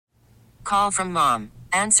Call from mom.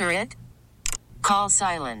 Answer it. Call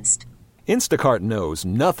silenced. Instacart knows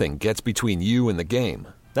nothing gets between you and the game.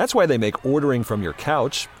 That's why they make ordering from your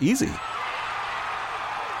couch easy.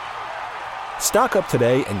 Stock up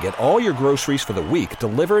today and get all your groceries for the week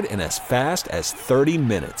delivered in as fast as 30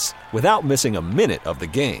 minutes without missing a minute of the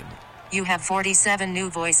game. You have 47 new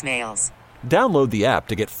voicemails. Download the app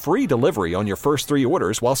to get free delivery on your first 3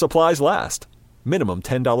 orders while supplies last. Minimum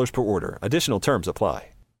 $10 per order. Additional terms apply.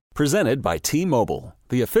 Presented by T-Mobile,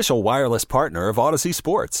 the official wireless partner of Odyssey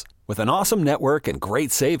Sports. With an awesome network and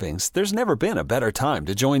great savings, there's never been a better time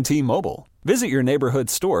to join T-Mobile. Visit your neighborhood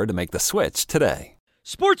store to make the switch today.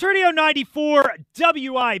 Sports Radio 94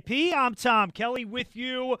 WIP. I'm Tom Kelly with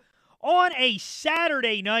you on a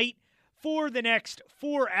Saturday night for the next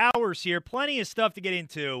 4 hours here. Plenty of stuff to get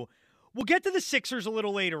into. We'll get to the Sixers a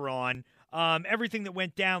little later on. Everything that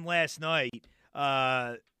went down last night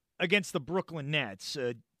against the Brooklyn Nets.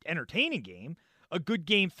 Entertaining game. A good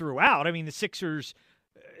game throughout. I mean, the Sixers,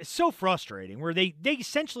 it's so frustrating where they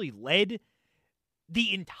essentially led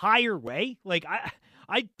the entire way. Like,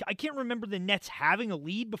 I can't remember the Nets having a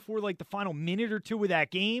lead before like the final minute or two of that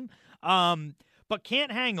game, but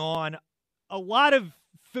can't hang on. A lot of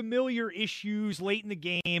familiar issues late in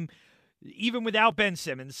the game, even without Ben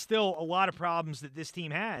Simmons. Still a lot of problems that this team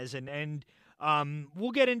has, and we'll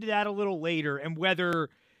get into that a little later and whether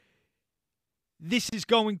this is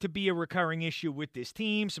going to be a recurring issue with this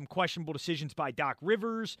team. Some questionable decisions by Doc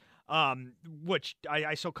Rivers, which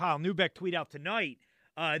I saw Kyle Neubeck tweet out tonight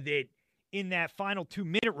that in that final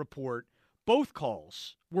 2-minute report, both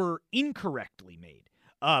calls were incorrectly made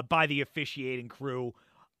by the officiating crew.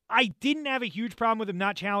 I didn't have a huge problem with him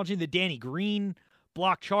not challenging the Danny Green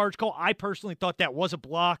block charge call. I personally thought that was a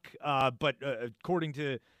block, but according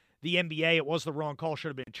to the NBA, it was the wrong call, should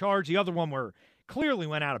have been charged. The other one where clearly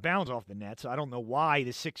went out of bounds off the Nets. I don't know why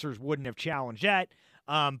the Sixers wouldn't have challenged that,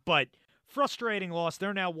 but frustrating loss.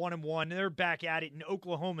 They're now 1-1. They're back at it in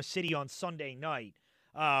Oklahoma City on Sunday night.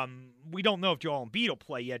 We don't know if Joel Embiid will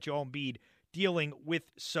play yet. Joel Embiid dealing with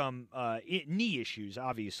some knee issues,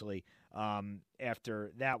 obviously,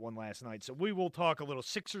 after that one last night. So we will talk a little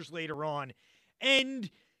Sixers later on and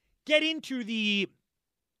get into the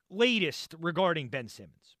latest regarding Ben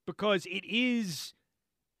Simmons, because it is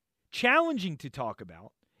challenging to talk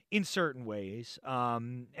about in certain ways.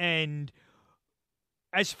 And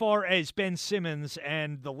as far as Ben Simmons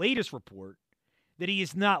and the latest report, that he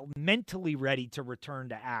is not mentally ready to return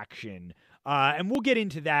to action. And we'll get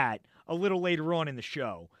into that a little later on in the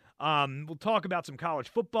show. We'll talk about some college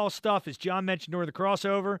football stuff, as John mentioned during the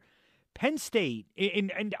crossover. Penn State,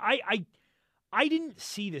 and I didn't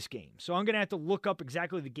see this game, so I'm going to have to look up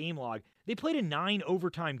exactly the game log. They played a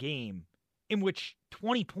 9-overtime game in which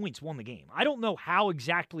 20 points won the game. I don't know how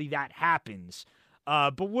exactly that happens,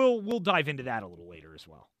 but we'll dive into that a little later as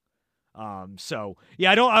well. So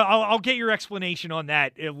yeah, I'll get your explanation on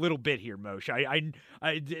that a little bit here, Moshe.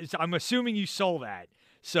 I'm assuming you saw that.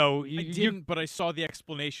 So I didn't, but I saw the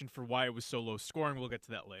explanation for why it was so low scoring. We'll get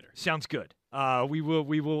to that later. Sounds good. We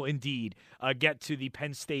will indeed get to the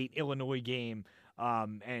Penn State Illinois game,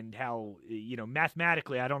 and how,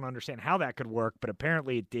 mathematically I don't understand how that could work, but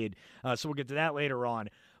apparently it did. So we'll get to that later on.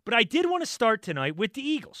 But I did want to start tonight with the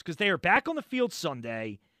Eagles, because they are back on the field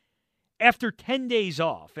Sunday after 10 days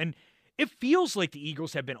off, and it feels like the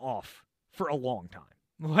Eagles have been off for a long time.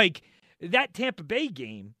 Like, that Tampa Bay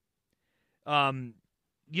game,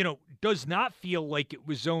 does not feel like it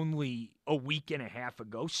was only a week and a half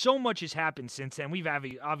ago. So much has happened since then. We've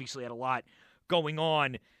obviously had a lot going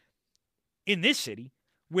on in this city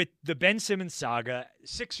with the Ben Simmons saga,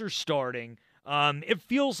 Sixers starting. It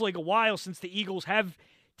feels like a while since the Eagles have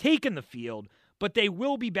taken the field, but they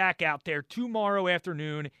will be back out there tomorrow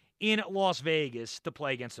afternoon in Las Vegas to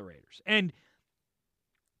play against the Raiders. And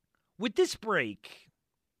with this break,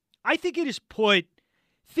 I think it has put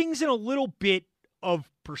things in a little bit of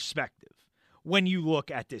perspective when you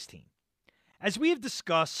look at this team. As we have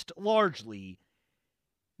discussed largely,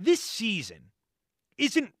 this season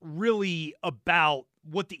isn't really about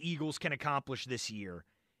what the Eagles can accomplish this year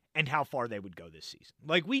and how far they would go this season.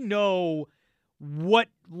 Like, we know what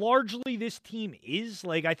largely this team is.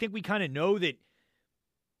 Like, I think we kind of know that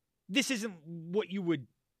this isn't what you would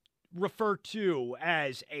refer to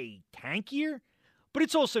as a tank year, but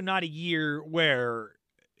it's also not a year where,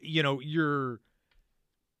 you're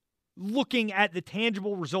looking at the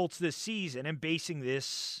tangible results this season and basing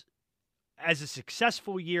this as a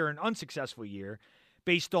successful year and unsuccessful year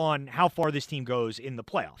based on how far this team goes in the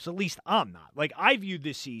playoffs. At least I'm not. Like, I viewed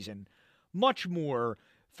this season much more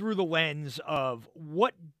through the lens of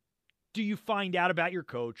what do you find out about your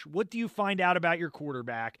coach? What do you find out about your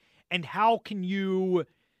quarterback? And how can you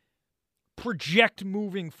project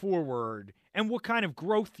moving forward? And what kind of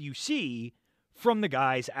growth you see from the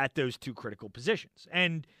guys at those two critical positions?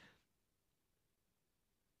 And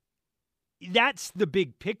that's the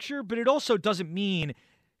big picture, but it also doesn't mean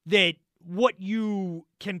that what you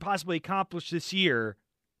can possibly accomplish this year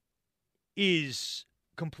is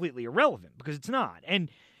completely irrelevant, because it's not. And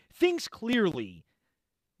things clearly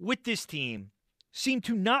with this team seem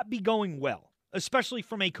to not be going well, especially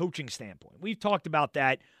from a coaching standpoint. We've talked about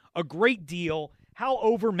that a great deal, how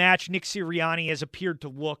overmatched Nick Sirianni has appeared to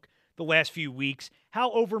look the last few weeks,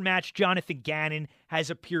 how overmatched Jonathan Gannon has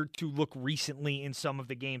appeared to look recently in some of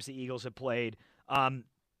the games the Eagles have played.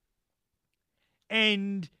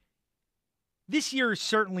 And this year is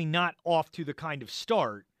certainly not off to the kind of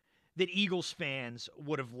start that Eagles fans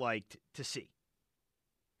would have liked to see.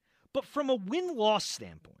 But from a win-loss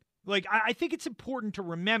standpoint, I think it's important to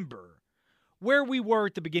remember where we were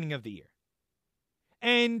at the beginning of the year.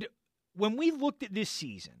 And when we looked at this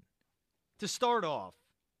season, to start off,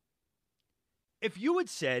 if you had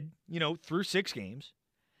said, through 6 games,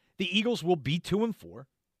 the Eagles will be 2-4,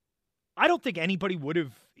 I don't think anybody would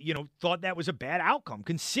have, thought that was a bad outcome,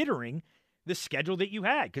 considering the schedule that you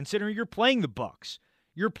had, considering you're playing the Bucs,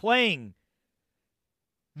 you're playing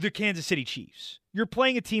the Kansas City Chiefs, you're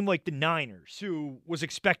playing a team like the Niners, who was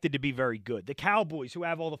expected to be very good, the Cowboys, who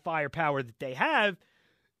have all the firepower that they have.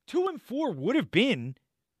 2-4 would have been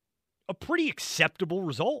a pretty acceptable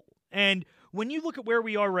result. And when you look at where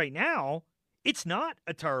we are right now, it's not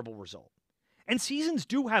a terrible result. And seasons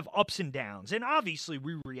do have ups and downs. And obviously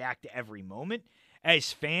we react to every moment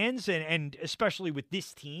as fans, and especially with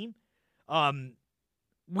this team.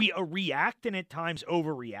 We react and at times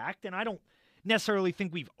overreact. And I don't necessarily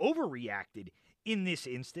think we've overreacted in this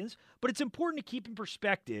instance. But it's important to keep in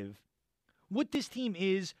perspective what this team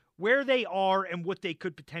is, where they are, and what they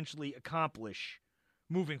could potentially accomplish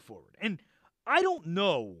moving forward. And I don't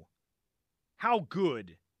know how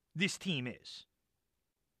good this team is.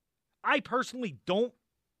 I personally don't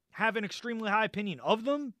have an extremely high opinion of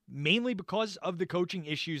them, mainly because of the coaching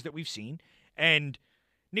issues that we've seen, and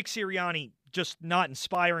Nick Sirianni just not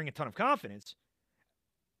inspiring a ton of confidence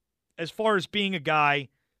as far as being a guy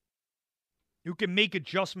who can make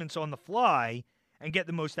adjustments on the fly and get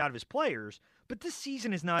the most out of his players. But this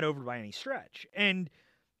season is not over by any stretch. And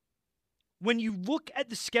when you look at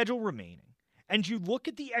the schedule remaining and you look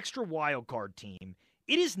at the extra wild card team,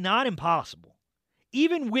 it is not impossible.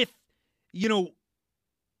 Even with,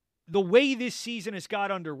 the way this season has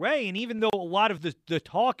got underway, and even though a lot of the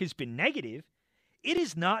talk has been negative, it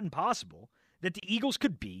is not impossible that the Eagles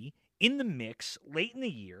could be in the mix late in the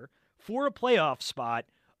year for a playoff spot,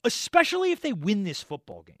 especially if they win this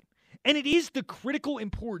football game. And it is the critical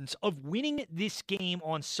importance of winning this game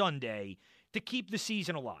on Sunday to keep the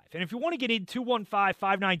season alive. And if you want to get in,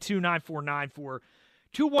 215-592-9494,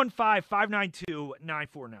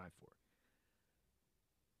 215-592-9494.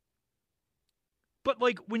 But,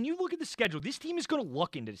 when you look at the schedule, this team is going to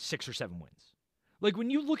luck into 6 or 7 wins.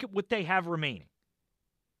 When you look at what they have remaining,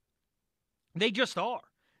 they just are.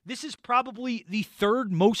 This is probably the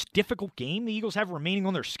 3rd most difficult game the Eagles have remaining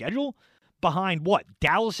on their schedule, behind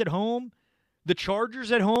Dallas at home, the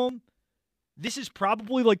Chargers at home. This is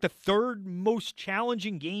probably the 3rd most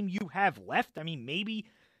challenging game you have left. I mean, maybe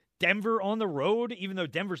Denver on the road, even though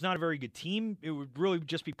Denver's not a very good team. It would really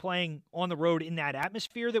just be playing on the road in that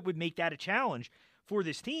atmosphere that would make that a challenge for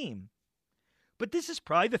this team. But this is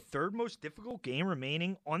probably the 3rd most difficult game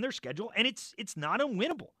remaining on their schedule, and it's not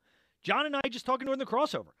unwinnable. John and I just talking during the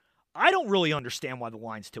crossover. I don't really understand why the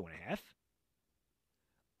line's 2.5.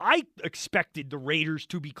 I expected the Raiders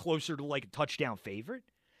to be closer to a touchdown favorite.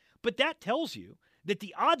 But that tells you that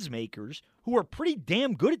the odds makers, who are pretty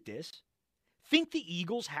damn good at this, think the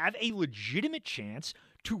Eagles have a legitimate chance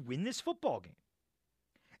to win this football game.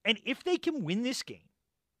 And if they can win this game,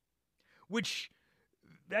 which,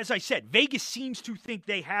 as I said, Vegas seems to think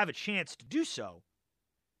they have a chance to do so,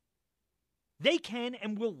 they can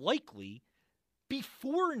and will likely be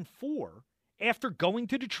 4-4 after going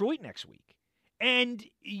to Detroit next week. And,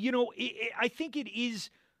 I think it is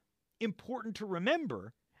important to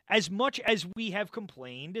remember, as much as we have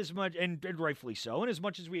complained, as much and rightfully so, and as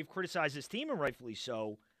much as we have criticized this team, and rightfully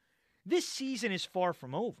so, this season is far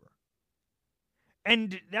from over.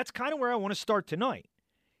 And that's kind of where I want to start tonight.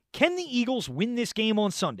 Can the Eagles win this game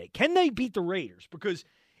on Sunday? Can they beat the Raiders? Because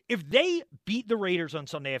if they beat the Raiders on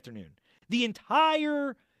Sunday afternoon, the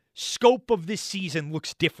entire scope of this season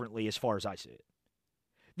looks differently as far as I see it.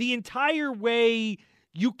 The entire way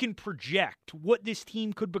you can project what this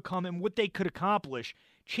team could become and what they could accomplish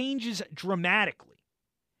changes dramatically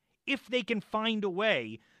if they can find a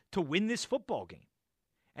way to win this football game.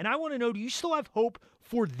 And I want to know, do you still have hope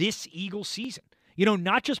for this Eagles season? You know,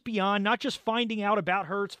 not just beyond, not just finding out about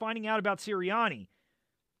Hurts, finding out about Sirianni,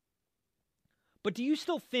 but do you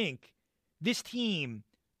still think this team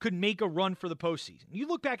could make a run for the postseason? You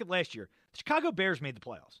look back at last year, the Chicago Bears made the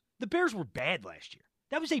playoffs. The Bears were bad last year.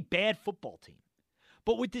 That was a bad football team.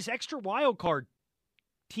 But with this extra wild card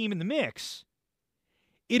team in the mix,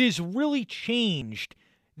 it has really changed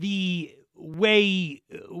the way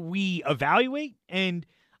we evaluate, and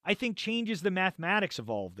I think changes the mathematics of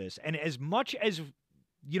all of this. And as much as,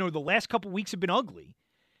 you know, the last couple weeks have been ugly,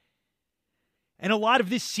 and a lot of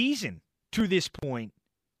this season to this point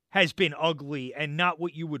has been ugly and not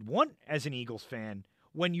what you would want as an Eagles fan,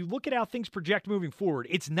 when you look at how things project moving forward,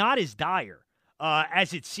 it's not as dire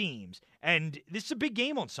as it seems. And this is a big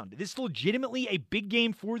game on Sunday. This is legitimately a big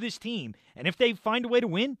game for this team. And if they find a way to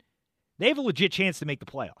win, they have a legit chance to make the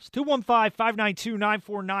playoffs.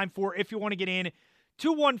 215-592-9494 if you want to get in.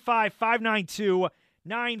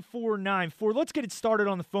 215-592-9494. Let's get it started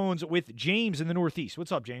on the phones with James in the Northeast.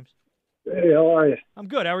 What's up, James? Hey, how are you? I'm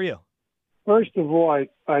good. How are you? First of all,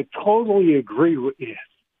 I totally agree with you.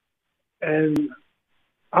 And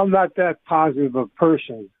I'm not that positive a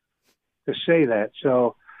person to say that.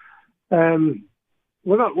 So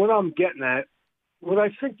what I'm getting at, what I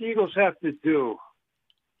think the Eagles have to do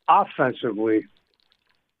offensively,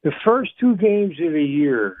 the first two games of the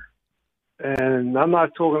year, and I'm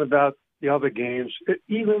not talking about the other games,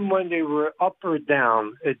 even when they were up or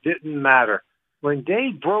down, it didn't matter. When they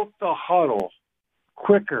broke the huddle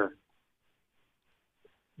quicker,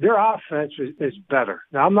 their offense is better.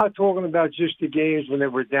 Now, I'm not talking about just the games when they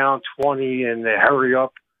were down 20 and they hurry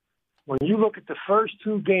up. When you look at the first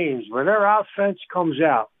two games, when their offense comes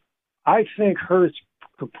out, I think Hurts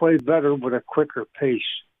could play better with a quicker pace.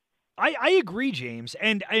 I agree, James,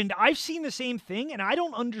 and I've seen the same thing, and I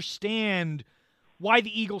don't understand why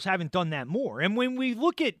the Eagles haven't done that more. And when we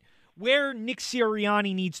look at where Nick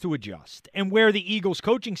Sirianni needs to adjust and where the Eagles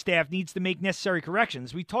coaching staff needs to make necessary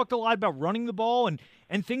corrections, we talked a lot about running the ball and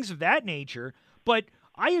things of that nature, but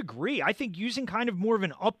I agree. I think using kind of more of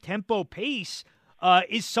an up-tempo pace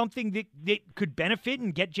is something that could benefit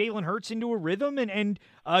and get Jalen Hurts into a rhythm and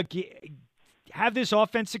have this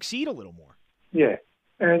offense succeed a little more. Yeah.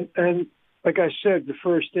 And like I said, the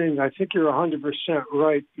first thing, I think you're 100%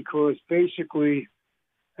 right, because basically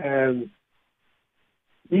the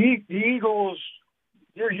Eagles,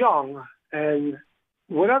 they're young, and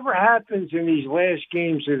whatever happens in these last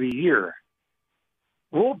games of the year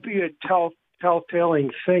will be a telltale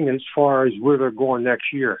thing as far as where they're going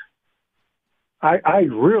next year. I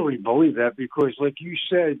really believe that, because like you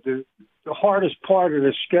said, the hardest part of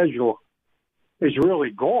the schedule is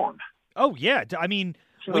really gone. Oh, yeah. I mean,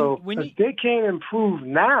 so if they can't improve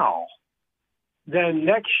now, then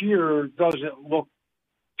next year doesn't look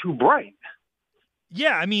too bright.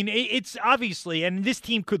 Yeah, I mean, it's obviously, and this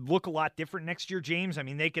team could look a lot different next year, James. I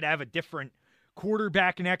mean, they could have a different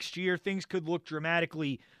quarterback next year. Things could look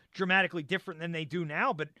dramatically different than they do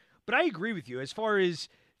now. But I agree with you as far as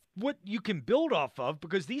what you can build off of,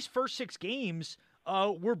 because these first 6 games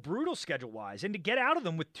were brutal schedule-wise, and to get out of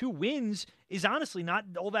them with 2 wins is honestly not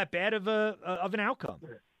all that bad of an outcome.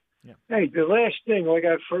 Yeah. Hey, the last thing, like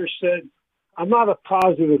I first said, I'm not a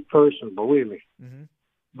positive person, believe me,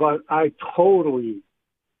 but I totally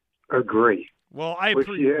agree. Well, with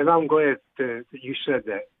you, and I'm glad that you said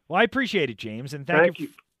that. Well, I appreciate it, James, and thank you.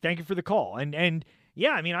 Thank you for the call. And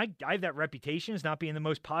yeah, I mean, I have that reputation as not being the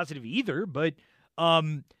most positive either, but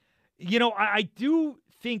you know, I do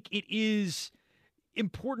think it is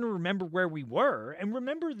important to remember where we were and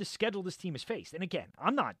remember the schedule this team has faced. And again,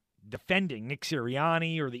 I'm not defending Nick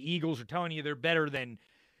Sirianni or the Eagles or telling you they're better than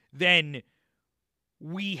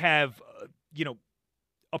we have,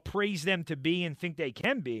 appraised them to be and think they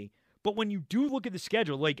can be. But when you do look at the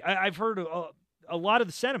schedule, like I've heard a lot of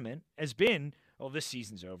the sentiment has been, oh, this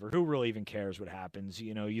season's over. Who really even cares what happens?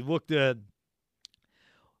 You know, you look at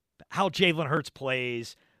how Jalen Hurts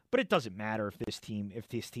plays, but it doesn't matter if this team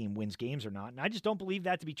wins games or not. And I just don't believe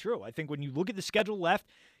that to be true. I think when you look at the schedule left,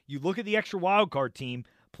 you look at the extra wild card team,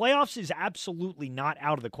 playoffs is absolutely not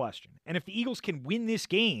out of the question. And if the Eagles can win this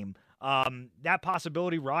game, that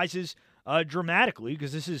possibility rises dramatically,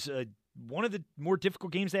 because this is one of the more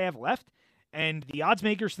difficult games they have left, and the odds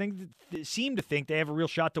makers seem to think they have a real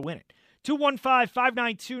shot to win it.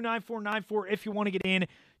 215-592-9494 if you want to get in.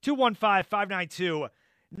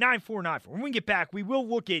 215-592-9494. When we get back, we will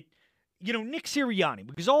look at, Nick Sirianni,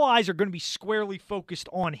 because all eyes are going to be squarely focused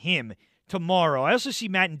on him tomorrow. I also see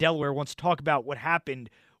Matt in Delaware wants to talk about what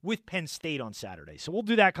happened with Penn State on Saturday. So we'll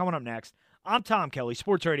do that coming up next. I'm Tom Kelly,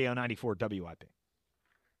 Sports Radio 94 WIP.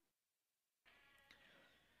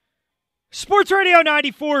 Sports Radio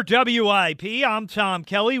 94 WIP. I'm Tom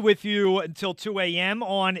Kelly with you until 2 a.m.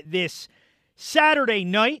 on this Saturday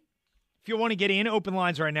night. If you want to get in, open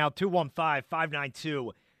lines right now,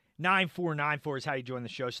 215-592-9494 is how you join the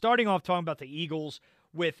show. Starting off talking about the Eagles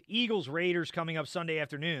with Eagles-Raiders coming up Sunday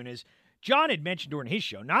afternoon. As John had mentioned during his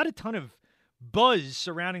show, not a ton of buzz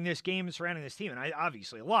surrounding this game and surrounding this team. And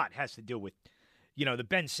obviously a lot has to do with, the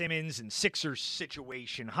Ben Simmons and Sixers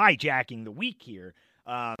situation hijacking the week here.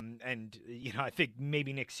 I think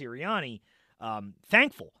maybe Nick Sirianni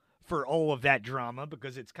thankful for all of that drama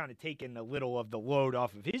because it's kind of taken a little of the load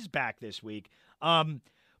off of his back this week.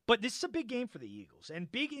 But this is a big game for the Eagles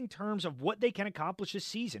and big in terms of what they can accomplish this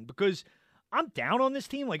season because I'm down on this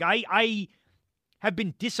team. Like I have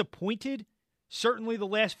been disappointed certainly the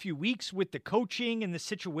last few weeks with the coaching and the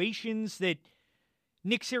situations that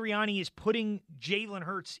Nick Sirianni is putting Jalen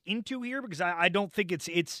Hurts into here because I don't think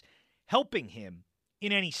it's helping him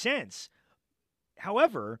in any sense.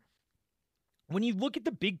 However, when you look at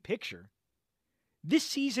the big picture, this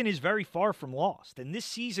season is very far from lost, and this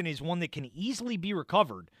season is one that can easily be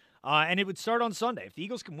recovered, and it would start on Sunday. If the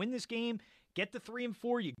Eagles can win this game, get to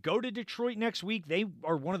 3-4, you go to Detroit next week. They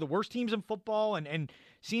are one of the worst teams in football and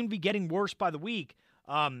seem to be getting worse by the week.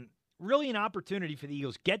 Really an opportunity for the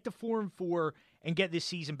Eagles. Get to 4-4 and get this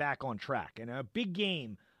season back on track, and a big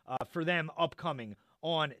game for them upcoming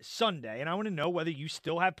on Sunday. And I want to know whether you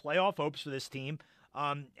still have playoff hopes for this team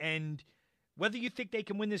and whether you think they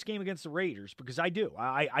can win this game against the Raiders, because I do.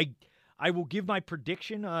 I will give my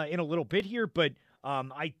prediction in a little bit here, but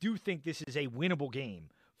I do think this is a winnable game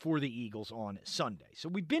for the Eagles on Sunday. So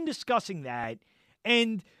we've been discussing that,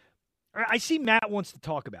 and I see Matt wants to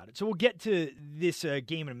talk about it. So we'll get to this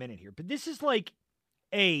game in a minute here. But this is like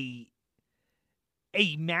a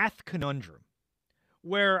math conundrum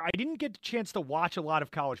where I didn't get the chance to watch a lot of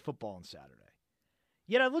college football on Saturday.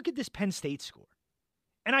 Yet I look at this Penn State score,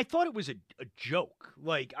 and I thought it was a joke.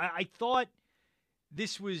 Like, I thought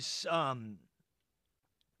this was, I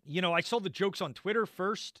saw the jokes on Twitter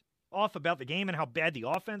first off about the game and how bad the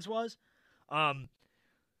offense was. But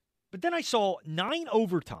then I saw 9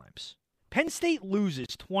 overtimes. Penn State loses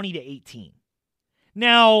 20-18.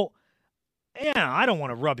 Now, yeah, I don't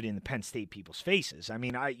want to rub it in the Penn State people's faces. I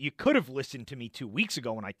mean, you could have listened to me 2 weeks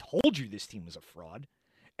ago when I told you this team was a fraud.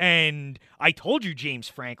 And I told you James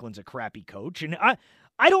Franklin's a crappy coach. And I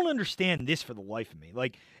don't understand this for the life of me.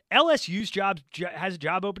 Like, LSU's has a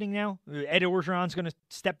job opening now. Ed Orgeron's going to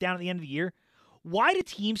step down at the end of the year. Why do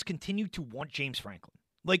teams continue to want James Franklin?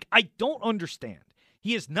 Like, I don't understand.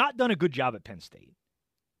 He has not done a good job at Penn State.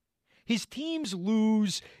 His teams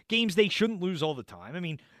lose games they shouldn't lose all the time. I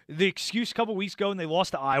mean, the excuse a couple weeks ago when they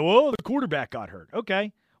lost to Iowa, oh, the quarterback got hurt.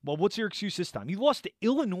 Okay, well, what's your excuse this time? You lost to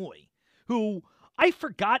Illinois, who I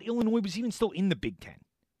forgot Illinois was even still in the Big Ten.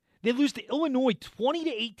 They lose to Illinois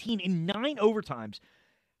 20-18 in 9 overtimes.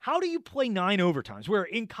 How do you play 9 overtimes? Where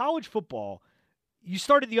in college football, you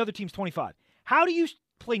started the other team's 25. How do you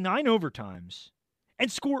play 9 overtimes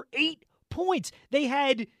and score 8 points? They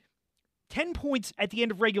had 10 points at the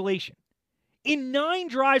end of regulation. In 9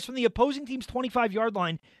 drives from the opposing team's 25-yard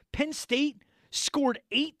line, Penn State scored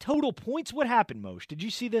 8 total points. What happened, Moshe? Did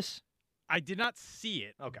you see this? I did not see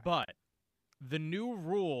it, okay. But the new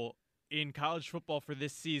rule in college football for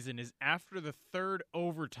this season is after the 3rd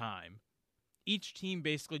overtime, each team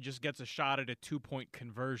basically just gets a shot at a 2-point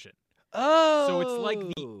conversion. Oh, so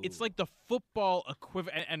it's like the football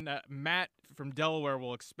equivalent. And Matt from Delaware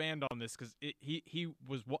will expand on this because he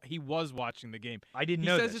was watching the game. I didn't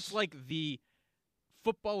know. He says this. It's like the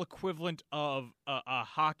football equivalent of a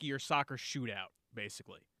hockey or soccer shootout,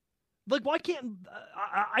 basically. Like, why can't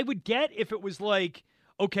I would get if it was like,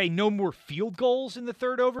 okay, no more field goals in the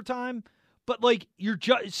 3rd overtime. But, like, you're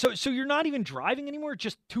so you're not even driving anymore?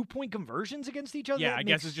 Just 2-point conversions against each other? Yeah, I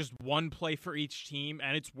guess it's just one play for each team,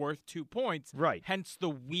 and it's worth 2 points. Right. Hence the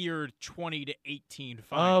weird 20-18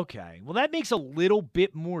 final. Okay. Well, that makes a little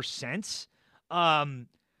bit more sense. But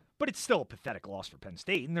it's still a pathetic loss for Penn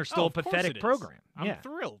State, and they're still a pathetic program. I'm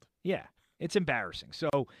thrilled. Yeah. It's embarrassing. So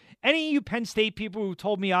any of you Penn State people who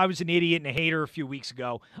told me I was an idiot and a hater a few weeks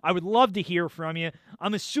ago, I would love to hear from you.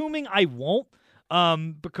 I'm assuming I won't.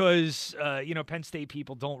 Because Penn State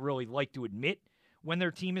people don't really like to admit when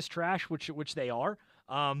their team is trash, which they are.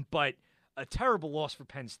 But a terrible loss for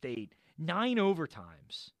Penn State, 9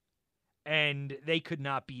 overtimes, and they could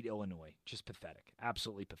not beat Illinois. Just pathetic,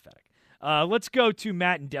 absolutely pathetic. Let's go to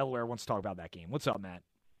Matt in Delaware. Wants to talk about that game. What's up, Matt?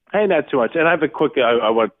 Hey, not too much. And I have I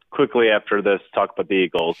want quickly after this talk about the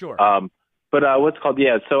Eagles. Sure. But what's called?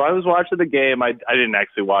 Yeah. So I was watching the game. I didn't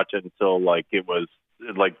actually watch it until it was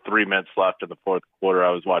 3 minutes left in the fourth quarter.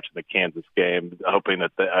 I was watching the Kansas game, hoping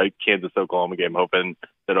that the Kansas-Oklahoma game, hoping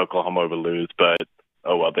that Oklahoma would lose. But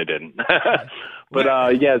oh well, they didn't. But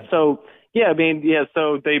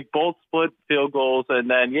So they both split field goals, and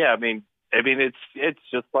then it's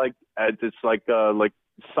just like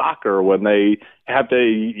soccer when they have to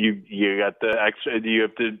you got the extra, you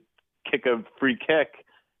have to kick a free kick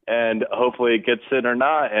and hopefully it gets in or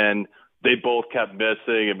not, and they both kept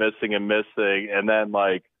missing, and then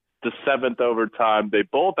the seventh overtime they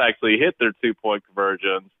both actually hit their 2-point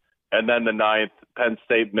conversions, and then the ninth Penn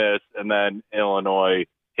State missed, and then Illinois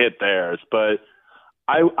hit theirs. But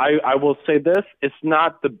I will say this, it's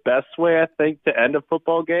not the best way, I think, to end a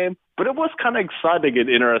football game, but it was kind of exciting and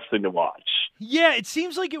interesting to watch. Yeah, it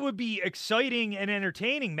seems like it would be exciting and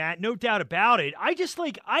entertaining, Matt, no doubt about it.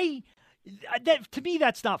 To me,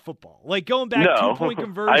 that's not football. Going back 2-point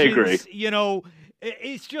conversions, I agree.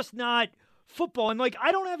 It's just not football. And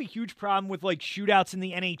I don't have a huge problem with shootouts in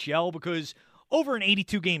the NHL because over an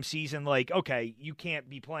 82-game season, okay, you can't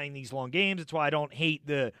be playing these long games. That's why I don't hate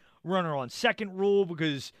the runner on second rule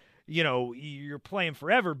because, you're playing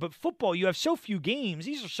forever. But football, you have so few games.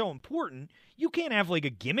 These are so important. You can't have a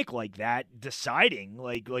gimmick like that deciding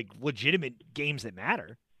legitimate games that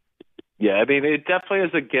matter. Yeah, it definitely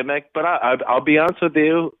is a gimmick, but I'll be honest with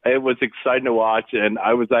you, it was exciting to watch, and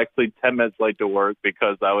I was actually 10 minutes late to work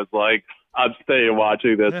because I was like, I'm staying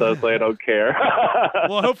watching this. I was like, I don't care.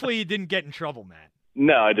 Well, hopefully you didn't get in trouble, Matt.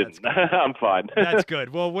 No, I didn't. I'm fine. That's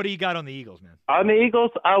good. Well, what do you got on the Eagles, man? On the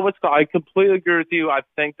Eagles, I completely agree with you. I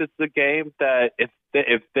think this is a game that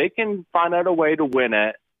if they can find out a way to win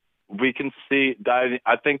it, we can see that.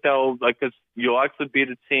 I think you'll actually beat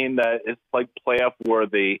a team that is playoff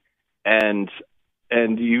worthy. And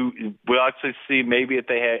we'll actually see maybe if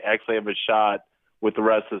they actually have a shot with the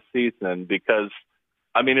rest of the season. Because,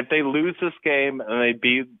 if they lose this game and they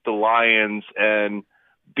beat the Lions and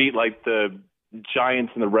beat the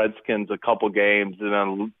Giants and the Redskins a couple games and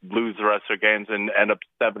then lose the rest of their games and end up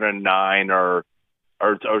 7-9 or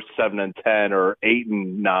 7-10 or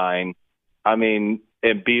 8-9, and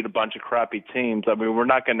beat a bunch of crappy teams, we're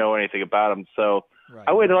not going to know anything about them. So. Right.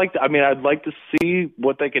 I'd like to see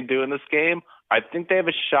what they can do in this game. I think they have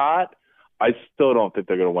a shot. I still don't think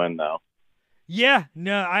they're going to win, though. Yeah,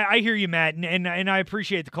 no, I hear you, Matt, and I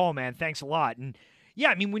appreciate the call, man. Thanks a lot. And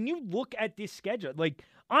yeah, when you look at this schedule,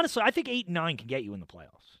 honestly, I think 8-9 can get you in the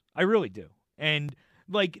playoffs. I really do. And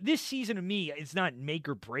this season to me, it's not make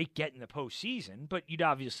or break getting the postseason, but you'd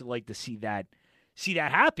obviously like to see that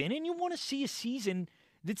happen, and you want to see a season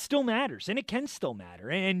that still matters, and it can still matter.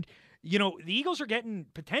 And the Eagles are getting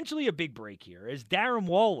potentially a big break here as Darren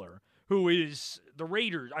Waller, who is the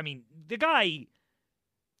Raiders. The guy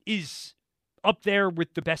is up there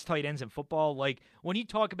with the best tight ends in football. When you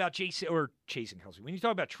talk about Jason Kelce, when you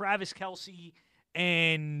talk about Travis Kelce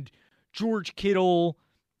and George Kittle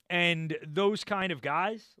and those kind of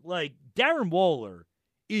guys, Darren Waller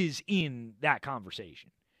is in that conversation.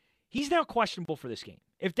 He's now questionable for this game.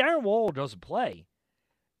 If Darren Waller doesn't play,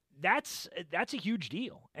 that's a huge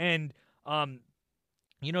deal. And,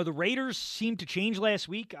 the Raiders seemed to change last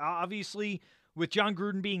week. Obviously, with John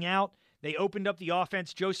Gruden being out, they opened up the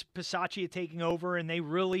offense, Joe Pisaccia taking over, and they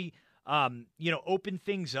really, opened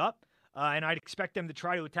things up. And I'd expect them to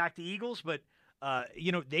try to attack the Eagles, but,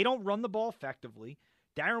 they don't run the ball effectively.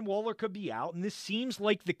 Darren Waller could be out, and this seems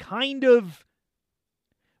like the kind of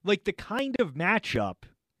matchup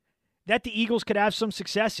that the Eagles could have some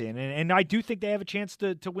success in, and I do think they have a chance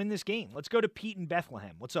to win this game. Let's go to Pete in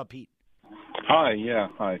Bethlehem. What's up, Pete? Hi, yeah,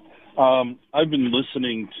 hi. I've been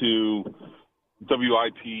listening to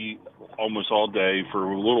WIP almost all day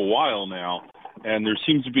for a little while now, and there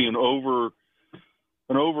seems to be an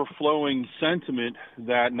overflowing sentiment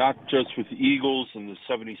that not just with the Eagles and the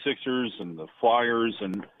 76ers and the Flyers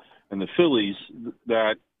and the Phillies,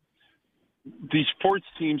 that these sports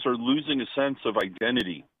teams are losing a sense of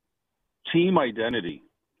identity. Team identity.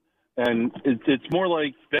 And it's more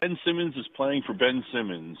like Ben Simmons is playing for Ben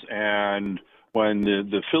Simmons. And when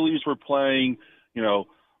the Phillies were playing,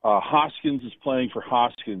 Hoskins is playing for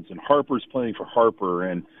Hoskins and Harper's playing for Harper.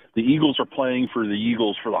 And the Eagles are playing for the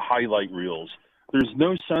Eagles for the highlight reels. There's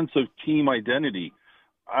no sense of team identity.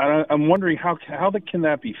 I'm wondering how can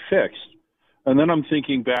that be fixed? And then I'm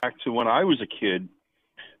thinking back to when I was a kid,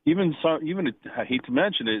 even I hate to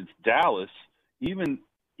mention it, it's Dallas, even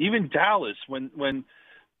Dallas, when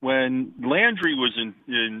Landry was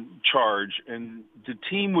in charge and the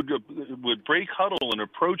team would break huddle and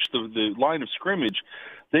approach the line of scrimmage,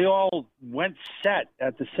 they all went set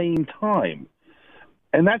at the same time.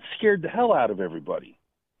 And that scared the hell out of everybody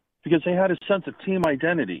because they had a sense of team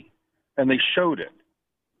identity, and they showed it.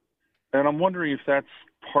 And I'm wondering if that's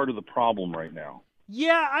part of the problem right now.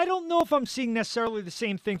 Yeah, I don't know if I'm seeing necessarily the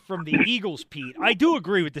same thing from the Eagles, Pete. I do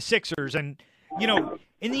agree with the Sixers. And,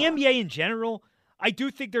 in the NBA in general, I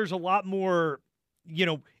do think there's a lot more,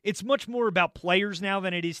 it's much more about players now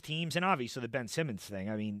than it is teams. And obviously the Ben Simmons thing,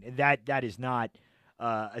 I mean, that is not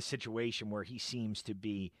a situation where he seems to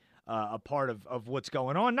be a part of what's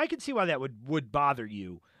going on. And I can see why that would bother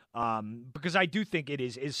you because I do think it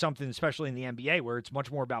is something, especially in the NBA, where it's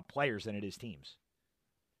much more about players than it is teams.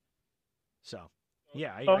 So,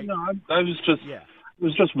 yeah. I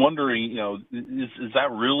was just wondering, is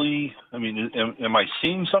that really? I mean, am I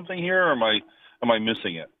seeing something here, or am I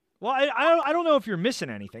missing it? Well, I don't know if you're missing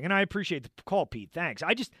anything, and I appreciate the call, Pete. Thanks.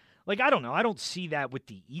 I just I don't know. I don't see that with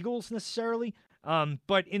the Eagles necessarily.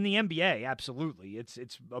 But in the NBA, absolutely, it's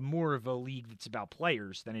more of a league that's about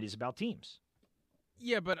players than it is about teams.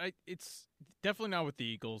 Yeah, but it's definitely not with the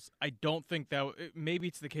Eagles. I don't think that maybe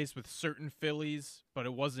it's the case with certain Phillies, but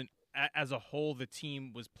it wasn't. As a whole, the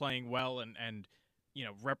team was playing well and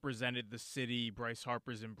represented the city. Bryce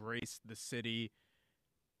Harper's embraced the city.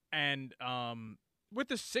 And with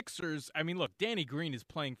the Sixers, I mean, look, Danny Green is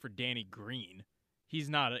playing for Danny Green. He's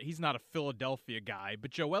not a Philadelphia guy, but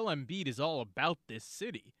Joel Embiid is all about this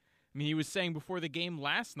city. I mean, he was saying before the game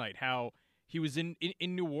last night how he was in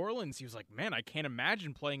New Orleans. He was like, man, I can't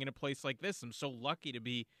imagine playing in a place like this. I'm so lucky to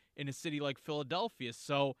be in a city like Philadelphia.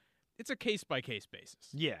 So it's a case-by-case basis.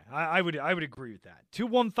 Yeah, I would agree with that.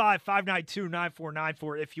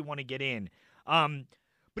 215-592-9494 if you want to get in. But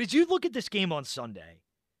as you look at this game on Sunday,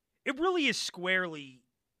 it really is squarely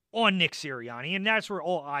on Nick Sirianni, and that's where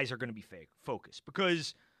all eyes are going to be focused.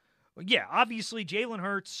 Because, yeah, obviously Jalen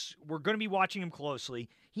Hurts, we're going to be watching him closely.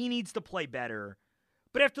 He needs to play better.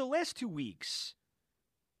 But after the last 2 weeks,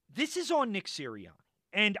 this is on Nick Sirianni.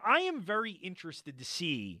 And I am very interested to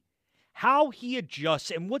see how he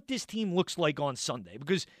adjusts and what this team looks like on Sunday.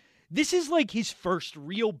 Because this is like his first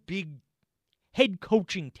real big head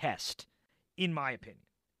coaching test, in my opinion.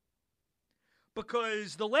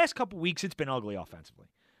 Because the last couple weeks, it's been ugly offensively.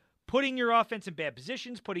 Putting your offense in bad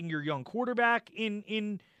positions, putting your young quarterback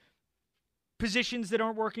in positions that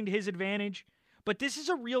aren't working to his advantage. But this is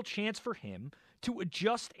a real chance for him to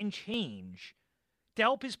adjust and change to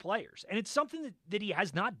help his players. And it's something that he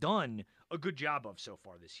has not done a good job of so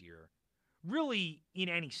far this year, really in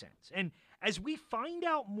any sense. And as we find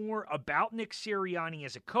out more about Nick Sirianni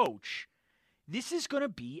as a coach, this is going to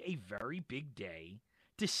be a very big day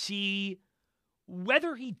to see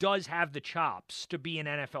whether he does have the chops to be an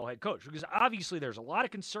NFL head coach. Because obviously there's a lot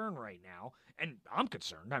of concern right now, and I'm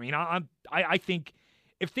concerned. I mean, I think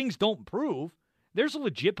if things don't improve, there's a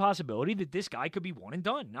legit possibility that this guy could be one and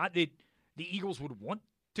done. Not that the Eagles would want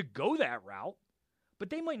to go that route, but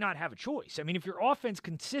they might not have a choice. I mean, if your offense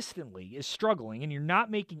consistently is struggling and you're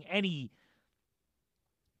not making any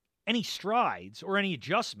strides or any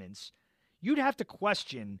adjustments, you'd have to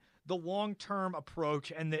question the long-term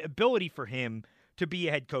approach and the ability for him to be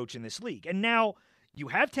a head coach in this league. And now you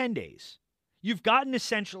have 10 days. You've gotten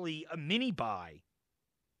essentially a mini bye.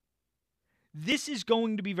 This is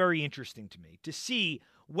going to be very interesting to me to see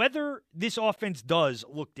whether this offense does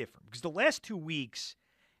look different, because the last 2 weeks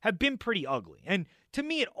have been pretty ugly. And to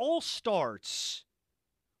me, it all starts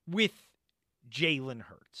with Jalen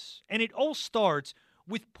Hurts. And it all starts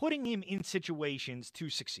with putting him in situations to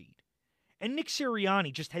succeed. And Nick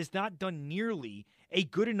Sirianni just has not done nearly a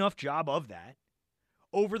good enough job of that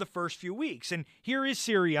over the first few weeks. And here is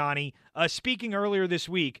Sirianni speaking earlier this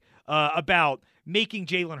week about making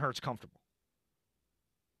Jalen Hurts comfortable.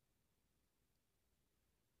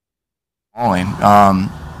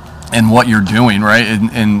 And what you're doing, right?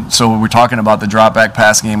 And so we're talking about the drop back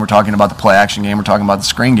pass game, we're talking about the play action game, we're talking about the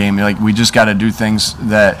screen game. Like, we just got to do things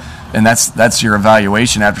and that's your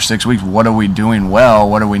evaluation after 6 weeks. What are we doing well?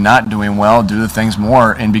 What are we not doing well? Do the things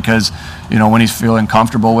more. And because, when he's feeling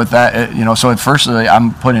comfortable with that, so at first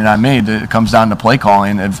I'm putting it on me. It comes down to play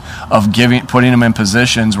calling of putting him in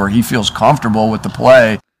positions where he feels comfortable with the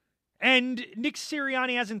play. And Nick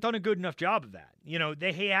Sirianni hasn't done a good enough job of that.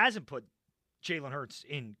 He hasn't put Jalen Hurts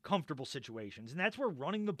in comfortable situations, and that's where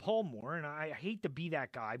running the ball more, and I hate to be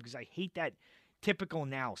that guy because I hate that typical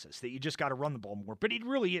analysis that you just got to run the ball more, but it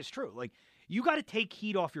really is true. Like, you got to take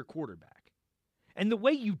heat off your quarterback, and the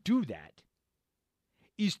way you do that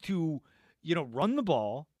is to, run the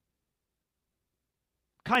ball,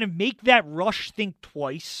 kind of make that rush think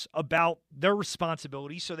twice about their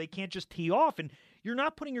responsibility so they can't just tee off, and you're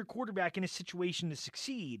not putting your quarterback in a situation to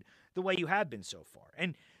succeed the way you have been so far.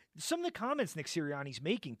 And some of the comments Nick Sirianni's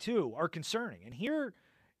making, too, are concerning. And here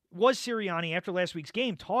was Sirianni after last week's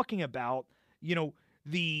game talking about,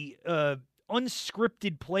 the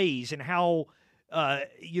unscripted plays and how,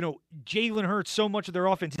 Jalen Hurts, so much of their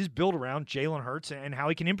offense is built around Jalen Hurts and how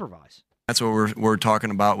he can improvise. That's what we're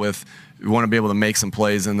talking about with, we want to be able to make some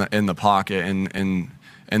plays in the pocket, and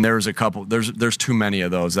there's a couple, there's too many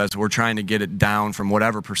of those. We're trying to get it down from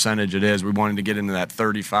whatever percentage it is. We wanted to get into that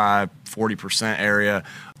 40% area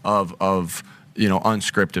of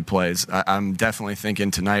unscripted plays. I'm definitely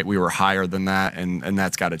thinking tonight we were higher than that, and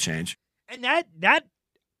that's got to change. And that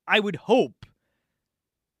I would hope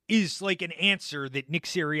is like an answer that Nick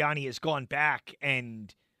Sirianni has gone back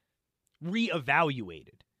and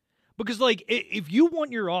reevaluated. Because, if you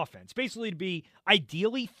want your offense basically to be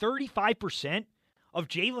ideally 35% of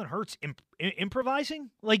Jalen Hurts improvising,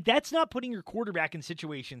 that's not putting your quarterback in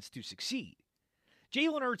situations to succeed.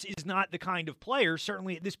 Jalen Hurts is not the kind of player,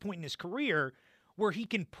 certainly at this point in his career, where he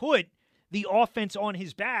can put the offense on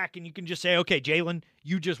his back and you can just say, okay, Jalen,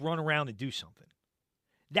 you just run around and do something.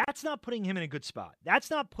 That's not putting him in a good spot. That's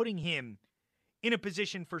not putting him in a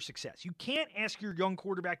position for success. You can't ask your young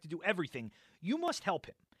quarterback to do everything. You must help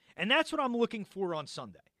him. And that's what I'm looking for on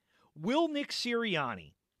Sunday. Will Nick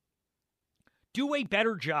Sirianni do a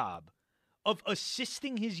better job of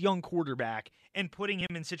assisting his young quarterback and putting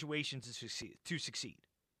him in situations to succeed?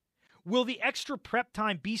 Will the extra prep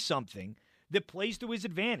time be something that plays to his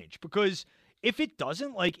advantage? Because if it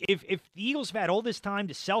doesn't, if the Eagles have had all this time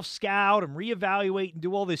to self-scout and reevaluate and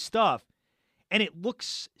do all this stuff, and it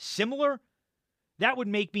looks similar, that would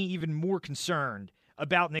make me even more concerned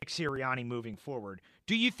about Nick Sirianni moving forward.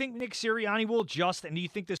 Do you think Nick Sirianni will adjust, and do you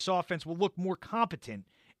think this offense will look more competent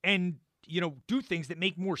and, do things that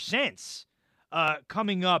make more sense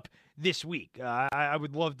coming up this week? I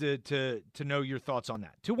would love to know your thoughts on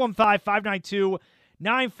that.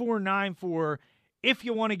 215-592-9494 if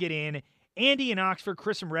you want to get in. Andy in Oxford,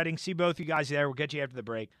 Chris and Reading. See both you guys there. We'll get you after the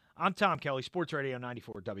break. I'm Tom Kelly, Sports Radio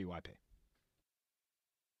 94 WIP.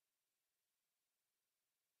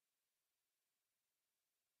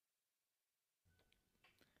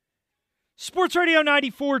 Sports Radio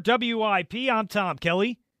 94 WIP. I'm Tom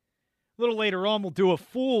Kelly. A little later on, we'll do a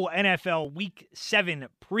full NFL Week 7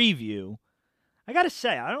 preview. I got to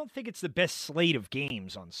say, I don't think it's the best slate of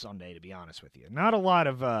games on Sunday, to be honest with you. Not a lot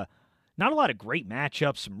of great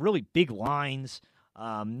matchups, some really big lines.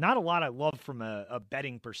 Not a lot I love from a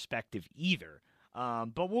betting perspective either.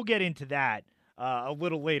 But we'll get into that a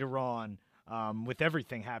little later on with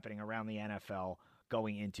everything happening around the NFL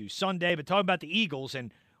going into Sunday. But talking about the Eagles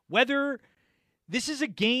and whether this is a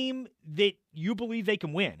game that you believe they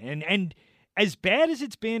can win. And as bad as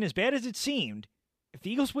it's been, as bad as it seemed, if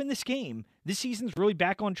the Eagles win this game, this season's really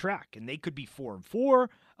back on track. And they could be 4-4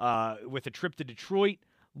 with a trip to Detroit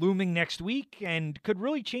looming next week and could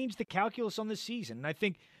really change the calculus on this season. And I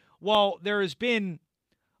think while there has been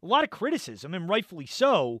a lot of criticism, and rightfully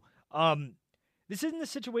so, this isn't a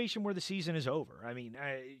situation where the season is over. I mean,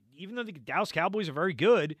 even though the Dallas Cowboys are very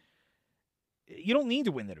good, you don't need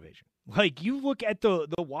to win the division. You look at the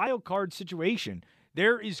wild card situation,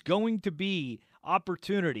 there is going to be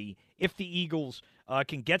opportunity if the Eagles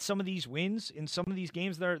can get some of these wins in some of these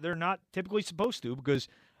games they're not typically supposed to, because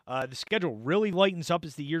the schedule really lightens up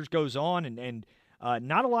as the years goes on, and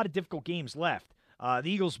not a lot of difficult games left. The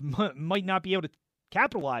Eagles might not be able to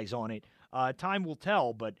capitalize on it. Time will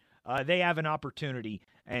tell, but they have an opportunity,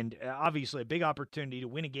 and obviously a big opportunity to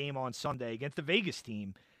win a game on Sunday against the Vegas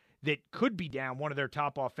team that could be down one of their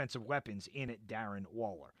top offensive weapons in Darren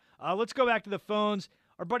Waller. Let's go back to the phones.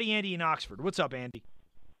 Our buddy Andy in Oxford. What's up, Andy?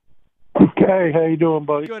 Okay, how you doing,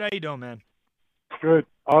 buddy? Good. How you doing, man? Good.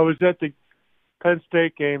 I was at the Penn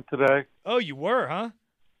State game today. Oh, you were, huh?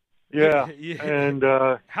 Yeah. Yeah. And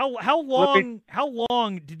how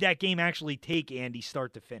long did that game actually take, Andy,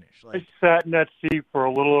 start to finish? I sat in that seat for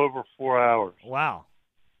a little over 4 hours. Wow.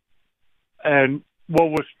 And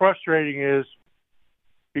what was frustrating is,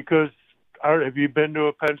 because have you been to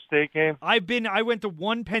a Penn State game? I went to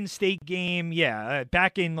one Penn State game. Yeah,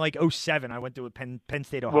 back in 2007, I went to a Penn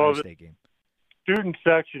State Ohio State game. Student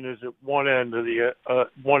section is at one end of the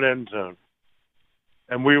one end zone,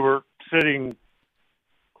 and we were sitting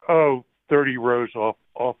 30 rows off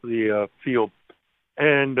the field,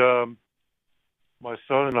 and my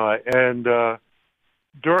son and I, and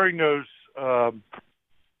during those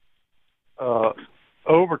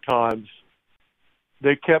overtimes,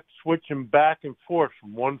 they kept switching back and forth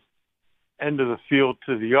from one end of the field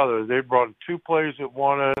to the other. They brought 2 plays at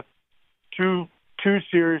one end, two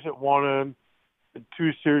series at one end, and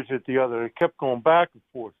 2 series at the other. They kept going back and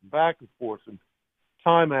forth, and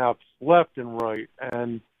timeouts left and right.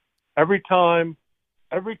 And every time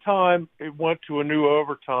it went to a new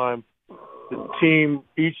overtime,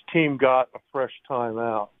 each team got a fresh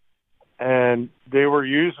timeout, and they were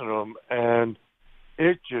using them, and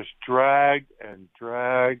it just dragged and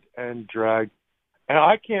dragged and dragged. And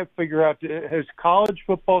I can't figure out, has college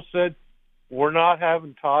football said we're not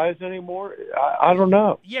having ties anymore? I don't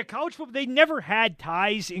know. Yeah, college football, they never had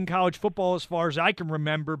ties in college football as far as I can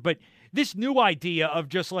remember, but this new idea of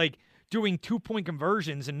just like doing 2-point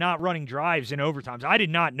conversions and not running drives in overtimes, I did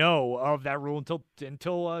not know of that rule until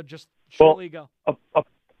just shortly ago.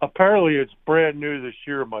 Apparently it's brand new this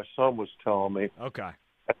year, my son was telling me. Okay.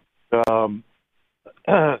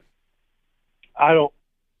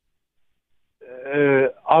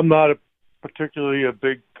 I'm not particularly a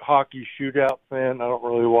big hockey shootout fan. I don't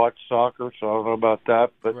really watch soccer, so I don't know about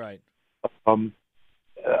that. But right.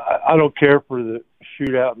 I don't care for the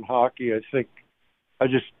shootout in hockey.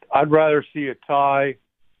 I'd rather see a tie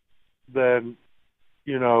than,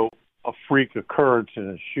 a freak occurrence in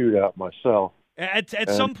a shootout myself. At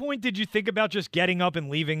some point, did you think about just getting up and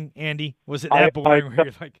leaving, Andy? Was it that boring? Where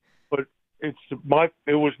you're like, but it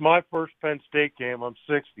was my first Penn State game. I'm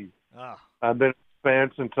 60. Oh. I've been a fan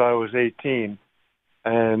since I was 18,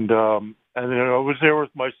 and then I was there with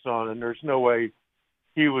my son, and there's no way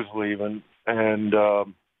he was leaving. And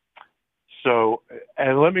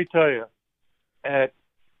and let me tell you, at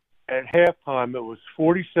halftime it was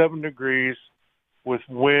 47 degrees with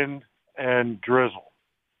wind and drizzle,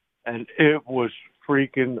 and it was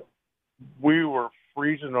freaking. We were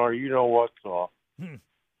freezing our you-know-what's off,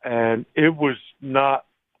 and it was not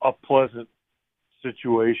a pleasant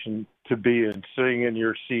situation to be in, sitting in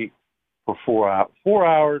your seat for 4 hours. 4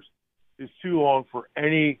 hours is too long for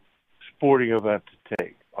any sporting event to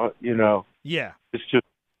take. Yeah, it's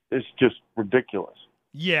just ridiculous.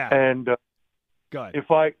 Yeah, and go ahead.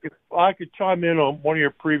 If I could chime in on one of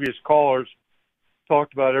your previous callers,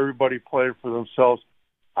 talked about everybody playing for themselves.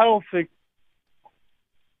 I don't think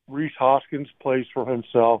Reese Hoskins plays for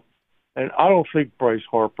himself, and I don't think Bryce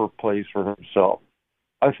Harper plays for himself.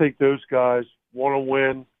 I think those guys want to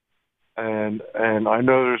win, and I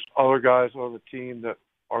know there's other guys on the team that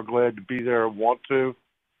are glad to be there and want to.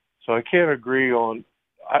 So I can't agree on.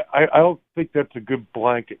 I don't think that's a good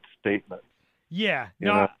blanket statement. Yeah,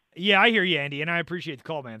 no, yeah, I hear you, Andy, and I appreciate the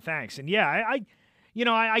call, man. Thanks. And yeah, I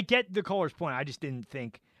get the caller's point. I just didn't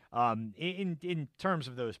think in terms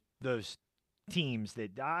of those teams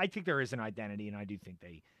that I think there is an identity, and I do think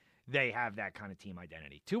they have that kind of team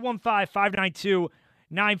identity.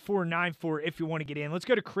 215-592-9494 if you want to get in. Let's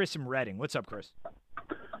go to Chris in Reading. What's up, Chris?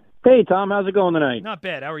 Hey, Tom. How's it going tonight? Not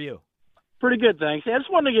bad. How are you? Pretty good, thanks. I just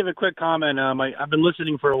wanted to give a quick comment. I've been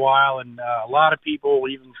listening for a while, and a lot of people,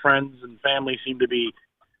 even friends and family, seem to be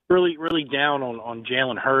really, really down on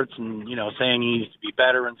Jalen Hurts and, saying he needs to be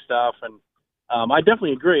better and stuff. And I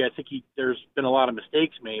definitely agree. I think there's been a lot of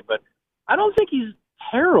mistakes made, but I don't think he's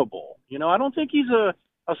terrible. I don't think he's a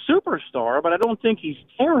superstar, but I don't think he's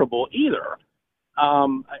terrible either.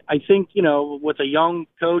 I think, with a young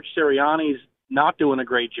coach, Sirianni's not doing a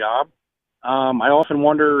great job. I often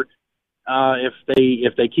wonder if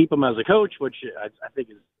they keep him as a coach, which I think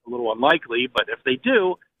is a little unlikely, but if they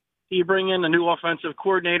do, you bring in a new offensive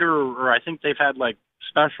coordinator, or I think they've had like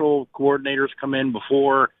special coordinators come in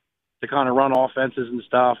before to kind of run offenses and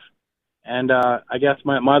stuff. And I guess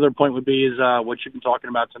my other point would be is what you've been talking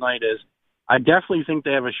about tonight is I definitely think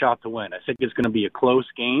they have a shot to win. I think it's going to be a close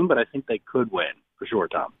game, but I think they could win for sure,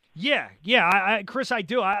 Tom. Yeah, Chris, I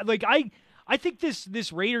do. I think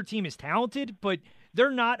this Raider team is talented, but they're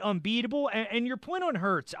not unbeatable. And your point on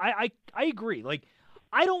Hurts, I agree. Like,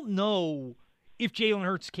 I don't know if Jalen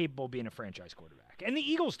Hurts is capable of being a franchise quarterback. And the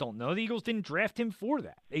Eagles don't know. The Eagles didn't draft him for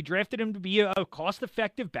that. They drafted him to be a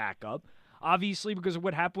cost-effective backup. Obviously, because of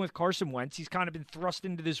what happened with Carson Wentz, he's kind of been thrust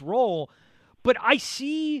into this role. But I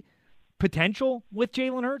see potential with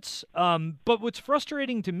Jalen Hurts. But what's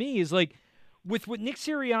frustrating to me is, like, with what Nick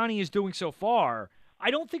Sirianni is doing so far, I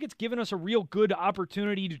don't think it's given us a real good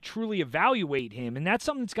opportunity to truly evaluate him. And that's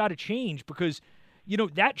something that's got to change because,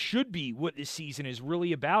 that should be what this season is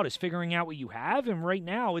really about, is figuring out what you have. And right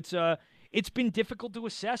now it's been difficult to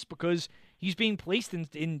assess because he's being placed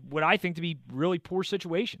in what I think to be really poor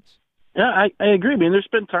situations. Yeah, I agree. I mean, there's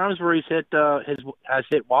been times where he's has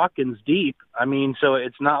hit Watkins deep. I mean, so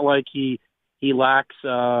it's not like he lacks,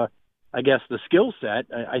 I guess, the skill set.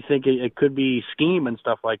 I think it could be scheme and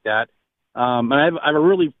stuff like that. And I have a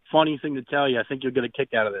really funny thing to tell you. I think you'll get a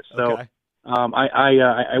kick out of this. Okay. So,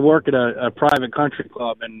 I work at a private country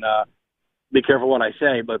club, and be careful what I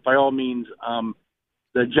say, but by all means,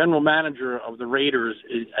 the general manager of the Raiders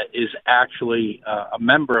is actually a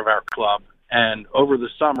member of our club. And over the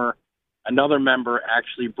summer, another member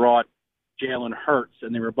actually brought Jalen Hurts,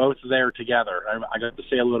 and they were both there together. I got to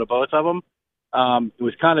say hello to both of them. It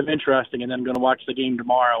was kind of interesting, and then I'm going to watch the game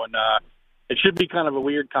tomorrow, and it should be kind of a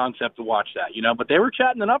weird concept to watch that, but they were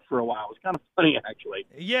chatting it up for a while. It was kind of funny, actually.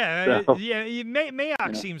 Yeah, So,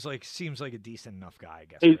 Mayock seems like a decent enough guy, I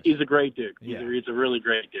guess. He's a great dude. Yeah. He's a really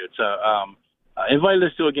great dude. So, invited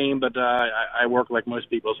us to a game, but I work like most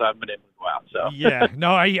people, so I haven't been able to go out. So Yeah,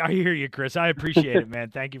 no, I hear you, Chris. I appreciate it, man.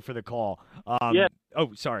 Thank you for the call. Yeah.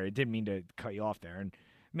 Oh, sorry, I didn't mean to cut you off there. And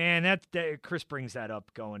man, that Chris brings that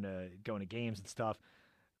up, going to games and stuff.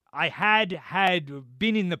 I had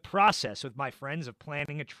been in the process with my friends of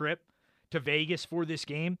planning a trip to Vegas for this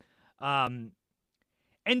game.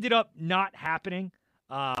 Ended up not happening.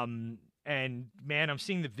 And man, I'm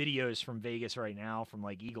seeing the videos from Vegas right now from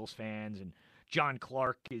like Eagles fans, and John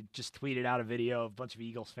Clark just tweeted out a video of a bunch of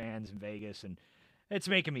Eagles fans in Vegas, and it's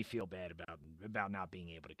making me feel bad about not being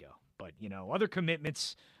able to go. But other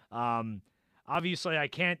commitments. Obviously, I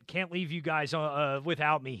can't leave you guys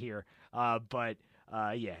without me here. But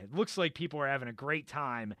yeah, it looks like people are having a great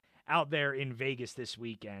time out there in Vegas this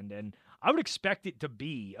weekend, and I would expect it to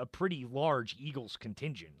be a pretty large Eagles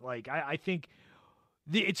contingent. Like I think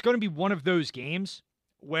it's going to be one of those games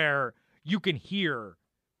where you can hear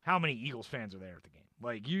how many Eagles fans are there at the game.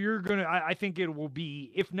 Like I think it will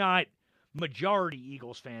be, if not majority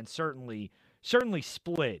Eagles fans, certainly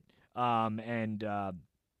split. And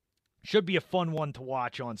should be a fun one to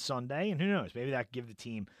watch on Sunday. And who knows, maybe that can give the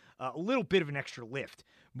team a little bit of an extra lift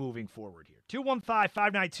moving forward here.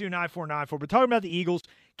 215-592-9494. We're talking about the Eagles.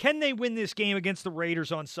 Can they win this game against the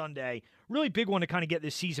Raiders on Sunday? Really big one to kind of get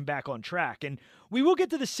this season back on track. And we will get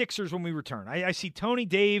to the Sixers when we return. I see Tony,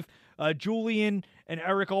 Dave, Julian, and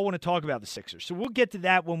Eric all want to talk about the Sixers. So we'll get to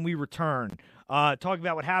that when we return. Talk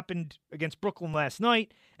about what happened against Brooklyn last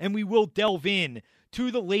night. And we will delve in to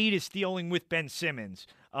the latest dealing with Ben Simmons.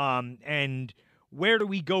 And where do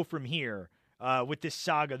we go from here with this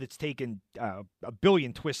saga that's taken a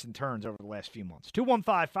billion twists and turns over the last few months?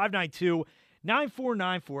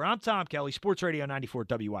 215-592-9494. I'm Tom Kelly, Sports Radio 94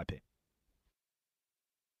 WIP.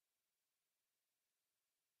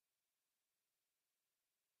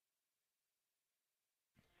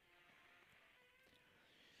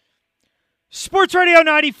 Sports Radio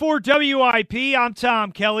 94 WIP. I'm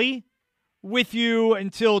Tom Kelly, with you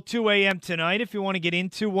until 2 a.m. tonight. If you want to get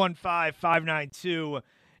into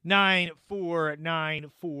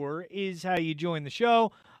 1-5-592-9494 is how you join the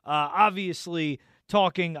show. Obviously,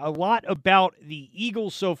 talking a lot about the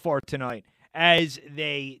Eagles so far tonight as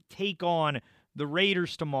they take on the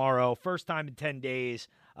Raiders tomorrow. First time in 10 days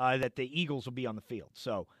that the Eagles will be on the field.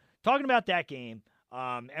 So, talking about that game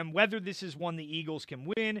and whether this is one the Eagles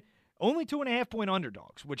can win. Only 2.5-point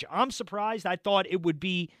underdogs, which I'm surprised. I thought it would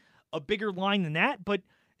be a bigger line than that, but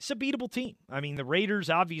it's a beatable team. I mean, the Raiders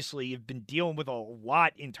obviously have been dealing with a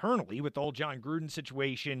lot internally with the whole John Gruden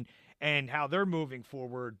situation and how they're moving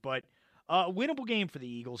forward, but a winnable game for the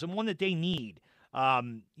Eagles and one that they need,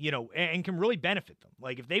 and can really benefit them.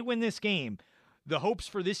 Like, if they win this game, the hopes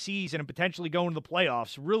for this season and potentially going to the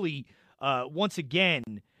playoffs really, once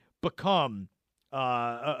again, become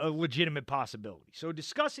a legitimate possibility. So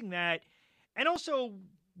discussing that, and also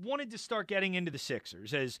wanted to start getting into the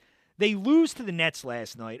Sixers as they lose to the Nets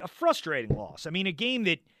last night, a frustrating loss. I mean, a game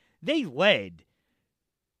that they led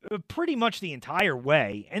pretty much the entire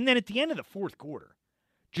way, and then at the end of the fourth quarter,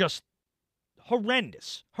 just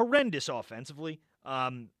horrendous offensively.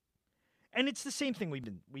 And it's the same thing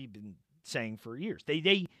we've been saying for years.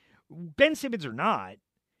 They Ben Simmons or not,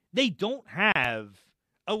 they don't have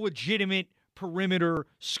a legitimate perimeter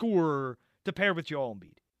scorer to pair with Joel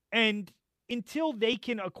Embiid. And until they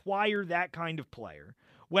can acquire that kind of player,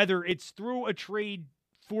 whether it's through a trade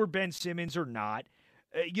for Ben Simmons or not,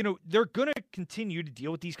 they're going to continue to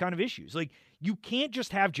deal with these kind of issues. Like, you can't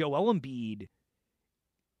just have Joel Embiid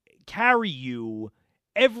carry you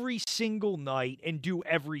every single night and do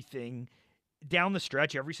everything down the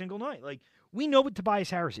stretch every single night. Like, we know what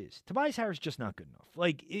Tobias Harris is. Tobias Harris is just not good enough.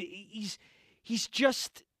 Like, he's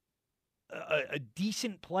just a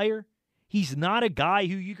decent player. He's not a guy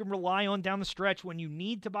who you can rely on down the stretch when you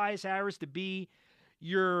need Tobias Harris to be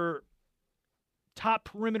your top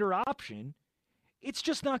perimeter option. It's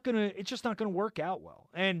just not gonna work out well.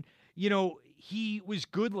 And he was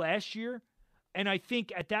good last year, and I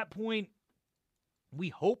think at that point we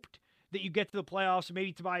hoped that you get to the playoffs and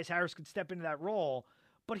maybe Tobias Harris could step into that role,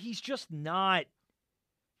 but he's just not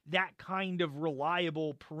that kind of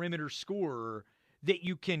reliable perimeter scorer that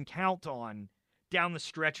you can count on down the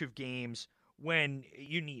stretch of games when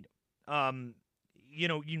you need him.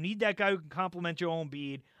 You need that guy who can complement Joel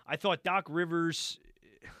Embiid. I thought Doc Rivers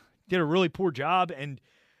did a really poor job, and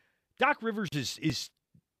Doc Rivers is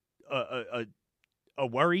a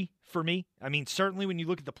worry for me. I mean, certainly when you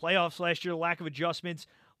look at the playoffs last year, the lack of adjustments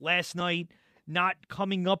last night, not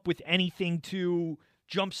coming up with anything to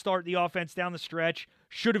jumpstart the offense down the stretch,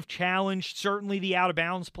 should have challenged certainly the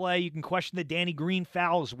out-of-bounds play. You can question the Danny Green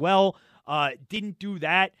foul as well. Didn't do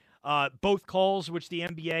that. Both calls, which the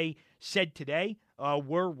NBA said today,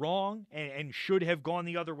 were wrong and should have gone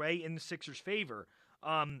the other way in the Sixers' favor.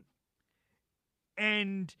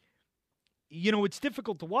 And, you know, it's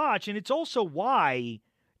difficult to watch, and it's also why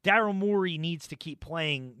Daryl Morey needs to keep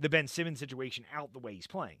playing the Ben Simmons situation out the way he's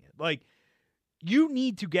playing it. Like, you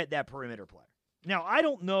need to get that perimeter player. Now, I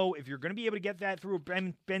don't know if you're going to be able to get that through a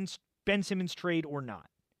Ben Simmons trade or not.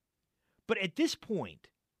 But at this point,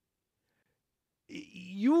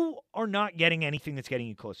 you are not getting anything that's getting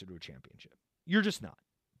you closer to a championship. You're just not,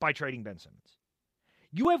 by trading Ben Simmons.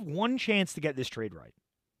 You have one chance to get this trade right.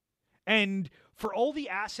 And for all the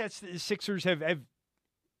assets that the Sixers have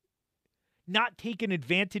not taken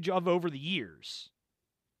advantage of over the years,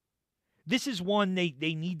 this is one they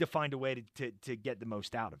need to find a way to get the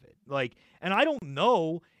most out of it. Like, and I don't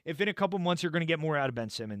know if in a couple months you're going to get more out of Ben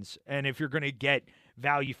Simmons and if you're going to get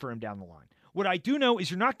value for him down the line. What I do know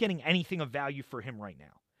is you're not getting anything of value for him right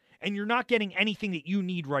now. And you're not getting anything that you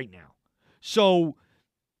need right now. So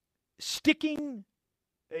sticking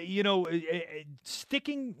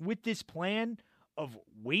with this plan of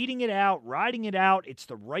waiting it out, riding it out, it's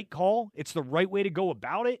the right call. It's the right way to go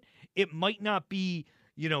about it. It might not be,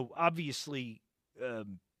 obviously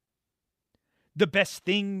the best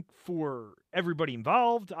thing for everybody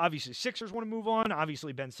involved. Obviously, Sixers want to move on.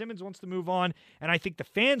 Obviously, Ben Simmons wants to move on. And I think the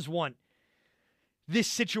fans want this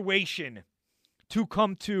situation to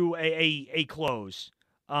come to a close.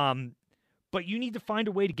 But you need to find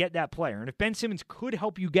a way to get that player. And if Ben Simmons could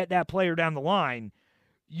help you get that player down the line,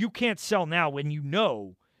 you can't sell now when you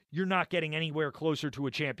know you're not getting anywhere closer to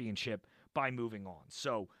a championship by moving on.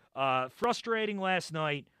 So, frustrating last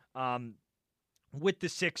night with the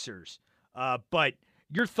Sixers. But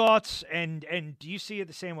your thoughts, and do you see it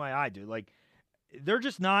the same way I do? Like, they're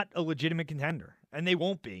just not a legitimate contender, and they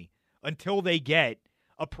won't be until they get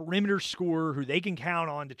a perimeter scorer who they can count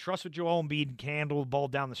on to trust with Joel Embiid can handle the ball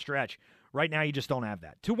down the stretch. Right now, you just don't have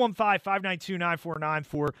that.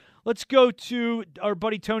 215-592-9494. Let's go to our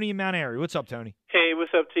buddy Tony in Mount Airy. What's up, Tony? Hey,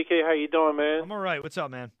 what's up, TK? How you doing, man? I'm all right. What's up,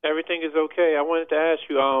 man? Everything is okay. I wanted to ask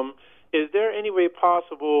you, is there any way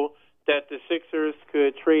possible that the Sixers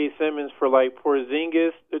could trade Simmons for, like,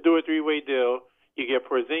 Porzingis, to do a three-way deal? You get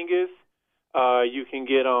Porzingis, you can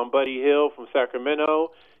get Buddy Hield from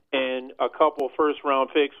Sacramento, and a couple first-round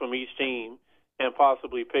picks from each team, and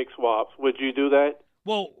possibly pick swaps. Would you do that?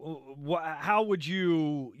 Well, how would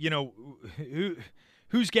you,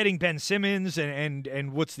 who's getting Ben Simmons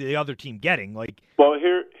and what's the other team getting? Like, well,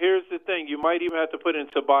 here's the thing. You might even have to put in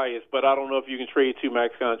Tobias, but I don't know if you can trade two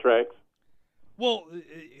max contracts. Well,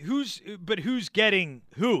 who's getting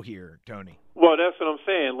who here, Tony? Well, that's what I'm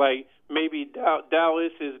saying. Like, maybe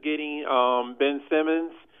Dallas is getting Ben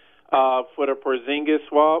Simmons for the Porzingis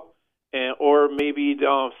swap, or maybe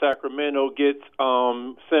Sacramento gets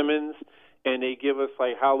Simmons, and they give us,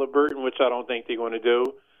 like, Halliburton, which I don't think they're going to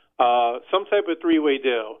do. Some type of three-way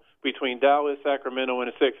deal between Dallas, Sacramento,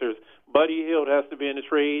 and the Sixers. Buddy Hield has to be in the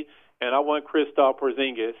trade, and I want Kristaps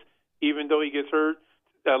Porzingis. Even though he gets hurt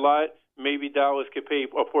a lot, maybe Dallas could pay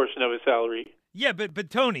a portion of his salary. Yeah, but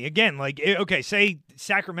Tony, again, like, okay, say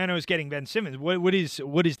Sacramento is getting Ben Simmons. What is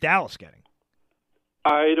Dallas getting?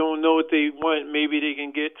 I don't know what they want. Maybe they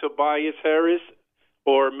can get Tobias Harris,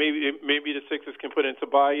 or maybe the Sixers can put in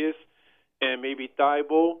Tobias and maybe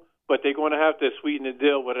Thibault, but they're going to have to sweeten the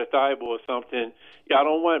deal with a Thibault or something. Yeah, I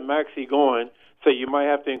don't want Maxey going, so you might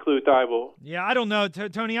have to include Thibault. Yeah, I don't know,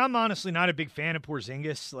 Tony. I'm honestly not a big fan of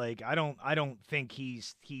Porzingis. Like, I don't think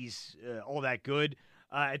he's all that good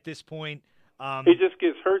at this point. He just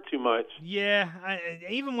gets hurt too much. Yeah,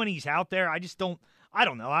 even when he's out there, I just don't. I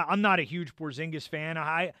don't know. I'm not a huge Porzingis fan.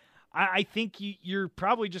 I think you're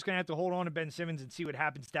probably just going to have to hold on to Ben Simmons and see what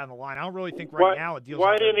happens down the line. I don't really think now a deal's.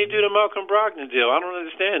 Why didn't he do the Malcolm Brogdon deal? I don't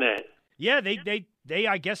understand that. Yeah, they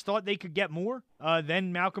I guess thought they could get more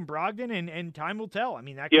than Malcolm Brogdon, and time will tell. I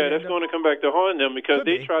mean, that's going to come back to haunt them because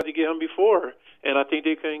they tried to get him before, and I think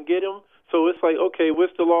they couldn't get him. So it's like, okay,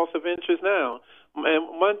 what's the loss of interest now?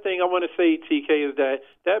 And one thing I want to say, TK, is that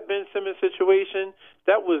Ben Simmons situation,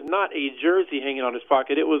 that was not a jersey hanging on his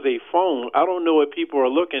pocket. It was a phone. I don't know what people are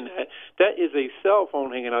looking at. That is a cell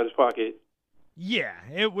phone hanging on his pocket. Yeah,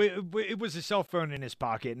 it was a cell phone in his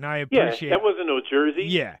pocket, and I appreciate. Yeah, that wasn't no jersey.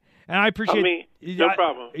 Yeah, and I appreciate. No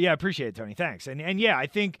problem. Yeah, I appreciate it, Tony. Thanks. And yeah, I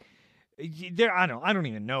think I don't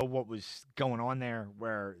even know what was going on there.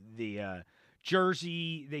 Where the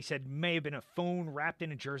jersey, they said, may have been a phone wrapped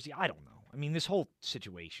in a jersey. I don't know. I mean, this whole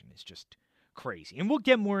situation is just crazy, and we'll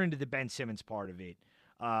get more into the Ben Simmons part of it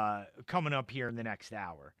coming up here in the next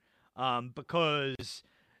hour, because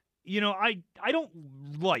I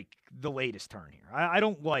don't like the latest turn here. I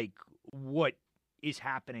don't like what is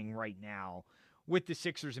happening right now with the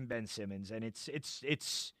Sixers and Ben Simmons, and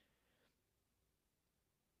it's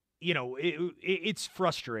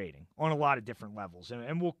frustrating on a lot of different levels,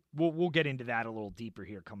 and we'll get into that a little deeper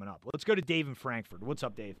here coming up. Let's go to Dave in Frankfurt. What's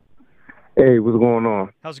up, Dave? Hey, what's going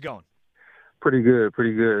on? How's it going? Pretty good.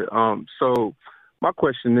 So my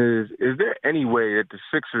question is there any way that the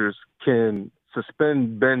Sixers can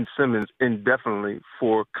suspend Ben Simmons indefinitely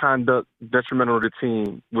for conduct detrimental to the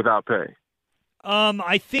team without pay?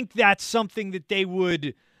 I think that's something that they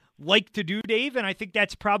would like to do, Dave, and I think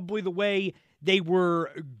that's probably the way they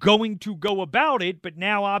were going to go about it, but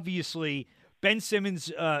now obviously Ben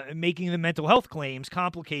Simmons making the mental health claims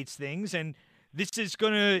complicates things, and this is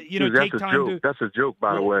going to take time. That's a joke,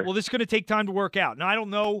 by the way. Well, this is going to take time to work out. Now, I don't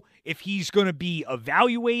know if he's going to be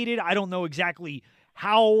evaluated. I don't know exactly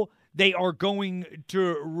how they are going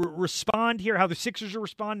to respond here, how the Sixers will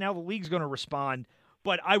respond, how the league's going to respond,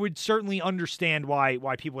 but I would certainly understand why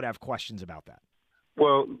people would have questions about that.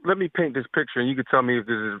 Well, let me paint this picture, and you can tell me if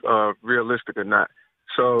this is realistic or not.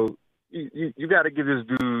 So you got to give this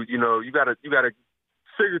dude, you got to,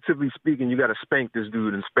 figuratively speaking, you got to spank this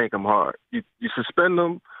dude and spank him hard. You suspend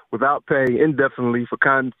him without pay indefinitely for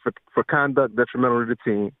conduct detrimental to the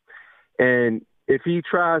team, and if he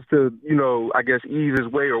tries to, ease his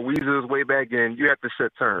way or weasel his way back in, you have to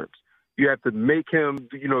set terms. You have to make him,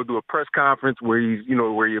 do a press conference where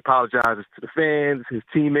where he apologizes to the fans, his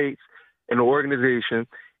teammates, and the organization.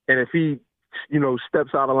 And if he,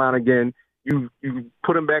 steps out of line again, you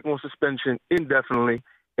put him back on suspension indefinitely,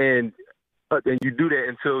 and you do that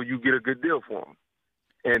until you get a good deal for him.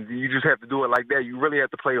 And you just have to do it like that. You really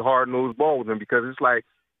have to play hard-nosed ball with him, because it's like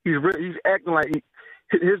he's acting like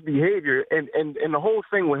his behavior and the whole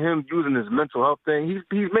thing with him using his mental health thing,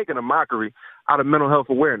 he's making a mockery out of mental health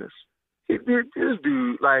awareness. This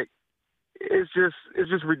dude, like, it's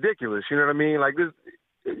just ridiculous. You know what I mean? Like this.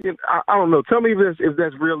 I don't know. Tell me if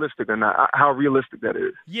that's realistic or not, how realistic that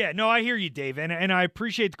is. Yeah, no, I hear you, Dave, and I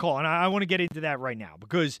appreciate the call, and I want to get into that right now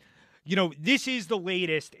because, this is the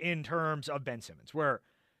latest in terms of Ben Simmons, where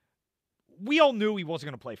we all knew he wasn't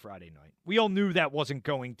going to play Friday night. We all knew that wasn't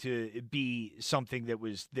going to be something that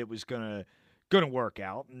was going to work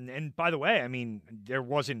out. And by the way, I mean, there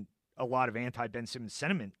wasn't a lot of anti-Ben Simmons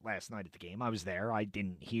sentiment last night at the game. I was there. I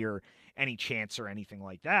didn't hear any chants or anything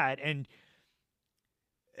like that. And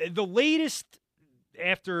the latest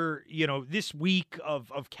after, this week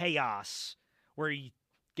of chaos where he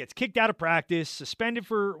gets kicked out of practice, suspended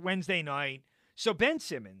for Wednesday night. So Ben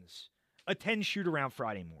Simmons attends shoot-around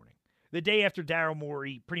Friday morning, the day after Daryl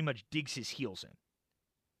Morey pretty much digs his heels in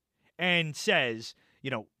and says,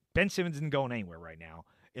 Ben Simmons isn't going anywhere right now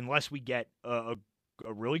unless we get a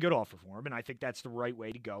really good offer for him, and I think that's the right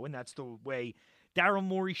way to go, and that's the way Daryl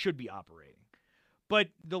Morey should be operating. But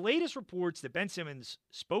the latest reports that Ben Simmons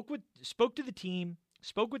spoke to the team,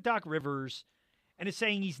 spoke with Doc Rivers, and is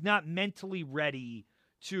saying he's not mentally ready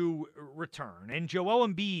to return. And Joel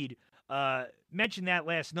Embiid mentioned that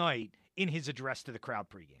last night in his address to the crowd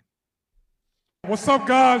pregame. What's up,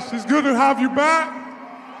 guys? It's good to have you back.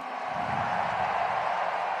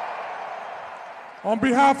 On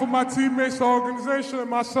behalf of my teammates, the organization, and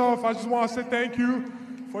myself, I just want to say thank you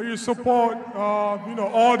for your support,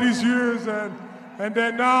 all these years and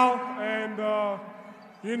then now. And, a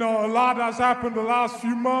lot has happened the last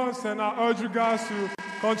few months, and I urge you guys to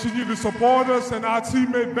continue to support us and our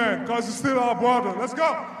teammate Ben, because he's still our brother. Let's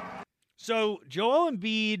go. So Joel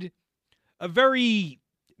Embiid, a very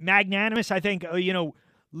magnanimous, I think,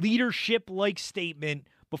 leadership-like statement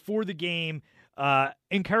before the game,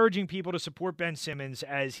 encouraging people to support Ben Simmons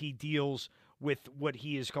as he deals with what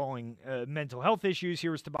he is calling mental health issues.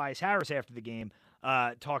 Here was Tobias Harris after the game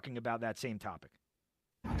talking about that same topic.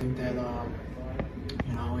 I think that,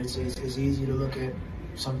 it's easy to look at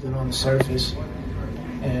something on the surface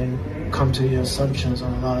and come to your assumptions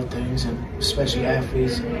on a lot of things, and especially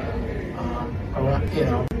athletes, in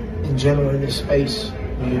general in this space,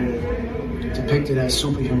 we're depicted as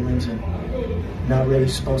superhumans and not really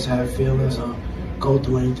supposed to have feelings or go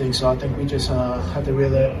through anything. So I think we just have to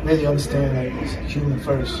really understand that he's human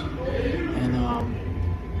first. And,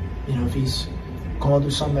 if he's going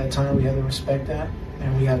through something at a time, we have to respect that.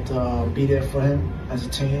 And we have to be there for him as a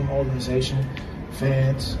team, organization,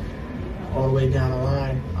 fans, all the way down the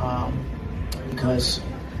line. Because,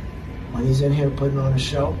 when he's in here putting on a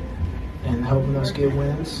show and helping us get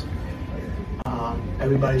wins,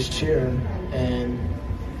 everybody's cheering and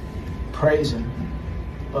praising.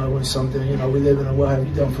 But when something, we live in a what have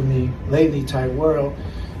you done for me lately type world,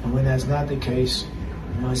 and when that's not the case,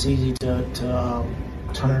 it's easy to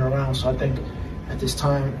turn it around. So I think at this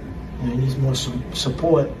time, he needs more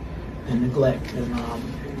support than neglect. And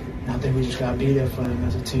I think we just got to be there for him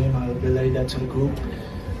as a team. I relay that to the group.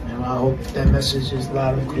 And I hope that message is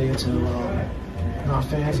loud and clear to our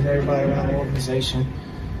fans and everybody around the organization.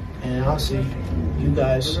 And honestly, you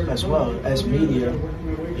guys as well, as media,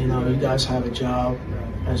 you guys have a job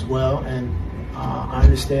as well. And I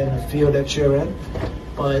understand the field that you're in,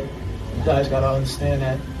 but you guys got to understand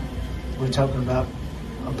that we're talking about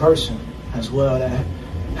a person as well that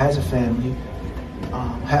has a family,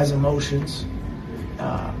 has emotions,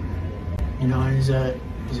 and he's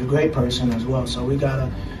a great person as well. So we gotta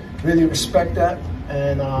really respect that,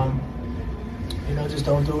 and just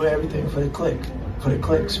don't do everything for the clicks, for the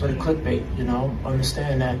clickbait.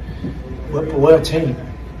 Understand that we're a team.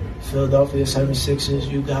 Philadelphia 76ers,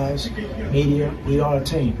 you guys, media, we are a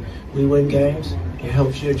team. We win games. It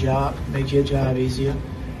helps your job, make your job easier.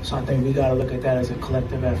 So I think we got to look at that as a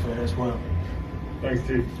collective effort as well. Thanks,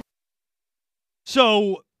 Steve.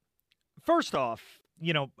 So, first off,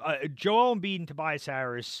 Joel Embiid and Tobias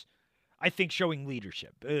Harris, I think showing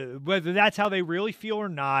leadership. Whether that's how they really feel or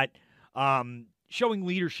not, showing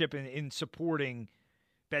leadership in supporting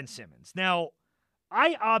Ben Simmons. Now,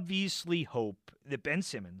 I obviously hope that Ben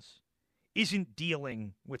Simmons isn't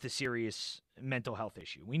dealing with a serious mental health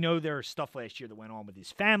issue. We know there was stuff last year that went on with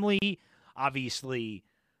his family. Obviously,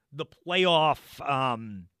 the playoff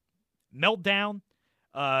meltdown.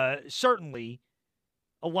 Certainly,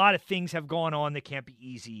 a lot of things have gone on that can't be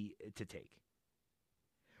easy to take.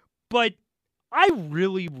 But I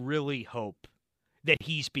really, really hope that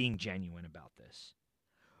he's being genuine about this.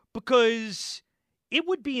 Because it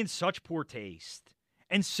would be in such poor taste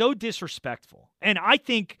and so disrespectful. And I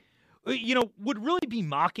think, would really be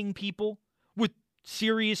mocking people with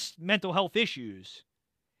serious mental health issues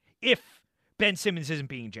if Ben Simmons isn't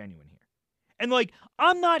being genuine here. And,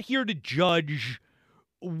 I'm not here to judge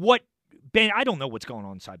I don't know what's going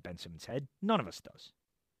on inside Ben Simmons' head. None of us does.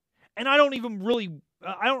 And I don't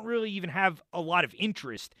really even have a lot of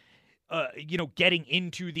interest, getting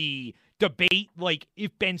into the debate,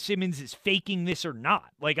 if Ben Simmons is faking this or not.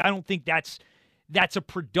 I don't think that's a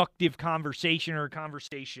productive conversation or a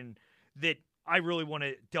conversation that I really want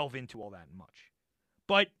to delve into all that much.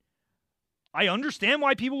 But I understand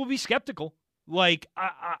why people will be skeptical.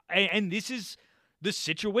 And this is the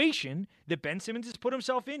situation that Ben Simmons has put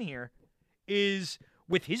himself in here, is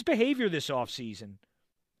with his behavior this offseason.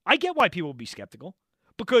 I get why people will be skeptical,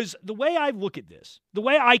 because the way I look at this, the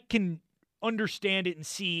way I can understand it and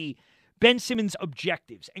see Ben Simmons'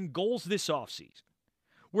 objectives and goals this offseason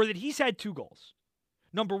were that he's had two goals.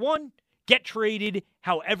 Number one, get traded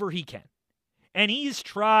however he can. And he's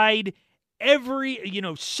tried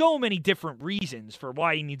so many different reasons for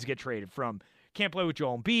why he needs to get traded, from can't play with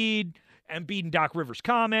Joel Embiid and Doc Rivers'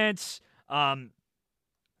 comments,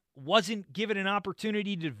 wasn't given an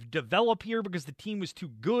opportunity to develop here because the team was too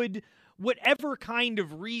good. Whatever kind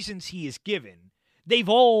of reasons he is given, they've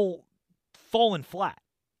all fallen flat.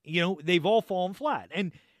 They've all fallen flat.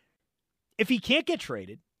 And if he can't get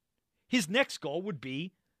traded, his next goal would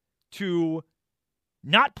be to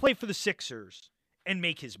not play for the Sixers and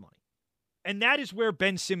make his money. And that is where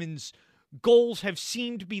Ben Simmons' goals have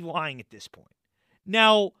seemed to be lying at this point.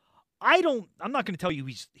 Now, I'm not going to tell you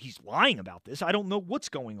he's lying about this. I don't know what's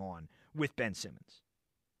going on with Ben Simmons.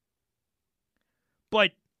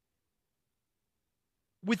 But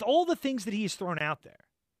with all the things that he has thrown out there,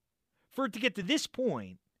 for it to get to this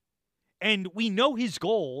point, and we know his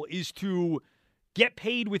goal is to get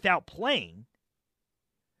paid without playing,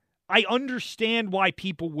 I understand why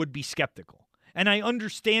people would be skeptical. And I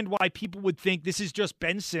understand why people would think this is just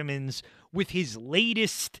Ben Simmons with his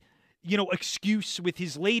latest, excuse, with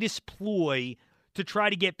his latest ploy to try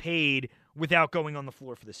to get paid without going on the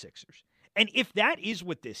floor for the Sixers. And if that is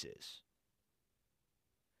what this is,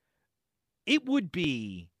 it would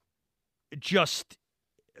be just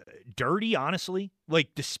dirty, honestly,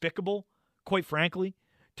 despicable, quite frankly,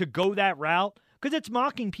 to go that route, because it's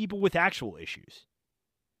mocking people with actual issues.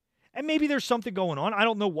 And maybe there's something going on. I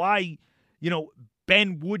don't know why,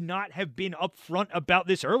 Ben would not have been upfront about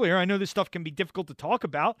this earlier. I know this stuff can be difficult to talk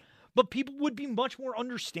about, but people would be much more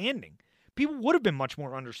understanding. People would have been much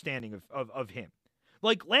more understanding of him.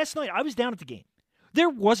 Last night, I was down at the game. There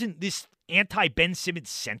wasn't this anti-Ben Simmons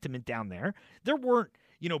sentiment down there. There weren't,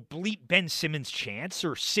 bleep Ben Simmons chants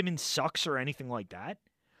or Simmons sucks or anything like that.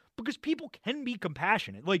 because people can be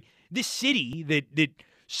compassionate. Like, this city that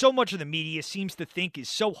so much of the media seems to think is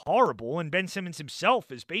so horrible, and Ben Simmons himself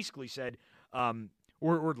has basically said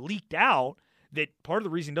or leaked out that part of the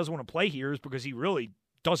reason he doesn't want to play here is because he really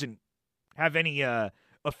doesn't have any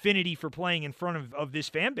affinity for playing in front of this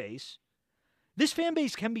fan base. This fan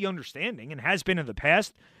base can be understanding and has been in the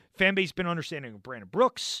past. Fan base been understanding of Brandon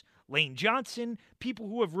Brooks, Lane Johnson, people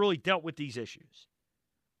who have really dealt with these issues.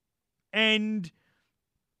 And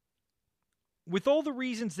with all the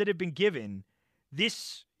reasons that have been given,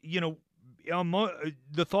 this,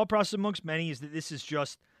 the thought process amongst many is that this is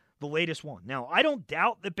just the latest one. Now, I don't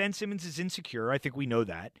doubt that Ben Simmons is insecure. I think we know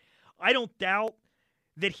that. I don't doubt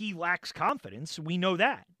that he lacks confidence. We know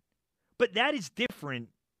that. But that is different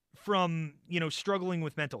from, struggling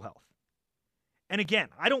with mental health. And again,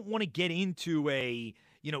 I don't want to get into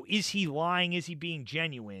is he lying? Is he being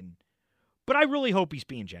genuine? But I really hope he's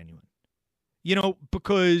being genuine.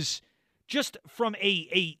 Because just from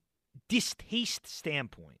a distaste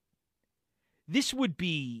standpoint, this would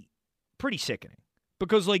be pretty sickening.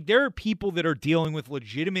 Because, there are people that are dealing with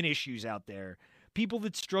legitimate issues out there, people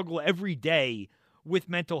that struggle every day with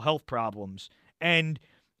mental health problems. And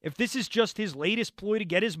if this is just his latest ploy to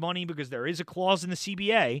get his money, because there is a clause in the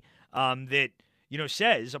CBA that,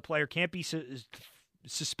 says a player can't be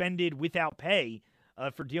suspended without pay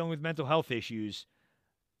for dealing with mental health issues.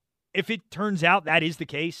 If it turns out that is the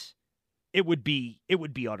case, it would be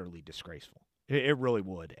utterly disgraceful. It really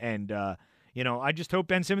would. And, I just hope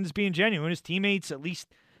Ben Simmons is being genuine. His teammates, at least,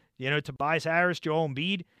 Tobias Harris, Joel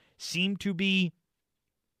Embiid, seem to be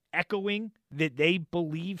echoing that they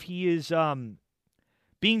believe he is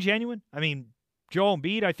being genuine. I mean, Joel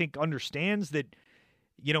Embiid, I think, understands that,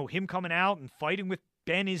 him coming out and fighting with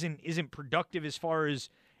Ben isn't productive as far as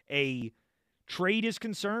a trade is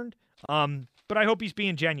concerned. But I hope he's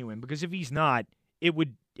being genuine, because if he's not, it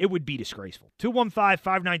would be disgraceful.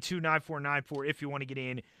 215-592-9494 if you want to get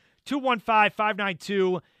in.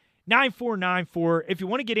 215-592-9494 if you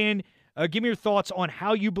want to get in. Give me your thoughts on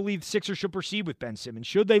how you believe the Sixers should proceed with Ben Simmons.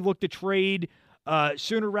 Should they look to trade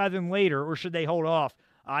sooner rather than later, or should they hold off?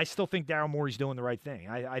 I still think Daryl Morey's doing the right thing.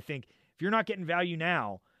 I think if you're not getting value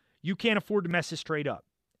now, you can't afford to mess this trade up.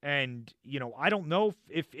 And, I don't know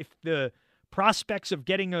if the prospects of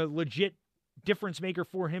getting a legit difference maker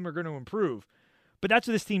for him are going to improve, but that's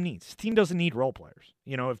what this team needs. This team doesn't need role players.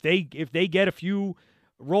 If they get a few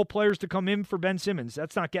role players to come in for Ben Simmons,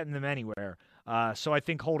 that's not getting them anywhere. So I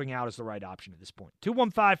think holding out is the right option at this point.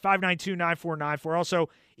 215-592-9494. Also,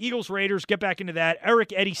 Eagles-Raiders, get back into that.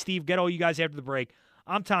 Eric, Eddie, Steve, get all you guys after the break.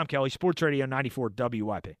 I'm Tom Kelly, Sports Radio 94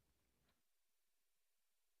 WIP.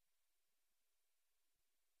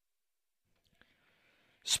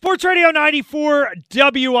 Sports Radio 94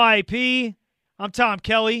 WIP. I'm Tom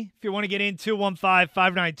Kelly. If you want to get in,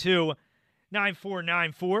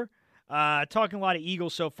 215-592-9494. Talking a lot of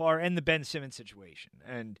Eagles so far and the Ben Simmons situation.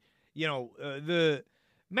 And, the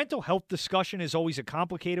mental health discussion is always a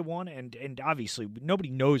complicated one. And obviously, nobody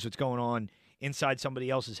knows what's going on inside somebody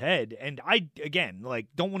else's head. And I, again,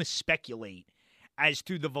 don't want to speculate as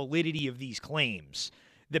to the validity of these claims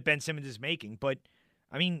that Ben Simmons is making. But,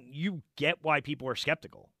 I mean, you get why people are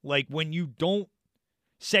skeptical. When you don't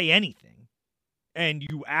say anything and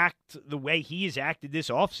you act the way he has acted this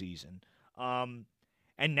offseason, and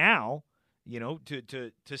now,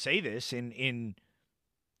 to say this in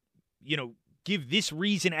give this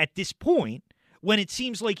reason at this point when it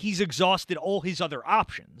seems like he's exhausted all his other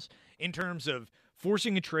options in terms of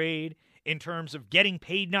forcing a trade, in terms of getting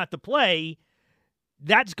paid not to play,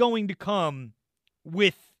 that's going to come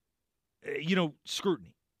with,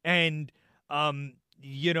 scrutiny. And, I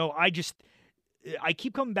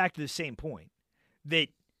keep coming back to the same point that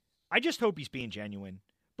I just hope he's being genuine,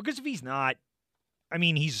 because if he's not, I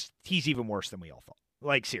mean, he's even worse than we all thought.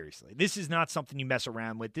 Seriously, this is not something you mess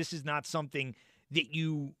around with. This is not something that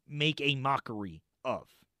you make a mockery of.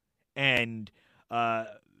 And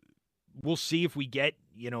we'll see if we get,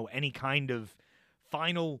 any kind of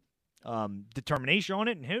final determination on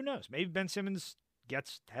it. And who knows? Maybe Ben Simmons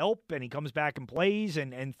gets help and he comes back and plays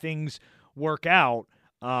and things work out.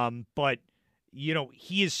 But,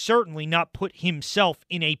 he has certainly not put himself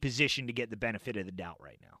in a position to get the benefit of the doubt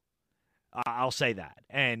right now. I'll say that.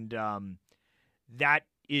 And that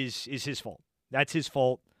is his fault. That's his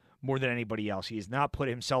fault more than anybody else. He has not put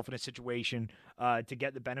himself in a situation to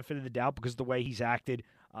get the benefit of the doubt because of the way he's acted,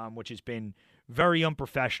 which has been very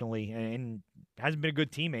unprofessionally and hasn't been a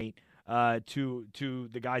good teammate to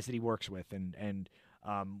the guys that he works with. And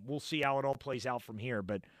We'll see how it all plays out from here,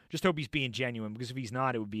 but just hope he's being genuine, because if he's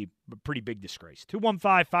not, it would be a pretty big disgrace.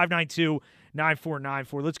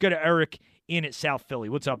 215-592-9494. Let's go to Eric in at South Philly.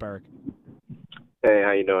 What's up, Eric? Hey,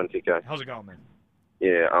 how you doing, TK? How's it going, man?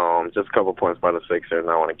 Yeah, just a couple points by the Sixers, and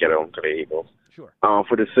I want to get on to the Eagles. Sure.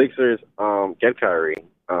 For the Sixers, get Kyrie.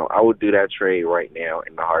 I would do that trade right now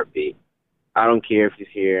in a heartbeat. I don't care if he's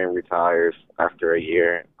here and retires after a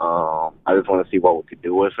year. I just want to see what we could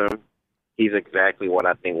do with him. He's exactly what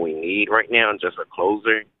I think we need right now, just a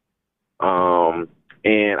closer.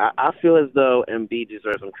 And I feel as though Embiid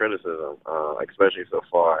deserves some criticism, especially so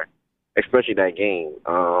far, especially that game.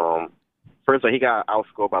 First of all, he got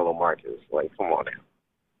outscored by LaMarcus. Like, come on now.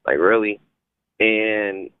 Like, really?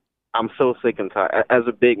 And I'm so sick and tired. As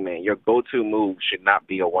a big man, your go-to move should not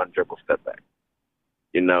be a one-dribble step back.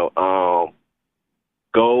 You know,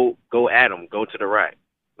 go at him. Go to the rack.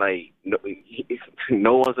 Like,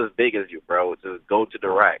 no one's as big as you, bro. Just go to the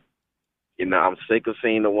rack. You know, I'm sick of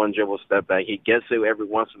seeing the one-dribble step back. He gets it every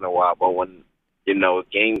once in a while, but when, you know,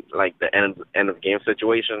 game, like the end of game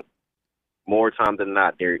situation, more time than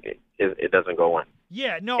not, it doesn't go in.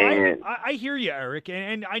 Yeah, no, I hear you, Eric,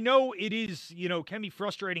 and I know it is, you know, can be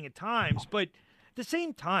frustrating at times, but at the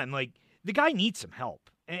same time, like, the guy needs some help,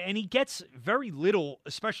 and he gets very little,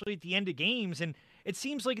 especially at the end of games, and it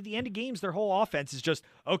seems like at the end of games, their whole offense is just,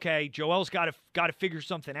 okay, Joel's got to figure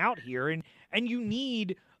something out here, and you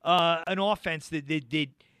need an offense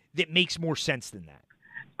that makes more sense than that.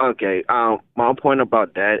 Okay, my point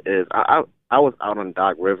about that is I was out on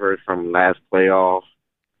Doc Rivers from last playoff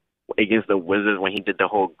against the Wizards when he did the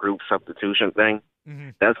whole group substitution thing.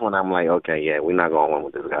 Mm-hmm. That's when I'm like, okay, yeah, we're not going to win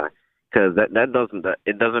with this guy, because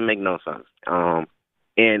it doesn't make no sense.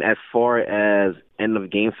 And as far as end of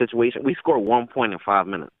game situation, we scored 1 point in 5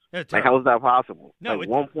 minutes. Like, how is that possible? No, like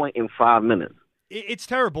 1 point in 5 minutes. It's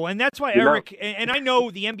terrible, and that's why Eric. And I know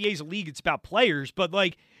the NBA's a league; it's about players, but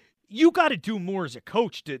like, you got to do more as a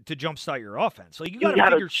coach to jumpstart your offense. Like, you got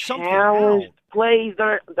to figure something out. Plays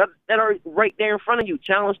that are right there in front of you.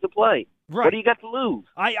 Challenge the play. Right. What do you got to lose?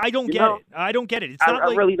 I don't get it. I don't get it. It's not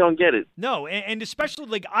I really don't get it. No, and especially,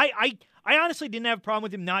 like, I honestly didn't have a problem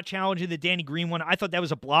with him not challenging the Danny Green one. I thought that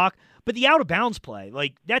was a block. But the out-of-bounds play,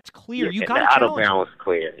 like, that's clear. Yeah, you got to challenge out-of-bounds was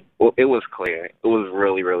clear. Well, it was clear. It was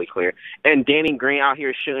really, really clear. And Danny Green out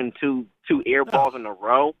here shooting two air balls in a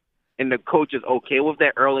row, and the coach is okay with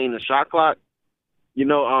that early in the shot clock. You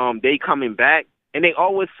know, they coming back, and they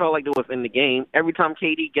always felt like it was in the game. Every time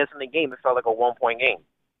KD gets in the game, it felt like a 1 point game.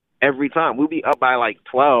 Every time. We'll be up by like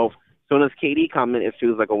 12. As soon as KD come in, it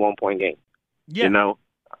feels like a 1 point game. Yeah. You know?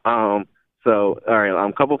 So, all right,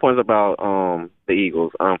 a couple points about the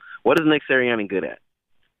Eagles. What is Nick Sirianni good at?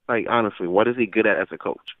 Like, honestly, what is he good at as a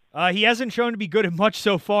coach? He hasn't shown to be good at much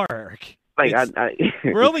so far, Eric. Like,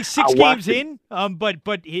 we're only 6 games in, but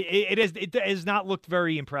it has not looked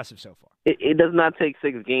very impressive so far. It does not take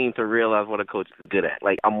 6 games to realize what a coach is good at.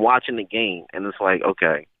 Like, I'm watching the game, and it's like,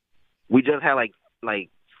 okay, we just had like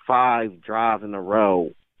 5 drives in a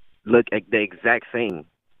row look at the exact same,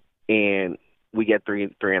 and we get three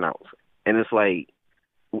and outs. And it's like,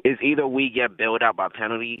 it's either we get bailed out by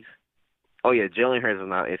penalties. Oh yeah, Jalen Hurts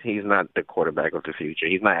he's not the quarterback of the future.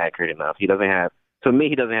 He's not accurate enough. He doesn't have an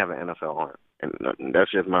NFL arm, and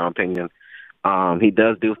that's just my opinion. He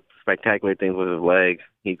does do spectacular things with his legs.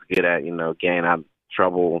 He's good at, you know, getting out of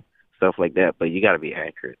trouble, stuff like that. But you got to be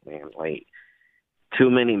accurate, man. Like, too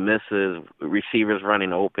many misses, receivers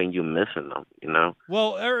running open, you missing them, you know?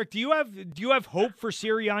 Well, Eric, do you have hope for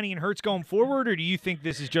Sirianni and Hurts going forward, or do you think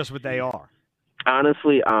this is just what they are?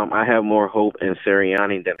 Honestly, I have more hope in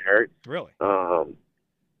Sirianni than Hurts. Really?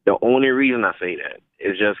 The only reason I say that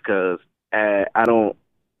is just because as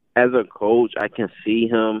a coach, I can see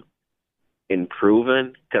him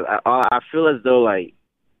improving, because I feel as though, like,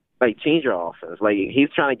 change your offense. Like, he's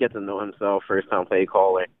trying to get to know himself, first-time play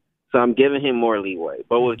caller. So I'm giving him more leeway.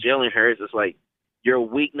 But with Jalen Hurts, it's like your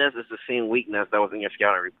weakness is the same weakness that was in your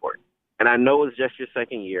scouting report. And I know it's just your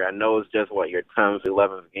second year. I know it's just, your 10th,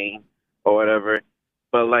 11th game or whatever.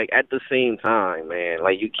 But, like, at the same time, man,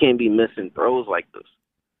 like, you can't be missing throws like this.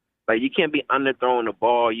 Like, you can't be underthrowing the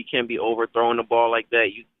ball. You can't be overthrowing the ball like that.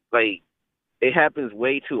 It happens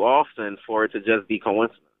way too often for it to just be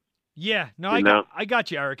coincidence. Yeah. No, I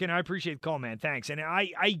got you, Eric, and I appreciate the call, man. Thanks. And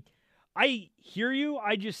I hear you.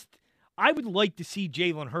 I would like to see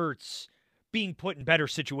Jalen Hurts being put in better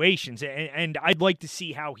situations, and I'd like to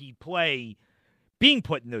see how he'd play being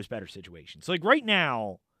put in those better situations. Like, right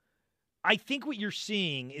now, I think what you're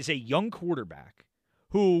seeing is a young quarterback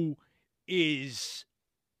who is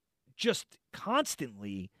just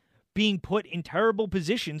constantly being put in terrible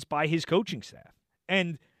positions by his coaching staff.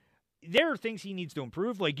 And there are things he needs to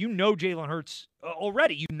improve. Like, Jalen Hurts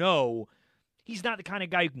already. He's not the kind of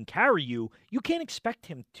guy who can carry you. You can't expect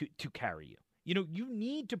him to carry you. You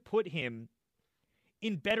need to put him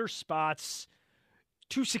in better spots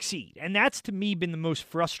to succeed. And that's, to me, been the most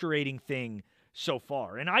frustrating thing so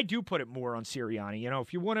far. And I do put it more on Sirianni.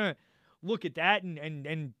 If you want to look at that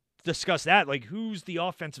and discuss that, like, who's the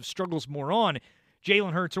offensive struggles more on,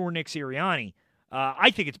 Jalen Hurts or Nick Sirianni?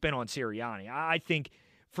 I think it's been on Sirianni. I think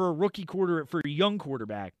for a young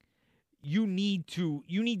quarterback, you need to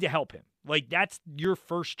help him. Like, that's your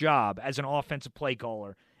first job as an offensive play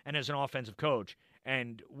caller and as an offensive coach.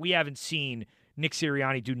 And we haven't seen Nick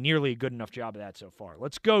Sirianni do nearly a good enough job of that so far.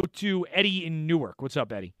 Let's go to Eddie in Newark. What's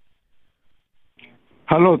up, Eddie?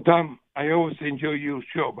 Hello, Tom. I always enjoy your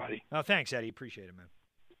show, buddy. Oh, thanks, Eddie. Appreciate it, man.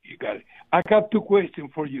 You got it. I got two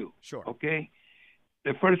questions for you. Sure. Okay?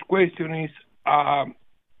 The first question is,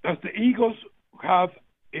 does the Eagles have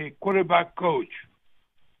a quarterback coach?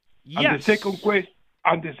 Yes. And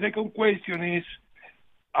the second question is,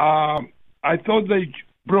 I thought they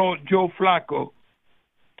brought Joe Flacco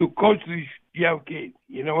to coach this young kid.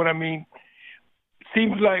 You know what I mean?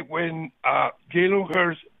 Seems like when Jalen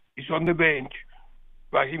Hurts is on the bench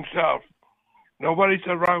by himself, nobody's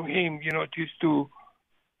around him, just to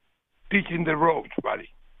teach him the ropes, buddy.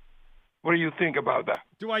 What do you think about that?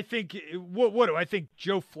 Do I think what do I think?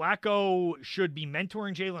 Joe Flacco should be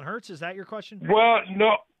mentoring Jalen Hurts? Is that your question? Well,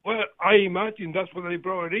 no. Well, I imagine that's what they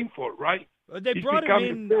brought it in for, right? They brought him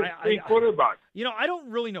in. Quarterback. I don't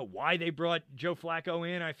really know why they brought Joe Flacco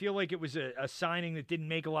in. I feel like it was a signing that didn't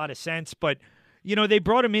make a lot of sense, but they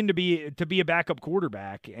brought him in to be a backup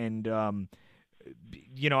quarterback, and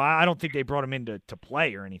I don't think they brought him in to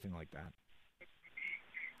play or anything like that.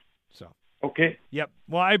 So. Okay. Yep.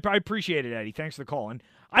 Well, I appreciate it, Eddie. Thanks for the call. And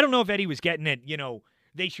I don't know if Eddie was getting it,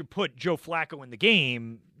 they should put Joe Flacco in the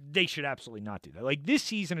game. They should absolutely not do that. Like, this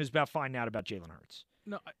season is about finding out about Jalen Hurts.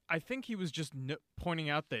 No, I think he was just pointing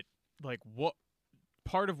out that, like, what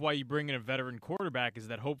part of why you bring in a veteran quarterback is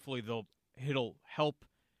that hopefully he'll help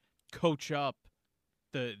coach up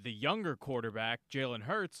the younger quarterback, Jalen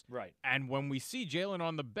Hurts. Right. And when we see Jalen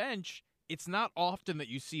on the bench, it's not often that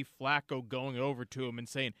you see Flacco going over to him and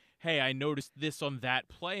saying, hey, I noticed this on that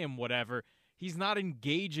play and whatever. He's not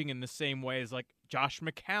engaging in the same way as, like, Josh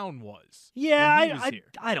McCown was. Yeah,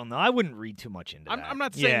 I don't know. I wouldn't read too much into that. I'm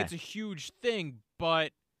not saying it's a huge thing,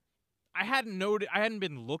 but I hadn't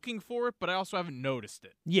been looking for it, but I also haven't noticed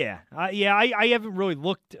it. Yeah. I haven't really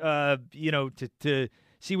looked, to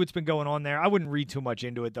see what's been going on there. I wouldn't read too much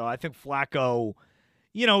into it, though. I think Flacco,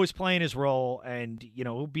 is playing his role, and,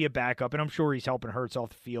 he'll be a backup, and I'm sure he's helping Hurts off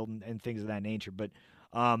the field and things of that nature. But,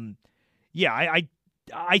 I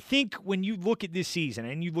think when you look at this season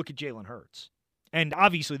and you look at Jalen Hurts, and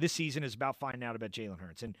obviously this season is about finding out about Jalen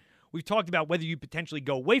Hurts, and we've talked about whether you potentially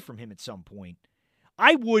go away from him at some point.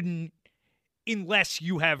 I wouldn't, unless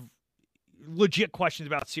you have legit questions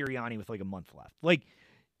about Sirianni with like a month left. Like,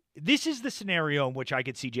 this is the scenario in which I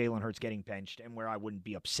could see Jalen Hurts getting benched and where I wouldn't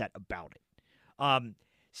be upset about it.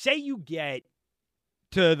 Say you get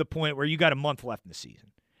to the point where you got a month left in the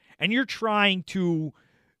season, and you're trying to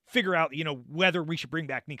figure out, whether we should bring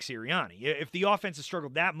back Nick Sirianni. If the offense has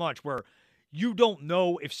struggled that much where you don't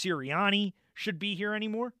know if Sirianni should be here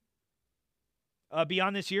anymore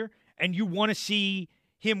beyond this year, and you want to see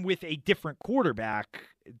him with a different quarterback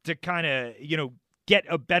to kind of, get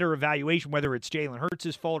a better evaluation, whether it's Jalen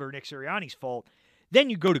Hurts' fault or Nick Sirianni's fault, then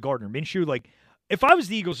you go to Gardner Minshew. Like, if I was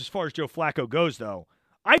the Eagles as far as Joe Flacco goes, though,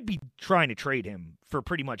 I'd be trying to trade him for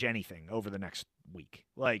pretty much anything over the next week.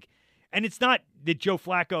 Like, and it's not that Joe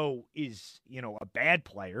Flacco is, a bad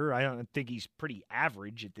player. I don't think he's pretty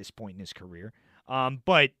average at this point in his career.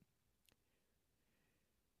 But,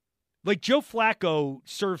 like, Joe Flacco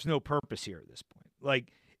serves no purpose here at this point.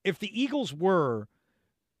 Like, if the Eagles were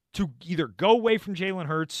to either go away from Jalen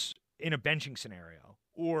Hurts in a benching scenario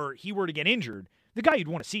or he were to get injured, the guy you'd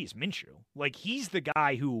want to see is Minshew. Like, he's the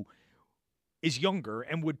guy who is younger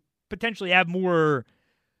and would potentially have more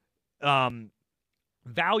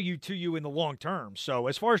value to you in the long term. So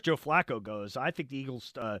as far as Joe Flacco goes, I think the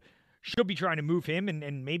Eagles should be trying to move him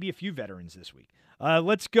and maybe a few veterans this week.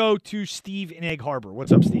 Let's go to Steve in Egg Harbor.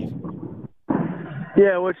 What's up, Steve?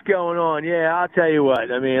 Yeah, what's going on? Yeah, I'll tell you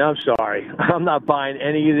what. I mean, I'm sorry. I'm not buying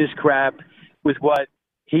any of this crap with what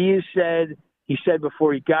he has said. He said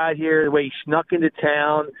before he got here, the way he snuck into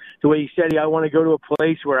town, the way he said, I want to go to a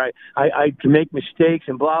place where I can make mistakes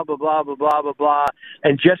and blah, blah, blah, blah, blah, blah, blah.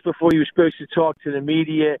 And just before he was supposed to talk to the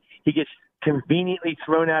media, he gets conveniently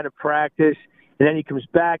thrown out of practice. And then he comes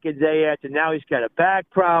back a day after. Now he's got a back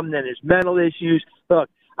problem, then there's mental issues. Look,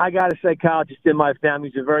 I got a psychologist in my family.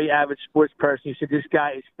 He's a very avid sports person. He said this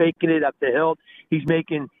guy is faking it up the hilt. He's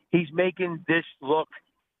making this look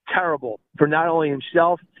terrible for not only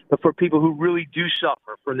himself, but for people who really do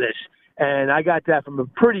suffer from this. And I got that from a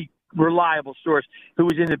pretty reliable source who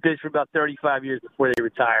was in the biz for about 35 years before they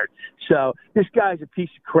retired. So this guy's a piece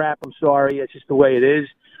of crap. I'm sorry. It's just the way it is.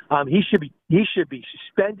 He should be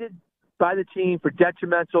suspended by the team for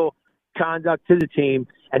detrimental conduct to the team,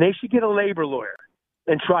 and they should get a labor lawyer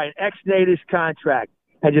and try and ex-nate his contract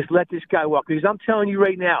and just let this guy walk. Because I'm telling you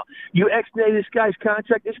right now, you ex-nate this guy's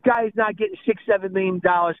contract, this guy is not getting $6-7 million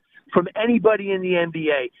from anybody in the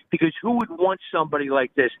NBA, because who would want somebody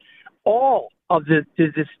like this? All of the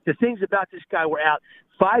things about this guy were out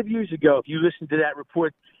 5 years ago. If you listen to that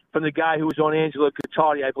report from the guy who was on Angelo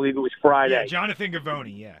Cataldi, I believe it was Friday. Yeah, Jonathan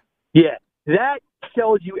Gavoni, yeah. Yeah, that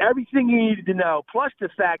tells you everything you needed to know, plus the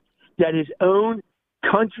fact that his own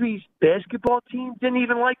country's basketball team didn't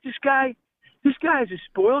even like this guy. This guy is a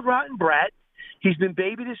spoiled, rotten brat. He's been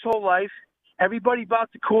babied his whole life. Everybody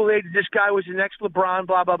bought the Kool-Aid that this guy was the next LeBron,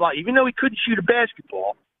 blah, blah, blah, even though he couldn't shoot a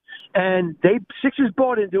basketball. And Sixers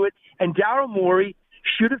bought into it, and Daryl Morey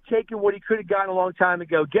should have taken what he could have gotten a long time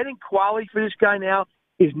ago. Getting quality for this guy now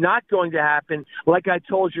is not going to happen. Like I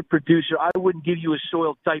told your producer, I wouldn't give you a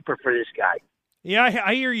soiled diaper for this guy. Yeah,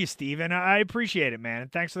 I hear you, Steve, and I appreciate it, man.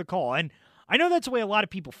 And thanks for the call. And I know that's the way a lot of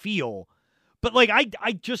people feel, but like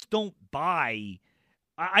I just don't buy.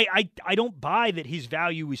 I don't buy that his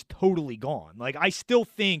value is totally gone. Like, I still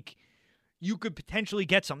think you could potentially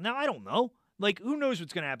get some. Now, I don't know. Like, who knows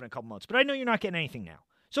what's going to happen in a couple months? But I know you're not getting anything now.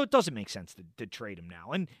 So it doesn't make sense to trade him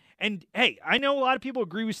now. And hey, I know a lot of people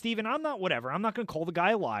agree with Steve, and I'm not whatever. I'm not going to call the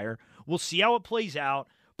guy a liar. We'll see how it plays out.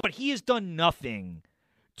 But he has done nothing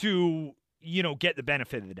to, get the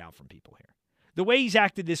benefit of the doubt from people here. The way he's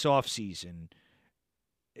acted this offseason,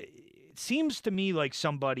 it seems to me like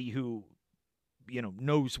somebody who,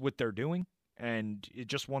 knows what they're doing and it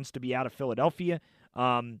just wants to be out of Philadelphia.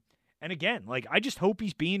 And again, like, I just hope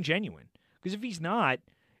he's being genuine, because if he's not,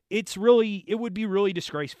 it would be really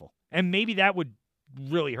disgraceful. And maybe that would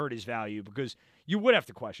really hurt his value, because you would have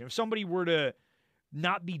to question if somebody were to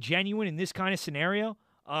not be genuine in this kind of scenario.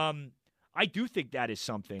 I do think that is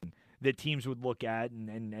something that teams would look at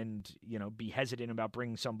and be hesitant about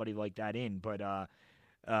bringing somebody like that in. But,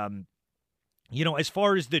 as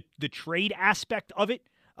far as the trade aspect of it,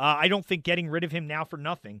 I don't think getting rid of him now for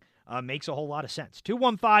nothing makes a whole lot of sense.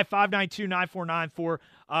 215-592-9494.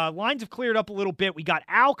 Lines have cleared up a little bit. We got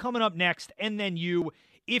Al coming up next, and then you,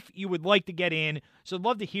 if you would like to get in. So I'd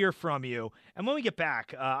love to hear from you. And when we get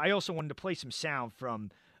back, I also wanted to play some sound from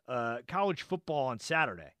college football on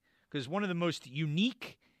Saturday, because one of the most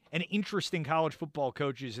unique and interesting college football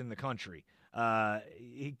coaches in the country.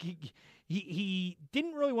 He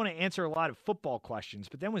didn't really want to answer a lot of football questions,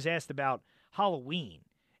 but then was asked about Halloween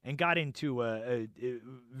and got into a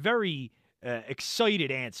very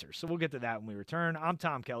excited answer. So we'll get to that when we return. I'm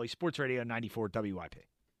Tom Kelly, Sports Radio 94 WIP.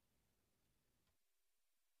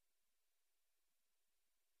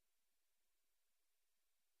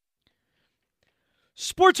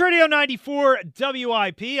 Sports Radio 94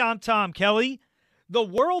 WIP. I'm Tom Kelly. The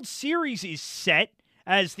World Series is set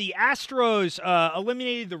as the Astros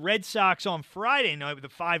eliminated the Red Sox on Friday night with a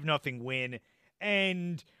 5-0 win.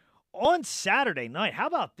 And on Saturday night, how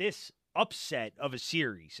about this upset of a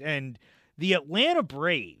series? And the Atlanta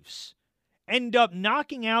Braves end up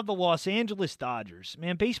knocking out the Los Angeles Dodgers.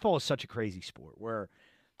 Man, baseball is such a crazy sport where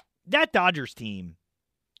that Dodgers team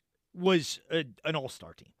was an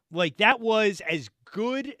all-star team. Like, that was as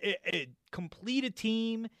good a complete a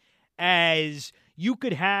team as you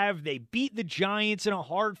could have. They beat the Giants in a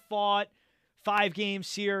hard-fought 5-game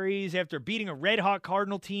series after beating a red-hot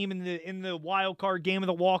Cardinal team in the wild card game with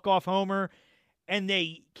a walk-off homer, and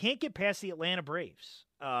they can't get past the Atlanta Braves.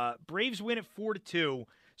 Braves win at 4-2,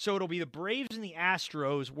 so it'll be the Braves and the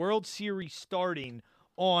Astros World Series starting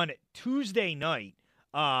on Tuesday night.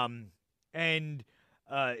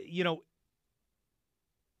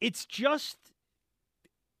 It's just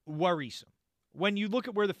worrisome when you look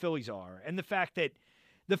at where the Phillies are and the fact that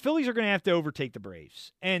the Phillies are going to have to overtake the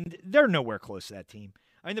Braves, and they're nowhere close to that team.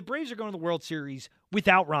 I mean, the Braves are going to the World Series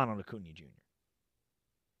without Ronald Acuna Jr.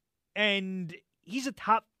 And he's a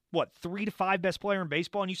top, 3 to 5 best player in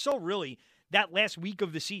baseball. And you saw really that last week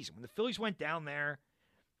of the season when the Phillies went down there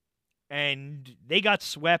and they got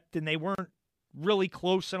swept and they weren't really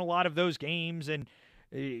close in a lot of those games and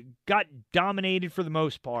got dominated for the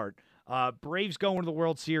most part. Braves going to the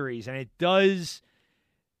World Series, and it does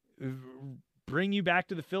bring you back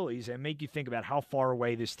to the Phillies and make you think about how far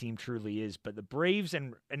away this team truly is. But the Braves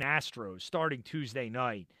and Astros starting Tuesday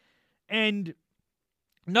night. And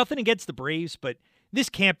nothing against the Braves, but this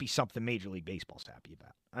can't be something Major League Baseball's happy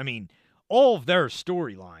about. I mean, all of their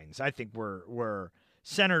storylines, I think, were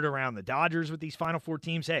centered around the Dodgers with these Final Four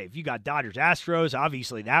teams. Hey, if you got Dodgers-Astros,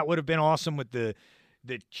 obviously that would have been awesome with the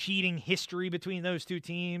cheating history between those two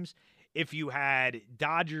teams. If you had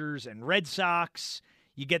Dodgers and Red Sox,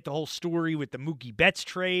 you get the whole story with the Mookie Betts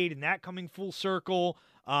trade and that coming full circle.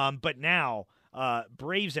 But now,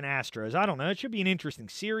 Braves and Astros, I don't know. It should be an interesting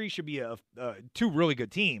series. Should be two really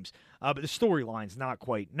good teams. But the storyline's not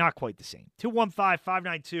quite the same.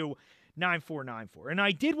 215-592-9494. And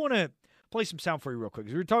I did want to play some sound for you real quick,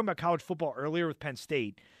 because we were talking about college football earlier with Penn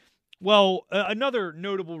State. Well, another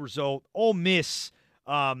notable result, Ole Miss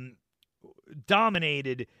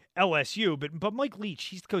dominated LSU, but Mike Leach,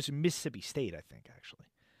 he's the coach of Mississippi State, I think, actually.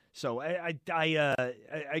 So I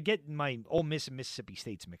get my Ole Miss and Mississippi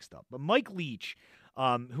States mixed up. But Mike Leach,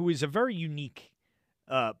 who is a very unique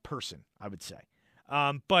person, I would say,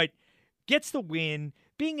 but gets the win,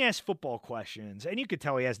 being asked football questions, and you could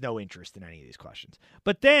tell he has no interest in any of these questions.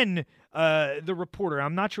 But then the reporter,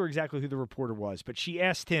 I'm not sure exactly who the reporter was, but she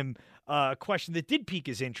asked him a question that did pique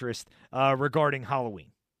his interest regarding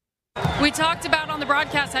Halloween. We talked about on the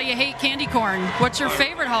broadcast how you hate candy corn. What's your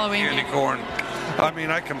favorite Halloween candy corn? I mean,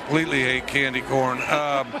 I completely hate candy corn.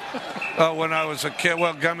 When I was a kid,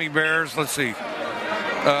 well, gummy bears, let's see.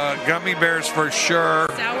 Gummy bears for sure.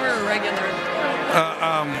 Sour or regular?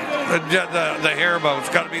 The Haribo. It's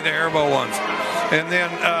got to be the Haribo ones. And then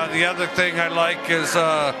the other thing I like is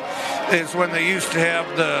when they used to have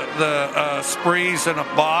the sprees in a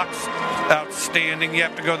box. Outstanding. You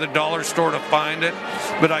have to go to the dollar store to find it,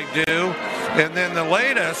 but I do. And then the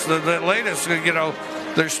latest, you know,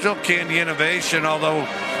 there's still candy innovation, although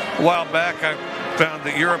a while back I found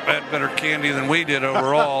that Europe had better candy than we did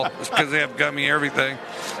overall, because they have gummy everything.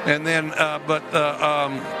 And then,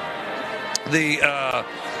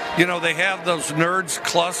 you know, they have those Nerds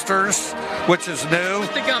clusters, which is new.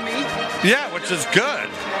 With the gummy. Yeah, which is good.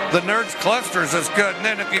 The Nerds clusters is good. And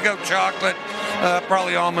then if you go chocolate,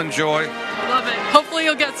 probably Almond Joy. Love it. Hopefully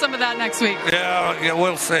you'll get some of that next week. Yeah,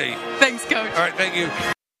 we'll see. Thanks, Coach. All right, thank you.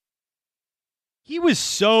 He was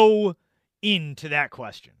so into that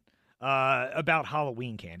question about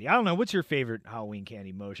Halloween candy. I don't know. What's your favorite Halloween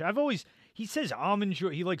candy, Moshe? He says Almond Joy.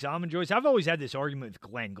 He likes Almond Joys. I've always had this argument with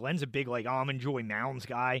Glenn. Glenn's a big Almond Joy Mounds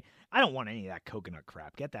guy. I don't want any of that coconut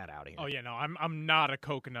crap. Get that out of here. Oh yeah, no, I'm not a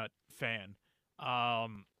coconut fan. I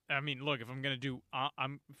mean, look, if I'm gonna do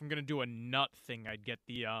a nut thing, I'd get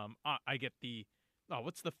the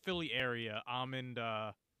what's the Philly area almond?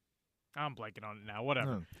 I'm blanking on it now.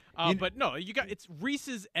 Whatever. But no, it's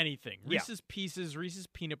Reese's anything. Reese's Pieces, Reese's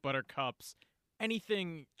Peanut Butter Cups,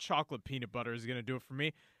 anything chocolate peanut butter is gonna do it for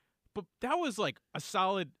me. But that was like a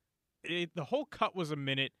solid. The whole cut was a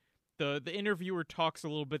minute. The interviewer talks a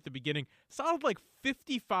little bit at the beginning. Solid like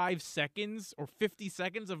 55 seconds or 50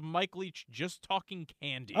 seconds of Mike Leach just talking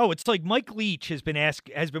candy. Oh, it's like Mike Leach has been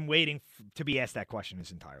waiting to be asked that question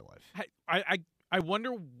his entire life. I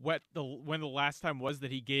wonder when the last time was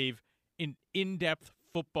that he gave an in-depth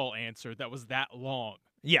football answer that was that long.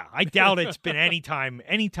 Yeah, I doubt it's been any time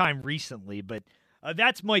recently, but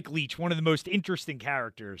that's Mike Leach, one of the most interesting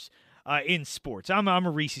characters in sports. I'm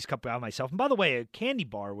a Reese's Cup guy myself. And by the way, a candy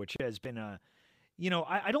bar, which has been I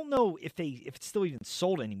don't know if it's still even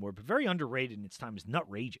sold anymore, but very underrated in its time, is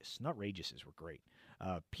Nutrageous. Nutrageous were great.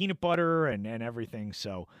 Peanut butter and everything.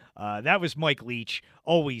 So that was Mike Leach,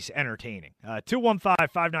 always entertaining.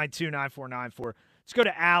 215-592-9494. Let's go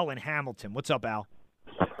to Al in Hamilton. What's up, Al?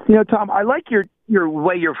 You know, Tom, I like your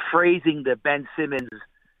way you're phrasing the Ben Simmons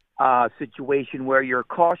situation, where you're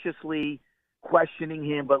cautiously questioning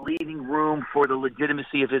him, but leaving room for the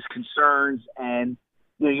legitimacy of his concerns, and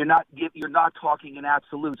you're not talking in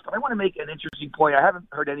absolutes. But I want to make an interesting point. I haven't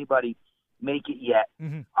heard anybody make it yet.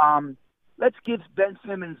 Mm-hmm. Let's give Ben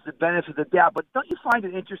Simmons the benefit of the doubt, but don't you find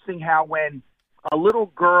it interesting how when a little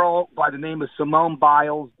girl by the name of Simone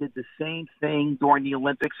Biles did the same thing during the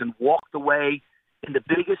Olympics and walked away in the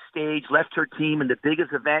biggest stage, left her team in the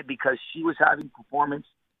biggest event because she was having performance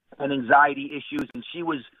and anxiety issues, and she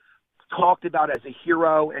was talked about as a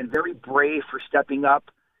hero and very brave for stepping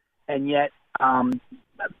up, and yet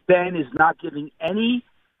Ben is not giving any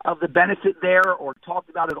of the benefit there or talked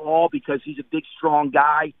about it all because he's a big, strong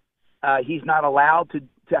guy. He's not allowed to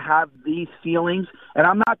have these feelings, and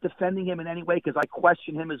I'm not defending him in any way because I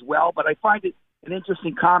question him as well, but I find it an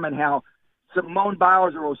interesting comment how Simone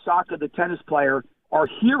Biles or Osaka, the tennis player, are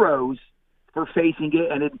heroes for facing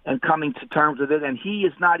it and coming to terms with it, and he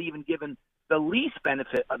is not even given the least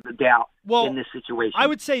benefit of the doubt in this situation. I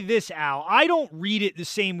would say this, Al. I don't read it the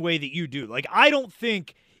same way that you do. Like, I don't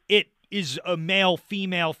think it is a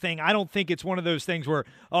male-female thing. I don't think it's one of those things where,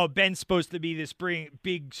 oh, Ben's supposed to be this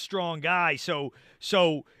big, strong guy, so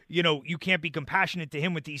you can't be compassionate to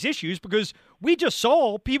him with these issues, because we just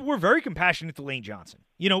saw people were very compassionate to Lane Johnson.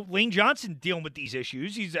 Lane Johnson dealing with these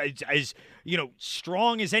issues. He's as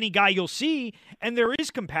strong as any guy you'll see, and there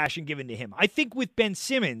is compassion given to him. I think with Ben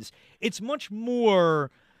Simmons, it's much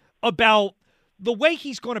more about the way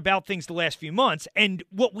he's gone about things the last few months and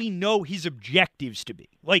what we know his objectives to be.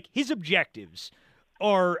 Like, his objectives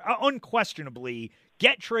are unquestionably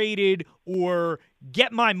get traded or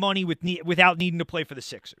get my money without needing to play for the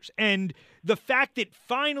Sixers. And the fact that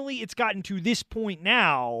finally it's gotten to this point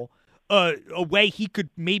now, a way he could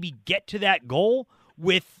maybe get to that goal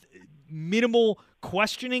with minimal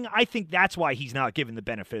questioning, I think that's why he's not given the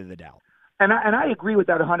benefit of the doubt. And I agree with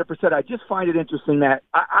that 100%. I just find it interesting that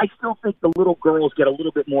I still think the little girls get a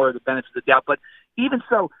little bit more of the benefit of the doubt. But even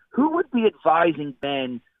so, who would be advising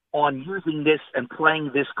Ben on using this and playing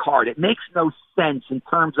this card? It makes no sense in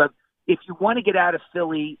terms of, if you want to get out of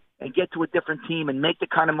Philly and get to a different team and make the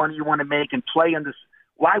kind of money you want to make and play on this,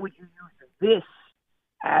 why would you use this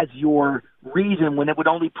as your reason when it would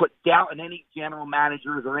only put doubt in any general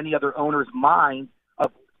manager's or any other owner's mind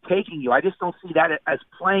of taking you? I just don't see that as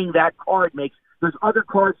playing that card makes. There's other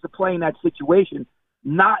cards to play in that situation,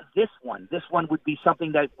 not this one. This one would be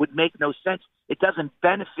something that would make no sense. It doesn't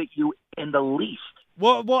benefit you in the least.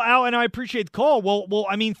 Well, Al, and I appreciate the call. Well,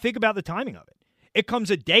 I mean, think about the timing of it. It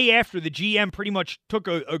comes a day after the GM pretty much took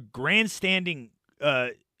a grandstanding,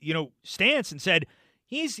 stance and said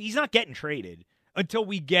he's not getting traded until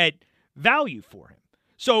we get value for him.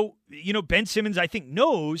 So, Ben Simmons, I think,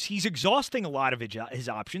 knows he's exhausting a lot of his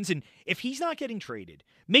options. And if he's not getting traded,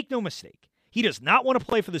 make no mistake, he does not want to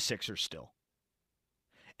play for the Sixers still.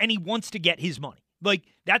 And he wants to get his money. Like,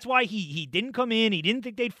 that's why he didn't come in. He didn't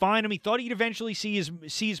think they'd fine him. He thought he'd eventually see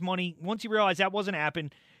his money. Once he realized that wasn't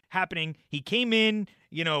happening, he came in,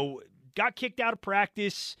 got kicked out of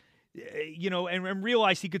practice, and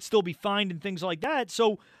realized he could still be fined and things like that.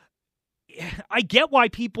 So I get why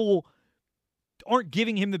people aren't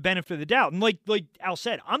giving him the benefit of the doubt. And like Al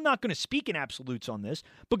said, I'm not going to speak in absolutes on this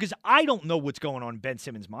because I don't know what's going on in Ben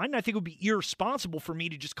Simmons' mind. And I think it would be irresponsible for me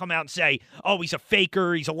to just come out and say, oh, he's a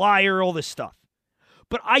faker, he's a liar, all this stuff.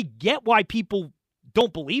 But I get why people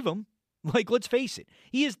don't believe him. Like, let's face it.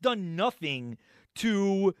 He has done nothing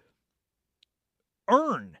to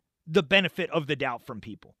earn the benefit of the doubt from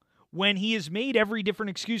people. When he has made every different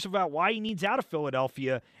excuse about why he needs out of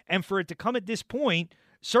Philadelphia, and for it to come at this point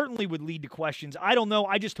certainly would lead to questions. I don't know.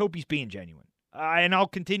 I just hope he's being genuine. And I'll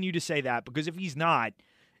continue to say that, because if he's not,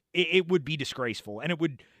 it would be disgraceful, and it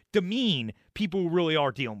would demean people who really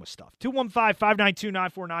are dealing with stuff.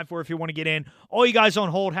 215-592-9494 if you want to get in. All you guys on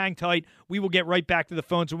hold, hang tight. We will get right back to the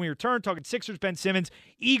phones when we return, talking Sixers, Ben Simmons,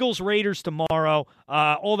 Eagles, Raiders tomorrow,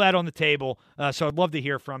 all that on the table. So I'd love to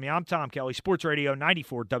hear from you. I'm Tom Kelly, Sports Radio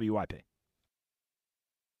 94 WIP.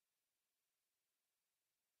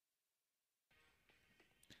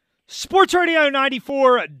 Sports Radio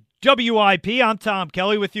 94 WIP. I'm Tom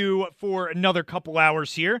Kelly with you for another couple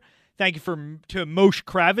hours here. Thank you to Moshe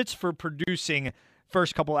Kravitz for producing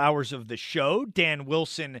first couple hours of the show. Dan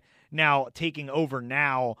Wilson now taking over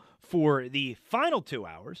now for the final 2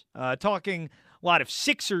 hours. Talking a lot of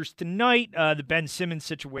Sixers tonight. The Ben Simmons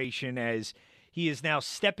situation, as he is now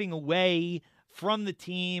stepping away from the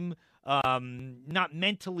team, not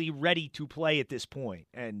mentally ready to play at this point.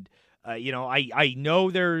 And I know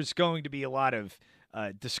there's going to be a lot of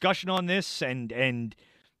discussion on this, and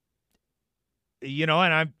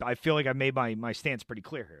I feel like I made my stance pretty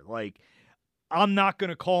clear here. Like, I'm not going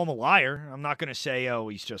to call him a liar. I'm not going to say, oh,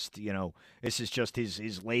 he's just, this is just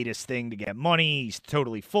his latest thing to get money. He's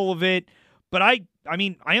totally full of it. But I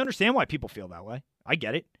understand why people feel that way. I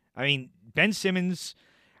get it. I mean, Ben Simmons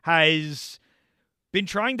has been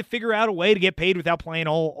trying to figure out a way to get paid without playing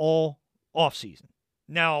all offseason.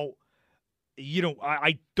 Now,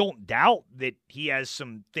 I don't doubt that he has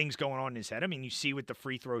some things going on in his head. I mean, you see with the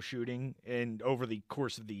free throw shooting and over the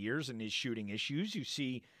course of the years and his shooting issues, you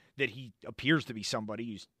see that he appears to be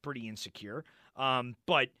somebody who's pretty insecure.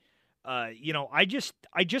 But I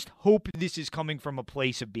just hope this is coming from a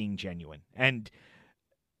place of being genuine. And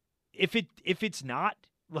if it's not,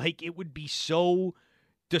 like, it would be so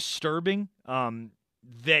disturbing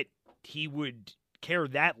that he would care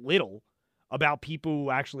that little about people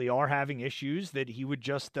who actually are having issues, that he would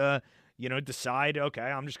just, decide, okay,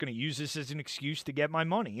 I'm just going to use this as an excuse to get my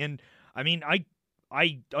money. And, I mean,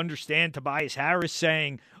 I understand Tobias Harris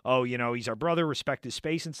saying, oh, he's our brother, respect his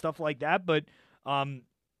space and stuff like that, but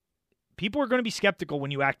people are going to be skeptical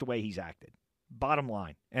when you act the way he's acted. Bottom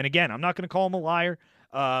line. And, again, I'm not going to call him a liar.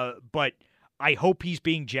 but I hope he's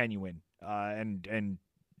being genuine. And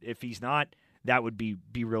if he's not, that would be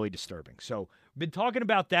really disturbing. So been talking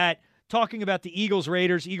about that, talking about the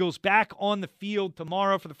Eagles-Raiders. Eagles back on the field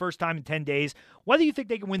tomorrow for the first time in 10 days. Whether you think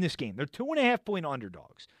they can win this game, they're 2.5-point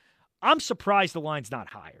underdogs. I'm surprised the line's not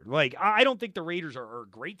higher. Like, I don't think the Raiders are a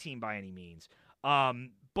great team by any means.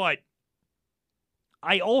 But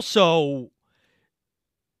I also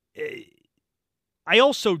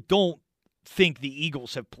don't think the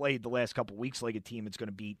Eagles have played the last couple weeks like a team that's going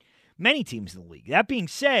to beat many teams in the league. That being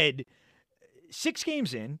said, 6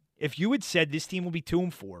 games in, if you had said this team will be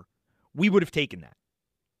 2-4, we would have taken that.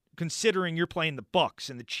 Considering you're playing the Bucs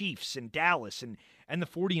and the Chiefs and Dallas and the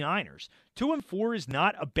 49ers. 2-4 is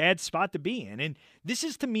not a bad spot to be in. And this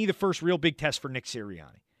is, to me, the first real big test for Nick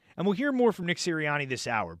Sirianni. And we'll hear more from Nick Sirianni this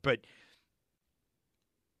hour. But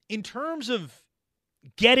in terms of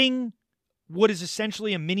getting what is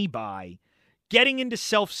essentially a mini bye, getting into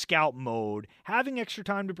self-scout mode, having extra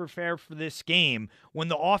time to prepare for this game when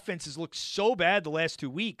the offense has looked so bad the last 2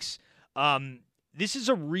 weeks, this is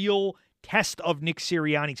a real test of Nick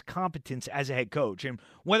Sirianni's competence as a head coach and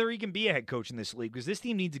whether he can be a head coach in this league, because this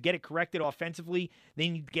team needs to get it corrected offensively. They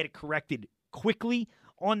need to get it corrected quickly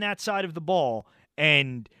on that side of the ball.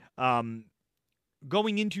 And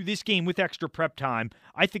going into this game with extra prep time,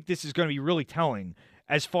 I think this is going to be really telling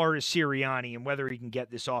as far as Sirianni and whether he can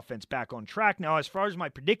get this offense back on track. Now, as far as my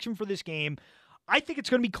prediction for this game, I think it's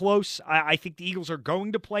going to be close. I think the Eagles are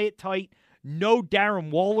going to play it tight. No Darren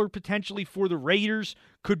Waller potentially for the Raiders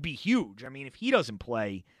could be huge. I mean, if he doesn't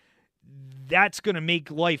play, that's going to make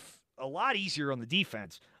life a lot easier on the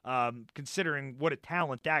defense, considering what a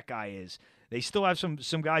talent that guy is. They still have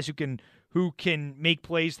some guys who can make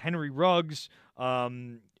plays. Henry Ruggs,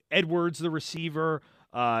 Edwards, the receiver.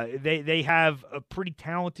 They have a pretty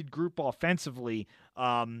talented group offensively.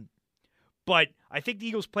 But I think the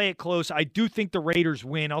Eagles play it close. I do think the Raiders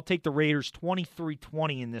win. I'll take the Raiders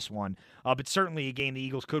 23-20 in this one. But certainly a game the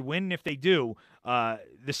Eagles could win. And if they do,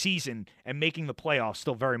 the season and making the playoffs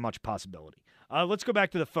still very much a possibility. Let's go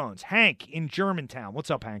back to the phones. Hank in Germantown.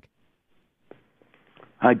 What's up, Hank?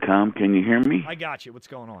 Hi, Tom. Can you hear me? I got you. What's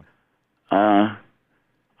going on?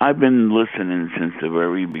 I've been listening since the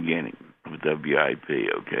very beginning with WIP,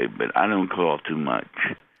 okay? But I don't call too much.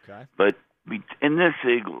 Okay. But in this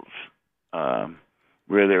Eagles,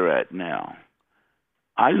 where they're at now,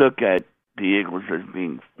 I look at the Eagles as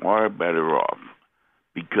being far better off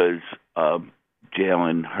because of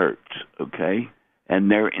Jalen Hurts, okay,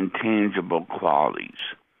 and their intangible qualities.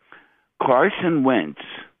 Carson Wentz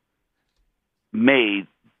made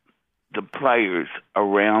the players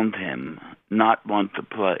around him not want to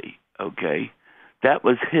play, okay? That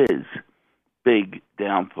was his big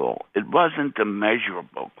downfall. It wasn't the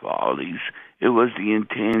measurable qualities. It was the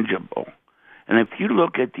intangible. And if you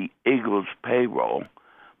look at the Eagles' payroll,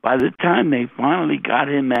 by the time they finally got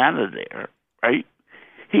him out of there, right,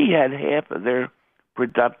 he had half of their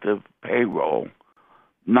productive payroll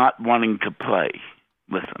not wanting to play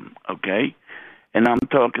with him, okay? And I'm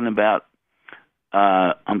talking about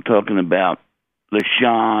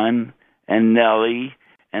LaShawn and Nelly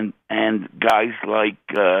and guys like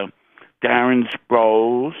Darren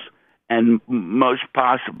Sproles and most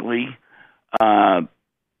possibly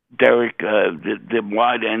Derek, the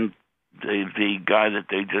wide end, the guy that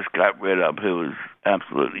they just got rid of, who was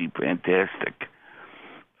absolutely fantastic.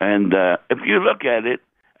 And if you look at it,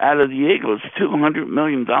 out of the Eagles' $200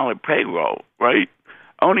 million payroll, right,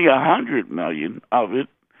 only $100 million of it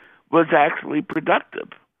was actually productive,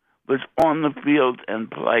 was on the field and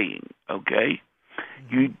playing, okay?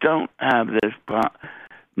 You don't have this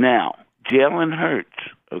now, Jalen Hurts,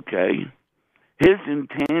 okay? His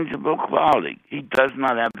intangible quality, he does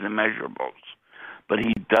not have the measurables, but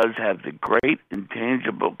he does have the great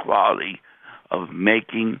intangible quality of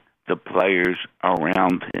making the players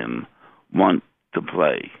around him want to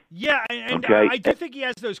play. Yeah, and okay? I do think he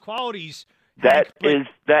has those qualities. That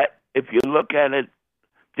if you look at it,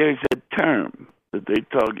 there's a term that they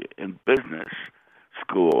talk in business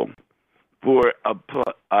school for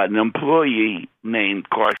an employee named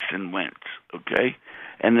Carson Wentz, okay?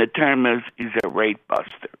 And the term is he's a rate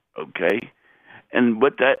buster, okay? And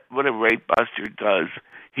what a rate buster does,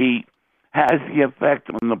 he has the effect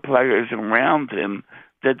on the players around him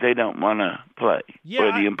that they don't want to play,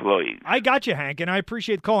 or the employees. I got you, Hank, and I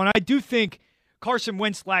appreciate the call. And I do think Carson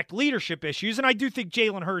Wentz lacked leadership issues, and I do think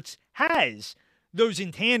Jalen Hurts has those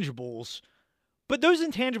intangibles, but those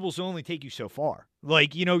intangibles will only take you so far.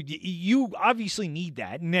 Like, you obviously need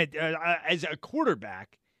that, and that as a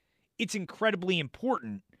quarterback, it's incredibly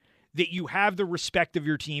important that you have the respect of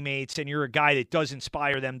your teammates and you're a guy that does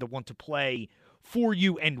inspire them to want to play for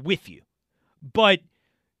you and with you. But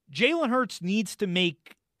Jalen Hurts needs to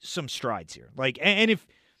make some strides here. Like, and if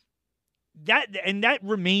that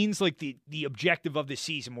remains like the objective of this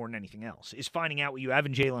season more than anything else, is finding out what you have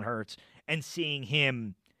in Jalen Hurts and seeing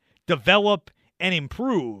him develop and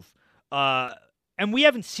improve. And we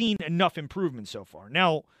haven't seen enough improvement so far.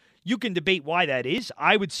 Now, you can debate why that is.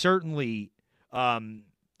 I certainly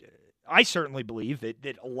believe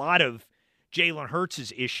that a lot of Jalen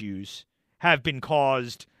Hurts' issues have been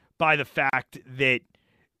caused by the fact that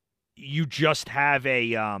you just have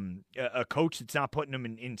a coach that's not putting him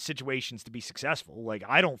in situations to be successful. Like,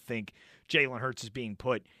 I don't think Jalen Hurts is being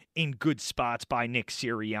put in good spots by Nick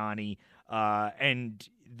Sirianni, and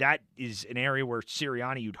that is an area where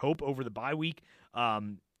Sirianni, you'd hope, over the bye week,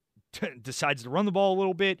 decides to run the ball a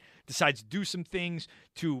little bit, decides to do some things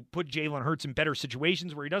to put Jalen Hurts in better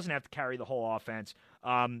situations where he doesn't have to carry the whole offense.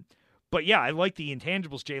 But yeah, I like the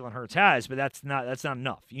intangibles Jalen Hurts has, but that's not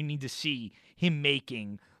enough. You need to see him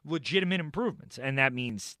making legitimate improvements, and that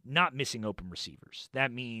means not missing open receivers.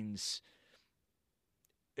 That means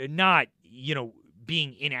not,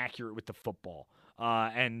 being inaccurate with the football.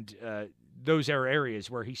 And those are areas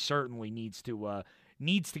where he certainly needs to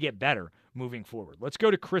get better moving forward. Let's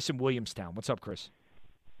go to Chris in Williamstown. What's up, Chris?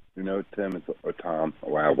 Tim, it's Tom.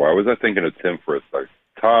 Wow, why was I thinking of Tim for a second?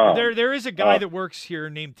 Tom. There is a guy that works here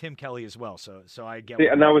named Tim Kelly as well, so I get. See,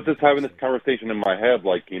 and I was just having this conversation in my head,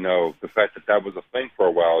 like, the fact that was a thing for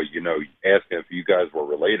a while. Asking if you guys were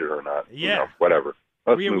related or not. Yeah. Whatever.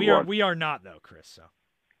 Let's move on. We are not though, Chris. So.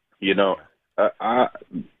 You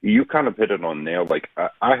kind of hit it on nail. Like,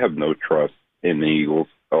 I have no trust in the Eagles.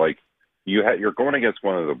 Like, you're going against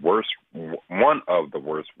one of the worst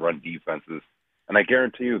run defenses. And I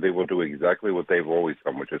guarantee you they will do exactly what they've always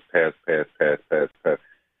done, which is pass.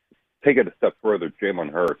 Take it a step further,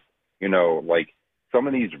 Jalen Hurts. Like some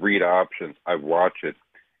of these read options, I watch it,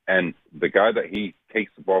 and the guy that he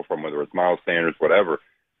takes the ball from, whether it's Miles Sanders, whatever,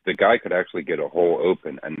 the guy could actually get a hole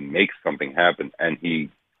open and make something happen. And he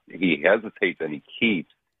hesitates and he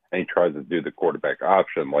keeps and he tries to do the quarterback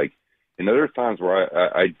option. Like, there's times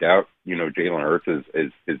where I doubt, Jalen Hurts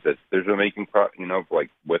is the decision-making, like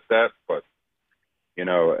with that, but.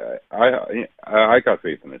 I got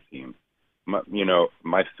faith in this team.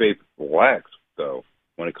 My faith lacks, though,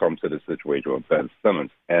 when it comes to the situation with Ben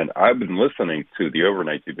Simmons. And I've been listening to the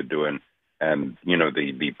overnights you've been doing and,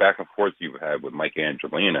 the back and forth you've had with Mike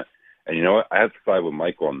Angelina. And you know what? I have to side with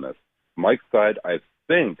Mike on this. Mike's side, I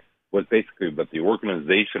think, was basically that the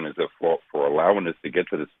organization is at fault for allowing us to get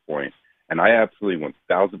to this point. And I absolutely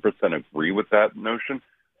 1,000% agree with that notion.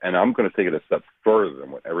 And I'm going to take it a step further than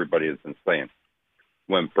what everybody has been saying.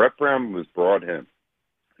 When Brett Brown was brought in,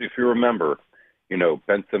 if you remember,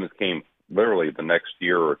 Ben Simmons came literally the next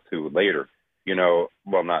year or two later.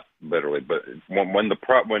 Well, not literally, but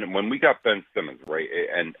when we got Ben Simmons, right,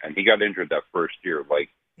 and he got injured that first year, like,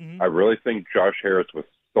 I really think Josh Harris was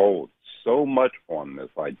sold so much on this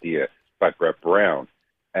idea by Brett Brown,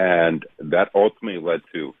 and that ultimately led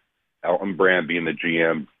to Elton Brand being the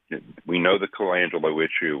GM. We know the Colangelo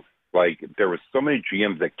issue. Like, there were so many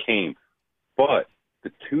GMs that came, but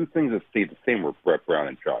the two things that stayed the same were Brett Brown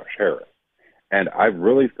and Josh Harris. And I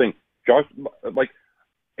really think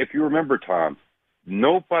if you remember, Tom,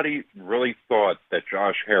 nobody really thought that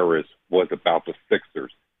Josh Harris was about the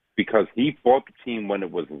Sixers because he bought the team when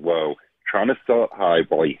it was low, trying to sell it high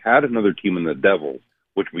while he had another team in the Devils,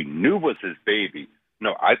 which we knew was his baby.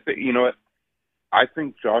 No, I think, I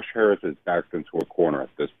think Josh Harris is backed into a corner at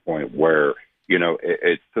this point where,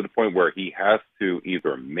 it's to the point where he has to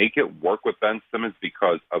either make it work with Ben Simmons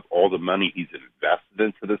because of all the money he's invested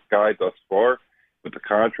into this guy thus far with the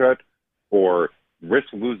contract, or risk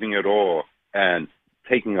losing it all and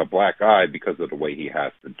taking a black eye because of the way he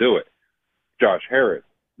has to do it. Josh Harris,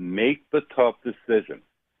 make the tough decision.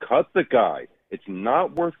 Cut the guy. It's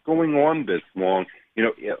not worth going on this long.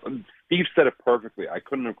 Steve said it perfectly. I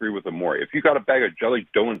couldn't agree with him more. If you got a bag of jelly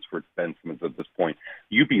donuts for Ben Simmons at this point,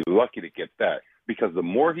 you'd be lucky to get that. Because the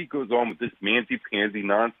more he goes on with this manzy-pansy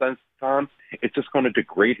nonsense, Tom, it's just going to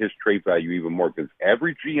degrade his trade value even more. Because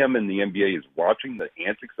every GM in the NBA is watching the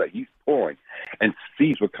antics that he's pulling and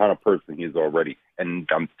sees what kind of person he is already. And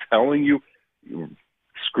I'm telling you,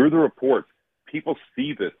 screw the reports. People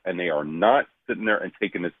see this, and they are not sitting there and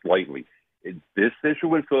taking this lightly. This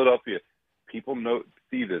issue in Philadelphia, people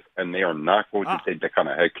see this, and they are not going to take that kind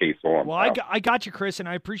of head case on. Well, I got you, Chris, and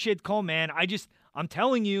I appreciate the call, man. I'm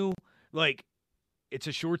telling you, like, it's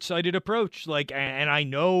a short-sighted approach. Like, and I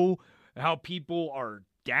know how people are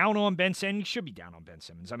down on Ben Simmons. He should be down on Ben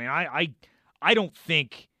Simmons. I mean, I don't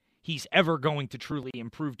think he's ever going to truly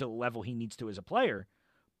improve to the level he needs to as a player.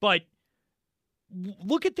 But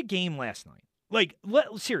look at the game last night. Like,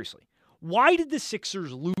 seriously, why did the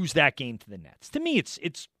Sixers lose that game to the Nets? To me,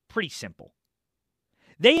 it's pretty simple.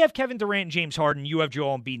 They have Kevin Durant and James Harden. You have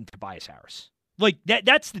Joel Embiid and Tobias Harris. Like,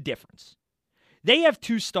 that's the difference. They have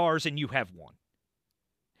 2 stars and you have 1.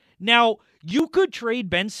 Now, you could trade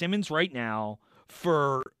Ben Simmons right now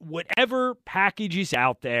for whatever package is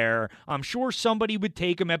out there. I'm sure somebody would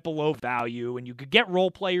take him at below value, and you could get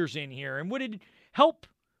role players in here. And would it help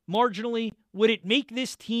marginally? Would it make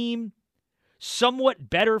this team somewhat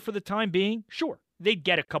better for the time being? Sure. They'd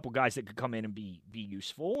get a couple guys that could come in and be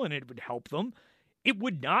useful, and it would help them. It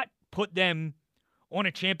would not put them on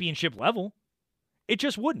a championship level. It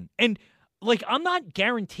just wouldn't. And, like, I'm not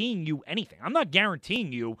guaranteeing you anything. I'm not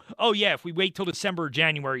guaranteeing you, oh, yeah, if we wait till December or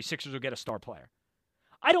January, Sixers will get a star player.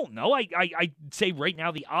 I don't know. I'd say right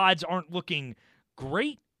now the odds aren't looking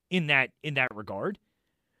great in that regard.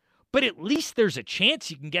 But at least there's a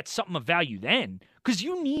chance you can get something of value then, because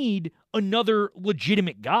you need another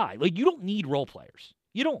legitimate guy. Like, you don't need role players.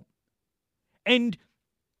 You don't. And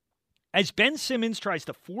as Ben Simmons tries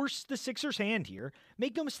to force the Sixers' hand here,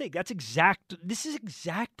 make no mistake, this is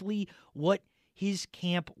exactly what his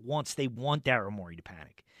camp wants. They want Daryl Morey to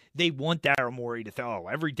panic. They want Daryl Morey to think,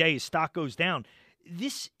 every day his stock goes down.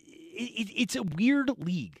 It's a weird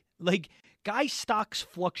league. Like, guys' stocks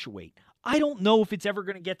fluctuate. I don't know if it's ever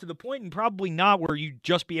going to get to the point, and probably not, where you'd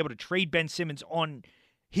just be able to trade Ben Simmons on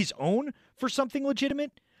his own for something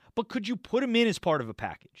legitimate. But could you put him in as part of a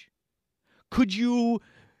package? Could you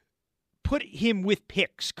put him with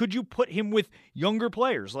picks? Could you put him with younger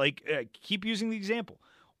players? Like, keep using the example.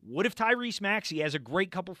 What if Tyrese Maxey has a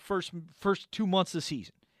great couple first 2 months of the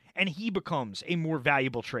season, and he becomes a more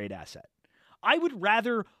valuable trade asset? I would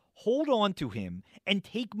rather hold on to him and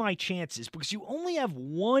take my chances, because you only have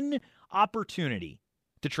one opportunity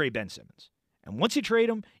to trade Ben Simmons. And once you trade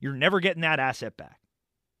him, you're never getting that asset back.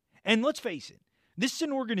 And let's face it, this is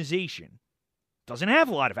an organization that doesn't have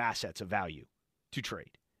a lot of assets of value to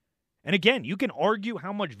trade. And again, you can argue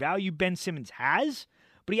how much value Ben Simmons has,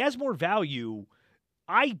 but he has more value,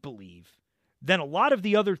 I believe, than a lot of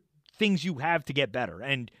the other things you have to get better.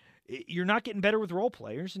 And you're not getting better with role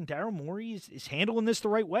players, and Daryl Morey is handling this the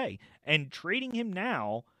right way. And trading him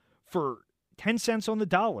now for 10 cents on the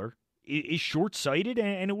dollar is short-sighted,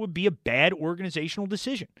 and it would be a bad organizational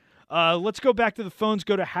decision. Let's go back to the phones.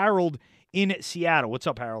 Go to Harold in Seattle. What's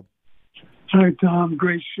up, Harold? Hi, Tom.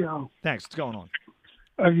 Great show. Thanks. What's going on?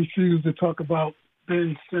 I refuse to talk about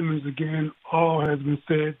Ben Simmons again. All has been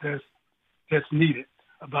said that's needed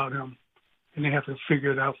about him, and they have to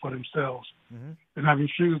figure it out for themselves. Mm-hmm. And I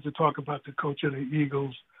refuse to talk about the coach of the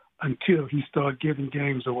Eagles until he starts giving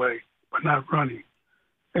games away, but not running.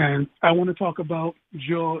 And I want to talk about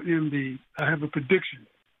Joel Embiid. I have a prediction.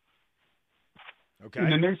 Okay. In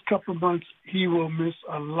the next couple of months, he will miss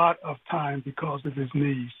a lot of time because of his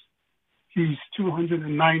knees. He's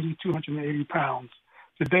 290, 280 pounds.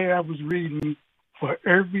 Today I was reading, for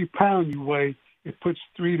every pound you weigh, it puts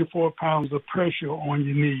 3 to 4 pounds of pressure on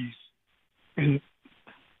your knees. And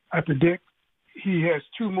I predict he has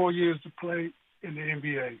 2 more years to play in the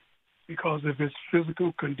NBA because of his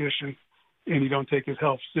physical condition, and he don't take his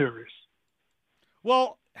health serious.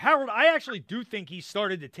 Well, Harold, I actually do think he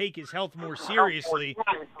started to take his health more seriously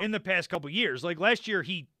in the past couple of years. Like last year,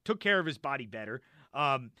 he took care of his body better.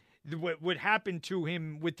 What happened to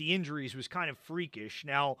him with the injuries was kind of freakish.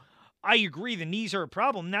 Now, I agree the knees are a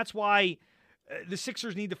problem. That's why the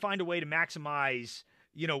Sixers need to find a way to maximize,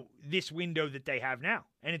 this window that they have now.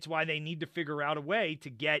 And it's why they need to figure out a way to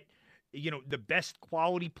get, the best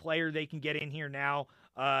quality player they can get in here now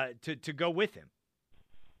to go with him.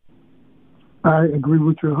 I agree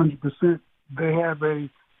with you 100%. They have a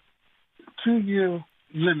 2-year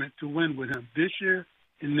limit to win with him this year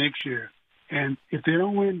and next year. And if they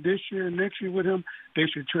don't win this year and next year with him, they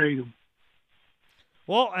should trade him.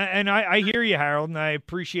 Well, and I hear you, Harold, and I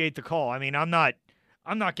appreciate the call. I mean, I'm not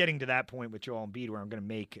getting to that point with Joel Embiid where I'm going to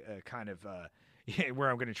make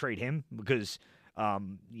where I'm going to trade him because,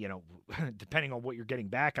 depending on what you're getting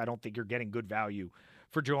back, I don't think you're getting good value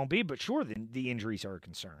for Joel Embiid. But sure, the injuries are a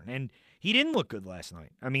concern, and he didn't look good last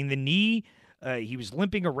night. I mean, the knee, he was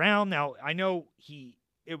limping around. Now I know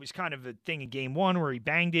it was kind of a thing in Game 1 where he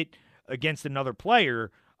banged it against another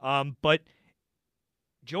player, but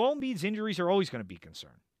Joel Embiid's injuries are always going to be a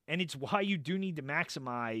concern. And it's why you do need to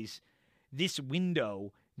maximize this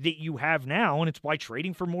window that you have now, and it's why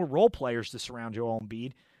trading for more role players to surround Joel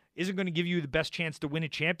Embiid isn't going to give you the best chance to win a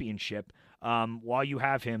championship while you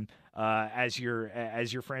have him as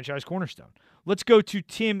your franchise cornerstone. Let's go to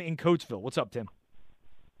Tim in Coatesville. What's up, Tim?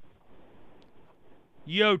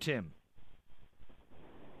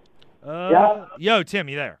 Yeah. Yo, Tim,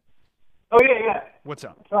 you there? Oh, yeah. What's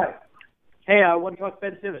up? That's right. Hey, I want to talk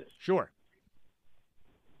Ben Simmons. Sure.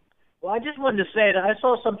 Well, I just wanted to say that I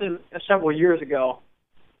saw something several years ago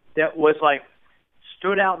that was like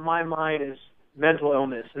stood out in my mind as mental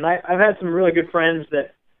illness. And I've had some really good friends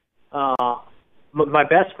that, my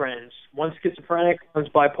best friends, one's schizophrenic, one's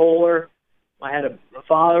bipolar. I had a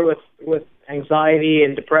father with anxiety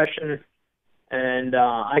and depression. And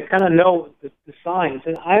I kind of know the signs.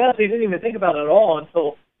 And I honestly didn't even think about it at all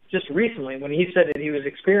until just recently when he said that he was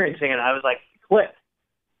experiencing it. I was like, clicked.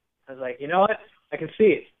 I was like, you know what? I can see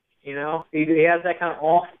it. You know, he has that kind of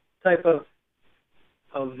off type of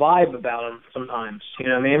vibe about him sometimes. You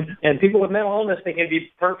know what I mean? And people with mental illness, they can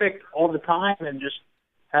be perfect all the time and just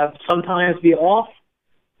have sometimes be off,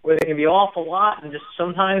 where they can be off a lot and just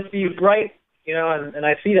sometimes be bright. You know, and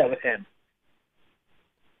I see that with him.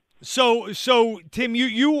 So Tim,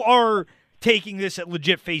 you are taking this at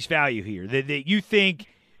legit face value here, that you think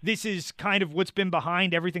this is kind of what's been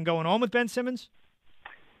behind everything going on with Ben Simmons?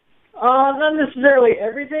 Not necessarily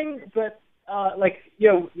everything, but like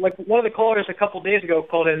one of the callers a couple days ago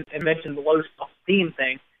called in and mentioned the low self-esteem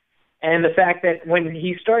thing, and the fact that when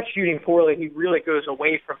he starts shooting poorly, he really goes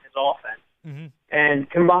away from his offense. Mm-hmm. And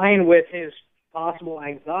combined with his possible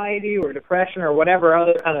anxiety or depression or whatever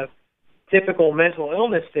other kind of typical mental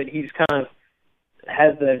illness that he's kind of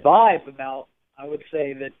has the vibe about, I would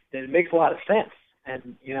say that it makes a lot of sense.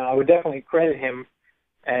 And, you know, I would definitely credit him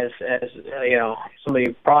as you know, somebody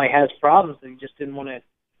who probably has problems that he just didn't want to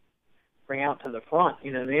bring out to the front.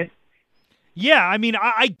 You know what I mean? Yeah, I mean,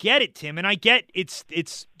 I get it, Tim, and I get it's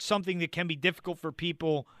something that can be difficult for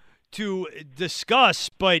people to discuss,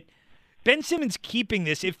 but Ben Simmons keeping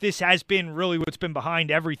this, if this has been really what's been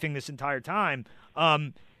behind everything this entire time,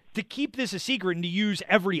 to keep this a secret and to use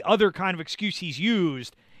every other kind of excuse he's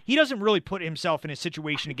used, he doesn't really put himself in a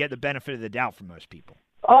situation to get the benefit of the doubt from most people.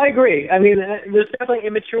 I agree. I mean, there's definitely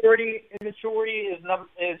immaturity. Immaturity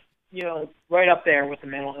is you know, right up there with the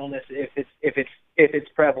mental illness if it's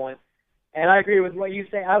prevalent. And I agree with what you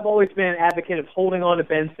say. I've always been an advocate of holding on to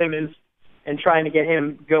Ben Simmons and trying to get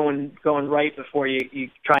him going right before you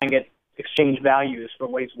try and get exchange values for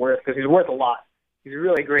what he's worth, because he's worth a lot. He's a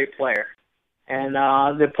really great player. And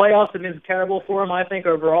the playoffs have been terrible for him, I think,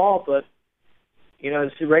 overall. But, you know,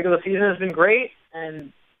 the regular season has been great.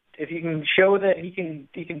 And if you can show that he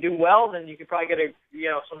can do well, then you could probably get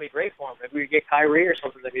somebody great for him. If we could get Kyrie or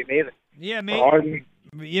something, that'd be amazing. Yeah, maybe.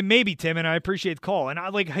 Yeah, maybe, Tim, and I appreciate the call. And I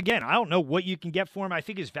I don't know what you can get for him. I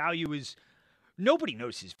think his value is nobody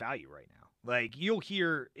knows his value right now. Like you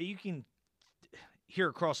can hear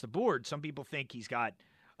across the board, some people think he's got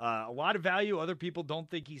a lot of value. Other people don't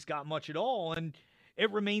think he's got much at all, and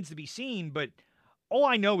it remains to be seen. But all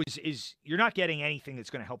I know is you're not getting anything that's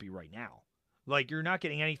going to help you right now. Like you're not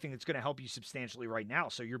getting anything that's going to help you substantially right now.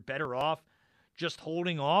 So you're better off just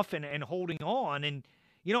holding off and holding on. And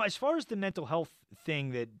you know, as far as the mental health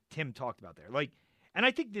thing that Tim talked about there, like, and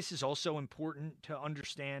I think this is also important to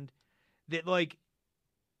understand that, like,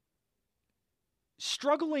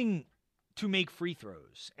 struggling to make free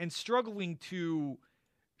throws and struggling to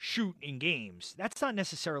shoot in games, that's not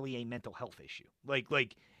necessarily a mental health issue.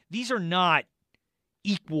 Like these are not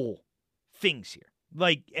equal things here.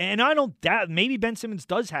 Like, and I don't doubt, maybe Ben Simmons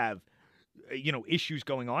does have, issues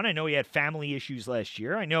going on. I know he had family issues last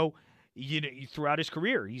year. I know, throughout his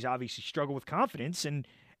career, he's obviously struggled with confidence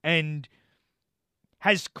and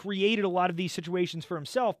has created a lot of these situations for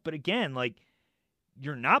himself. But again, like,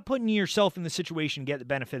 you're not putting yourself in the situation to get the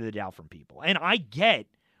benefit of the doubt from people. And I get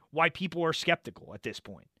why people are skeptical at this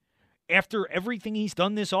point. After everything he's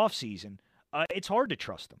done this offseason, it's hard to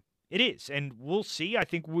trust him. It is. And we'll see. I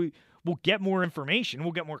think we'll get more information.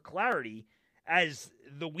 We'll get more clarity as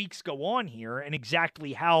the weeks go on here and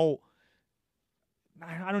exactly how,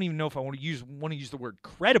 I don't even know if I want to use the word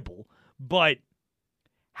credible, but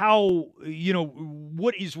how,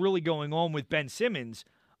 what is really going on with Ben Simmons.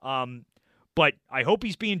 But I hope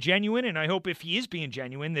he's being genuine, and I hope if he is being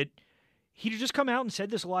genuine that he'd just come out and said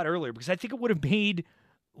this a lot earlier, because I think it would have made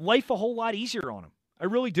life a whole lot easier on him. I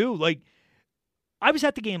really do. Like, I was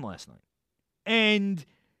at the game last night, and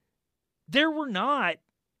there was not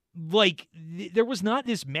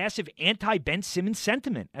this massive anti-Ben Simmons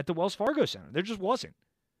sentiment at the Wells Fargo Center. There just wasn't.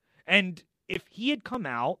 And if he had come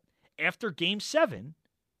out after Game 7,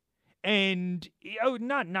 and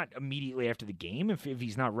not immediately after the game, if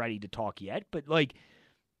he's not ready to talk yet, but like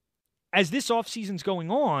as this offseason's going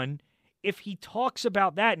on, if he talks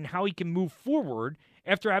about that and how he can move forward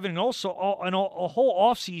after having a whole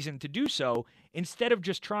offseason to do so, instead of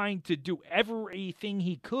just trying to do everything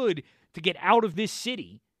he could to get out of this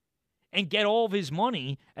city and get all of his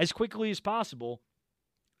money as quickly as possible,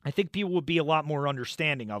 I think people would be a lot more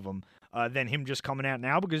understanding of him than him just coming out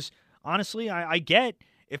now, because honestly, I get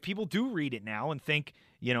if people do read it now and think,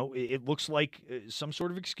 it looks like some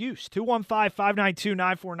sort of excuse.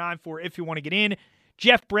 215-592-9494 if you want to get in.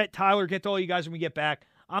 Jeff, Brett, Tyler, get to all you guys when we get back.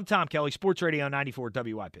 I'm Tom Kelly, Sports Radio 94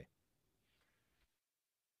 WIP.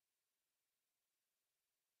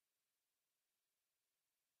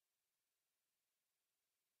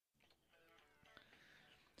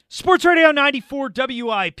 Sports Radio 94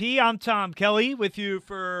 WIP. I'm Tom Kelly with you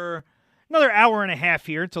for another hour and a half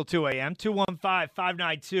here until 2 a.m.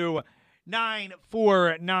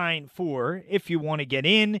 215-592-9494 if you want to get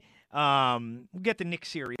in. We'll get to Nick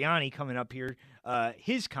Sirianni coming up here.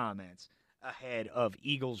 His comments ahead of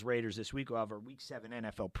Eagles-Raiders this week. We'll have our Week 7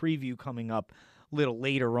 NFL preview coming up a little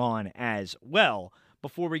later on as well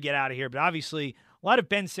before we get out of here. But obviously, a lot of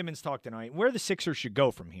Ben Simmons talk tonight. Where the Sixers should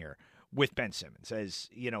go from here with Ben Simmons, as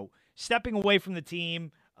stepping away from the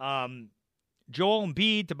team. Joel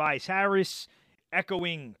Embiid, Tobias Harris,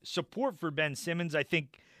 echoing support for Ben Simmons. I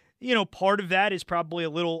think part of that is probably a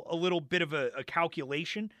little bit of a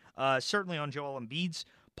calculation, certainly on Joel Embiid's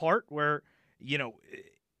part, where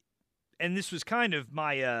and this was kind of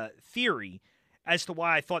my theory as to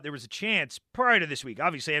why I thought there was a chance prior to this week.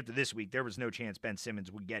 Obviously, after this week, there was no chance Ben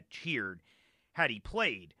Simmons would get cheered had he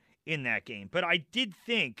played in that game. But I did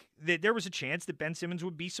think that there was a chance that Ben Simmons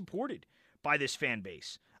would be supported by this fan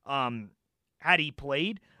base had he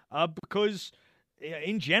played, because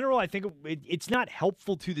in general, I think it's not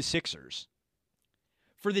helpful to the Sixers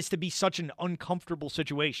for this to be such an uncomfortable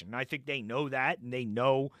situation. And I think they know that, and they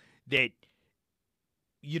know that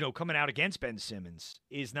coming out against Ben Simmons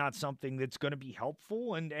is not something that's going to be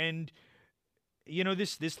helpful. And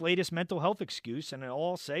this latest mental health excuse, and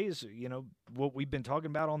all I'll say is, what we've been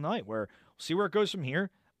talking about all night, where we'll see where it goes from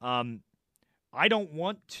here. I don't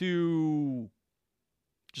want to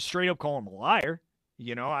just straight up call him a liar.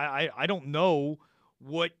 I don't know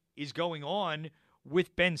what is going on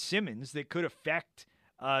with Ben Simmons that could affect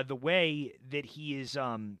the way that he is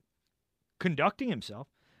conducting himself.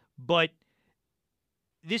 But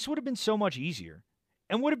this would have been so much easier,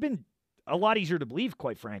 and would have been a lot easier to believe,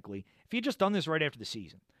 quite frankly, if you had just done this right after the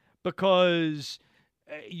season. Because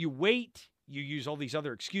you wait, you use all these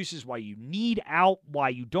other excuses why you need out, why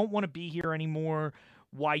you don't want to be here anymore,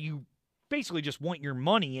 why you basically just want your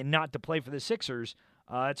money and not to play for the Sixers.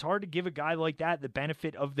 It's hard to give a guy like that the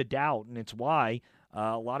benefit of the doubt, and it's why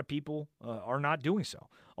a lot of people are not doing so.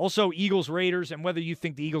 Also, Eagles-Raiders, and whether you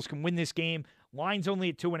think the Eagles can win this game, line's only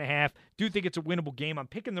at 2.5. Do think it's a winnable game. I'm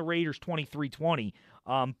picking the Raiders 23-20.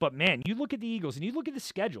 But, man, you look at the Eagles, and you look at the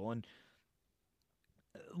schedule, and,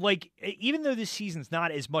 even though this season's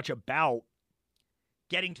not as much about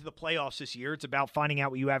getting to the playoffs this year, it's about finding out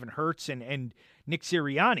what you have in Hurts and Nick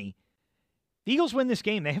Sirianni. The Eagles win this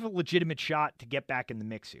game, they have a legitimate shot to get back in the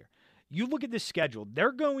mix here. You look at this schedule,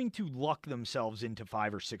 they're going to luck themselves into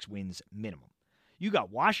 5 or 6 wins minimum. You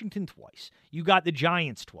got Washington twice. You got the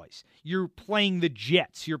Giants twice. You're playing the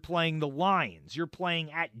Jets. You're playing the Lions. You're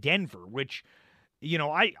playing at Denver, which,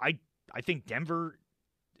 I think Denver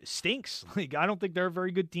stinks. I don't think they're a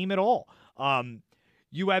very good team at all.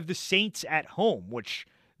 You have the Saints at home, which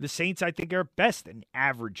the Saints, I think, are best an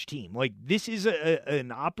average team. This is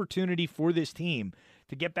an opportunity for this team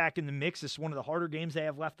to get back in the mix. This is one of the harder games they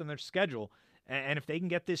have left on their schedule. And if they can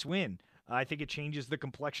get this win, I think it changes the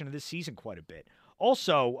complexion of this season quite a bit.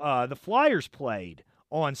 Also, the Flyers played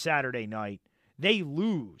on Saturday night. They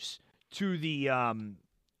lose to the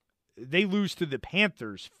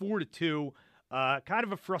Panthers 4-2. Kind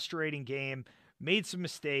of a frustrating game. Made some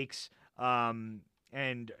mistakes and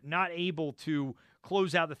not able to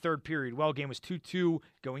close out the third period. Well, game was 2-2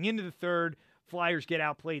 going into the third. Flyers get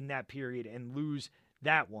outplayed in that period and lose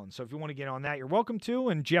that one. So if you want to get on that, you're welcome to.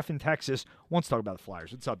 And Jeff in Texas wants to talk about the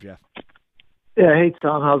Flyers. What's up, Jeff? Yeah, hey,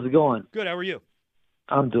 Tom. How's it going? Good. How are you?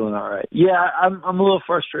 I'm doing all right. Yeah, I'm a little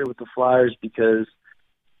frustrated with the Flyers because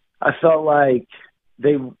I felt like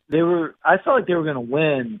they were going to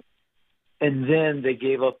win, and then they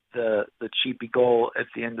gave up the cheapy goal at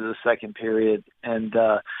the end of the second period. And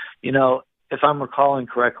if I'm recalling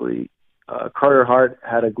correctly, Carter Hart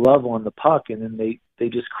had a glove on the puck, and then they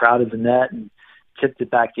just crowded the net and tipped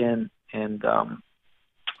it back in, and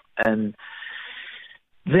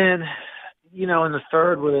then in the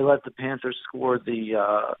third, where they let the Panthers score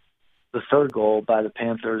the third goal by the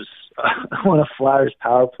Panthers on a Flyers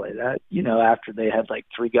power play, that after they had 3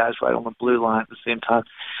 guys right on the blue line at the same time,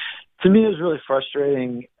 to me it was really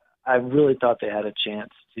frustrating. I really thought they had a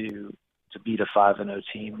chance to beat a 5-0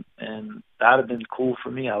 team, and that would have been cool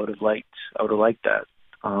for me. I would have liked that.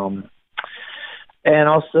 And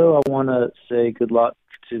also, I want to say good luck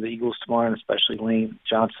to the Eagles tomorrow, and especially Lane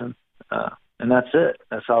Johnson. And that's it.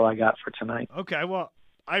 That's all I got for tonight. Okay, well,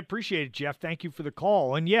 I appreciate it, Jeff. Thank you for the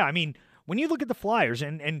call. And, yeah, I mean, when you look at the Flyers,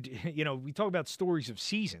 and you know, we talk about stories of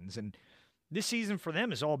seasons, and this season for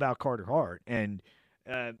them is all about Carter Hart. And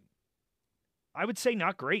I would say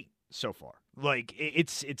not great so far. Like,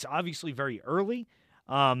 it's obviously very early,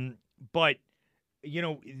 but, you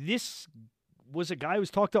know, this was a guy who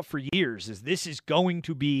was talked up for years as this is going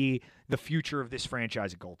to be the future of this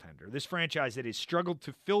franchise at goaltender. This franchise that has struggled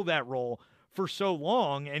to fill that role for so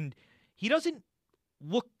long, and he doesn't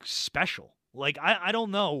look special. Like, I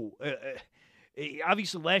don't know.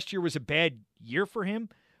 Obviously, last year was a bad year for him,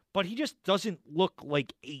 but he just doesn't look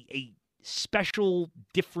like a special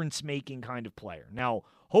difference-making kind of player. Now,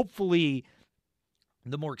 hopefully,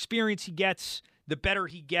 the more experience he gets, the better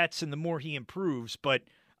he gets, and the more he improves. But,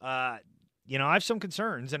 you know, I have some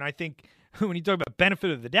concerns, and I think when you talk about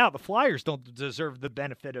benefit of the doubt, the Flyers don't deserve the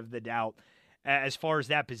benefit of the doubt as far as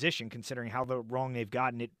that position, considering how wrong they've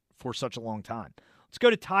gotten it for such a long time. Let's go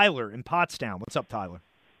to Tyler in Pottstown. What's up, Tyler?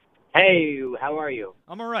 Hey, how are you?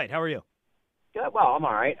 I'm all right. How are you? Good. Well, I'm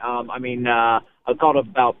all right. I called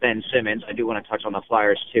about Ben Simmons. I do want to touch on the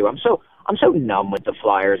Flyers too. I'm so numb with the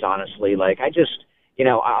Flyers, honestly. Like, I just, you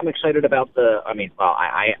know, I'm excited about I'm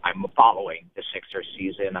following the Sixers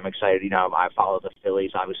season. I'm excited. You know, I follow the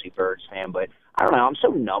Phillies, obviously Birds fan, but I don't know. I'm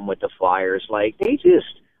so numb with the Flyers. Like, they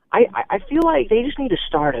just, I feel like they just need to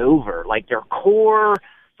start over. Like, the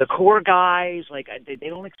core guys, like, they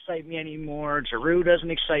don't excite me anymore. Giroux doesn't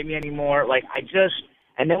excite me anymore. Like,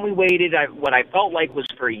 and then we waited what I felt like was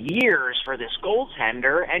for years for this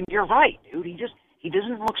goaltender, and you're right, dude. He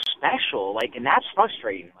doesn't look special, like, and that's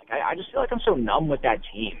frustrating. Like, I just feel like I'm so numb with that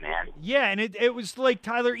team, man. Yeah, and it was like,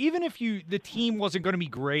 Tyler, even if the team wasn't going to be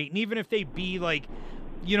great, and even if they'd be like,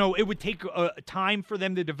 you know, it would take time for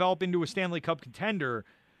them to develop into a Stanley Cup contender,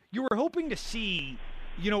 you were hoping to see,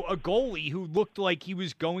 you know, a goalie who looked like he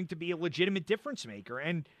was going to be a legitimate difference maker.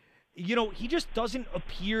 And, you know, he just doesn't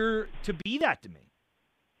appear to be that to me.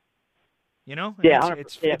 You know? Yeah,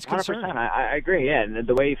 it's 100%. I agree. Yeah, and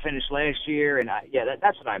the way he finished last year, and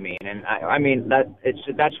that's what I mean. And I mean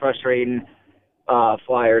that's frustrating.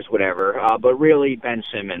 Flyers, whatever. But really, Ben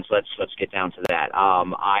Simmons. Let's get down to that.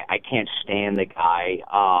 I can't stand the guy.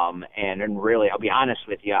 And really, I'll be honest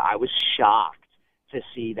with you. I was shocked to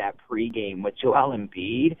see that pregame with Joel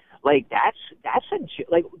Embiid. Like,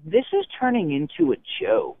 this is turning into a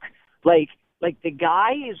joke. Like the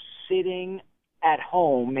guy is sitting at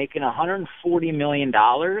home making $140 million,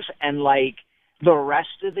 and like the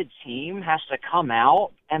rest of the team has to come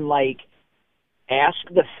out and like ask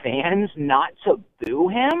the fans not to boo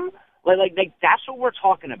him. Like that's what we're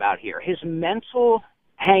talking about here. His mental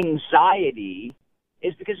anxiety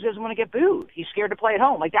is because he doesn't want to get booed. He's scared to play at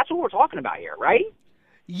home. Like, that's what we're talking about here, right?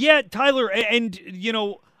 Yeah, Tyler, and, you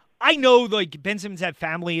know, I know, like, Ben Simmons had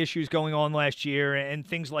family issues going on last year and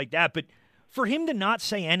things like that, but for him to not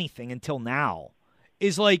say anything until now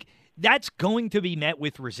is, like, that's going to be met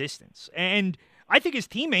with resistance. And I think his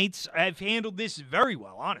teammates have handled this very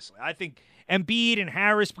well, honestly. I think Embiid and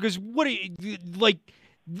Harris, because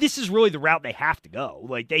this is really the route they have to go.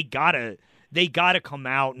 Like, they gotta come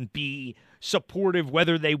out and be supportive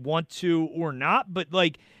whether they want to or not. But,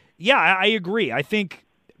 like, yeah, I agree. I think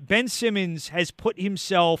Ben Simmons has put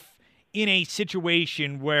himself in a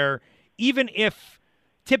situation where even if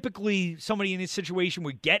typically somebody in this situation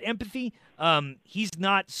would get empathy, he's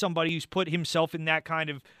not somebody who's put himself in that kind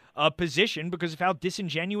of position because of how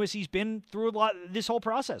disingenuous he's been through this whole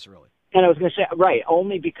process, really. And I was going to say, right,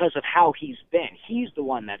 only because of how he's been. He's the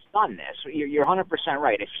one that's done this. You're 100%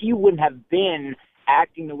 right. If he wouldn't have been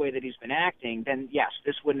acting the way that he's been acting, then yes,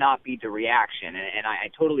 this would not be the reaction. And I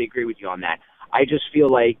totally agree with you on that. I just feel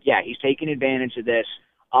like, yeah, he's taking advantage of this.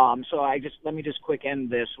 So let me just quick end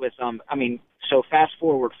this with, so fast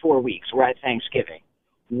forward 4 weeks. We're at Thanksgiving.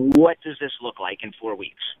 What does this look like in 4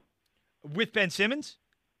 weeks? With Ben Simmons?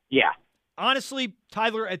 Yeah. Honestly,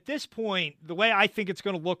 Tyler, at this point, the way I think it's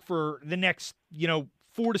going to look for the next,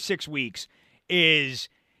 4 to 6 weeks is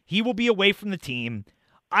he will be away from the team.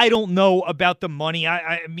 I don't know about the money.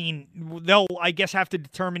 I mean, they'll, I guess, have to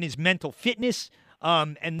determine his mental fitness.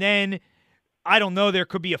 And then, I don't know, there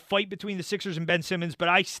could be a fight between the Sixers and Ben Simmons, but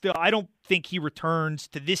I don't think he returns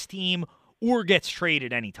to this team or gets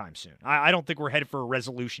traded anytime soon. I don't think we're headed for a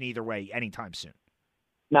resolution either way anytime soon.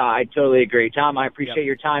 No, I totally agree. Tom, I appreciate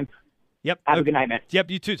your time. Yep. Have a good night, man.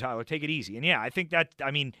 Yep, you too, Tyler. Take it easy. And yeah, I think that,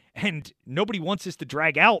 and nobody wants this to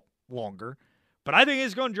drag out longer, but I think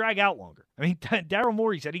it's going to drag out longer. I mean, Daryl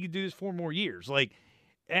Morey said he could do this 4 more years.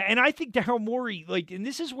 And I think Daryl Morey, and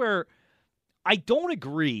this is where I don't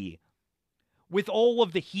agree with all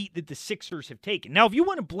of the heat that the Sixers have taken. Now, if you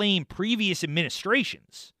want to blame previous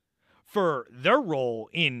administrations for their role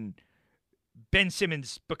in Ben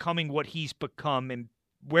Simmons becoming what he's become and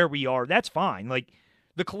where we are, that's fine. Like,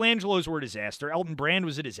 the Colangelos were a disaster. Elton Brand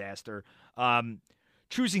was a disaster.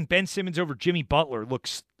 Choosing Ben Simmons over Jimmy Butler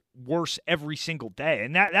looks worse every single day.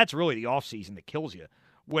 And that's really the offseason that kills you,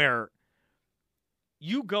 where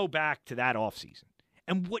you go back to that offseason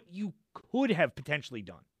and what you could have potentially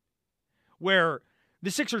done, where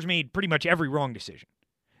the Sixers made pretty much every wrong decision.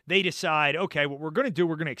 They decide, okay, what we're going to do,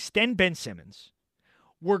 we're going to extend Ben Simmons.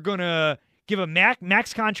 We're going to give a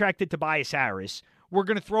max contract to Tobias Harris. We're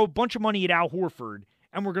going to throw a bunch of money at Al Horford,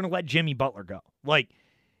 and we're going to let Jimmy Butler go.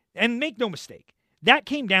 And make no mistake, that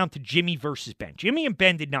came down to Jimmy versus Ben. Jimmy and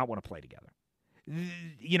Ben did not want to play together.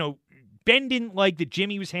 Ben didn't like that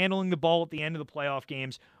Jimmy was handling the ball at the end of the playoff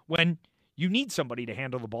games when you need somebody to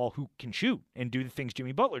handle the ball who can shoot and do the things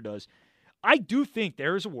Jimmy Butler does. I do think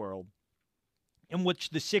there is a world in which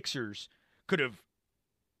the Sixers could have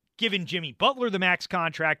given Jimmy Butler the max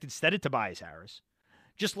contract instead of Tobias Harris.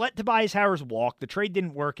 Just let Tobias Harris walk. The trade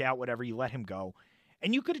didn't work out, whatever. You let him go.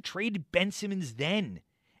 And you could have traded Ben Simmons then.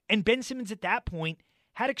 And Ben Simmons at that point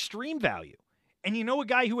had extreme value. And you know a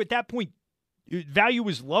guy who at that point value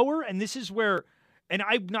was lower, and this is where, and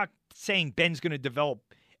I'm not saying Ben's going to develop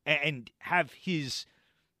and have his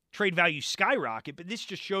trade value skyrocket, but this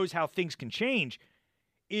just shows how things can change,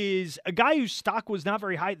 is a guy whose stock was not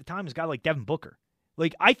very high at the time is a guy like Devin Booker.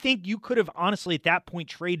 Like, I think you could have honestly at that point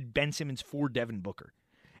traded Ben Simmons for Devin Booker.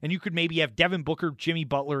 And you could maybe have Devin Booker, Jimmy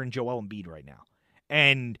Butler, and Joel Embiid right now.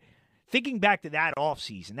 And thinking back to that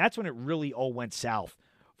offseason, that's when it really all went south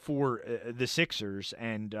for the Sixers.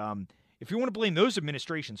 And if you want to blame those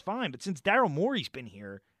administrations, fine. But since Daryl Morey's been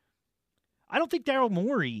here, I don't think Daryl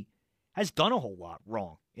Morey has done a whole lot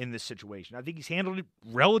wrong in this situation. I think he's handled it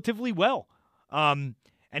relatively well and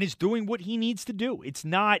is doing what he needs to do. It's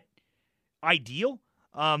not ideal,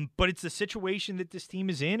 but it's the situation that this team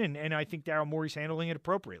is in, and I think Daryl Morey's handling it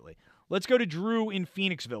appropriately. Let's go to Drew in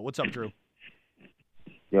Phoenixville. What's up, Drew?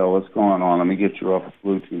 Yo, what's going on? Let me get you off of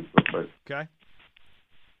Bluetooth real quick. Okay.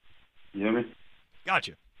 You hear me?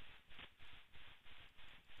 Gotcha,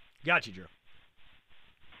 Drew.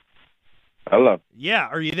 Hello. Yeah,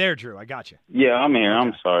 are you there, Drew? I got you. Yeah, I'm here. Okay.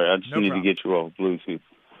 I'm sorry. I just No need problem. to get you off Bluetooth.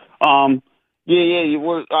 I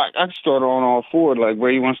can start on all four. Like,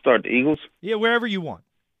 where you want to start? The Eagles? Yeah, wherever you want.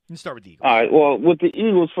 You can start with the Eagles. All right. Well, with the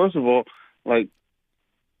Eagles, first of all, like,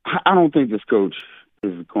 I don't think this coach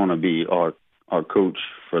is going to be our coach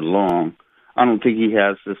for long. I don't think he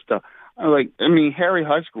has this stuff. Harry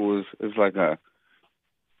High School is like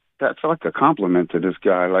that's like a compliment to this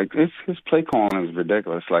guy. Like, his play calling is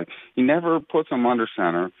ridiculous. Like, he never puts him under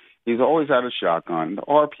center. He's always out of shotgun. The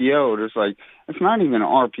RPO, it's not even an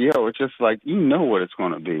RPO. It's just like, you know what it's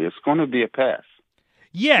going to be. It's going to be a pass.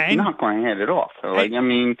 Yeah, He's not going to hand it off.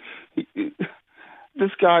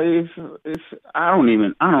 This guy is I don't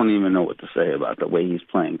even know what to say about the way he's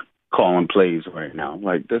calling plays right now.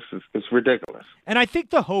 Like, it's ridiculous. And I think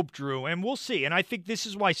the hope, Drew, and we'll see, and I think this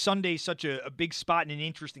is why Sunday's such a big spot and an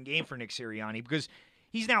interesting game for Nick Sirianni, because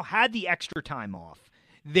he's now had the extra time off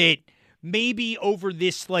that maybe over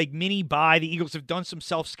this mini bye, the Eagles have done some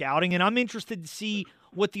self-scouting, and I'm interested to see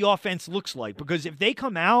what the offense looks like, because if they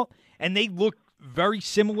come out and they look very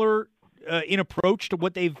similar in approach to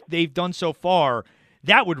what they've done so far,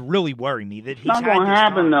 that would really worry me. That he's not going to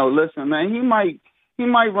happen though. Listen, man, he might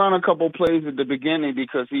run a couple plays at the beginning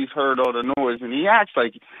because he's heard all the noise, and he acts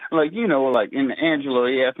like in Angelo,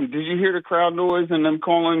 he asked him, "Did you hear the crowd noise?" and them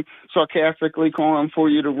sarcastically calling for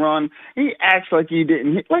you to run. He acts like he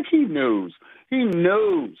didn't, like he knows. He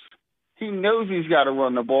knows he's got to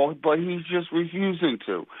run the ball, but he's just refusing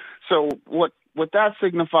to. So what that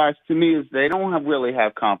signifies to me is they don't really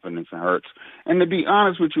have confidence in Hurts. And to be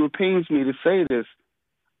honest with you, it pains me to say this,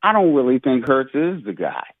 I don't really think Hurts is the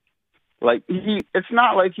guy. Like, it's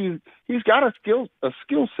not like he's got a skill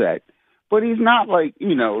set, but he's not like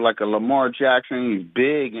a Lamar Jackson. He's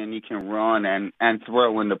big and he can run and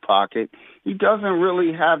throw in the pocket. He doesn't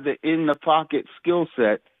really have the in the pocket skill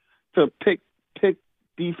set to pick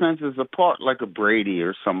defenses apart like a Brady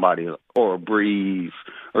or somebody, or a Breeze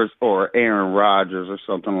or Aaron Rodgers or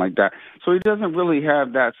something like that. So he doesn't really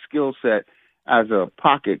have that skill set as a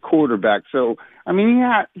pocket quarterback. So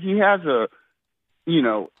he has a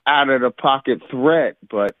out of the pocket threat,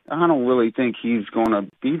 but I don't really think he's going to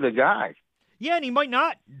be the guy. Yeah, and he might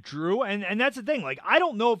not, Drew, and that's the thing. Like, I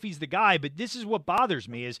don't know if he's the guy, but this is what bothers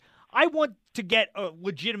me is I want to get a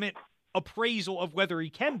legitimate appraisal of whether he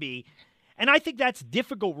can be. And I think that's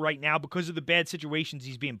difficult right now because of the bad situations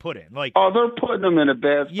he's being put in. Like, they're putting him in a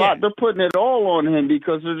bad spot. Yeah. They're putting it all on him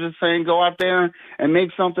because they're just saying go out there and make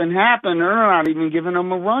something happen. They're not even giving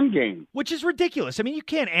him a run game. Which is ridiculous. I mean, you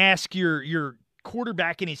can't ask your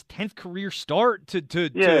quarterback in his 10th career start to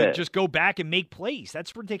just go back and make plays.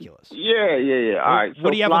 That's ridiculous. Yeah. All right.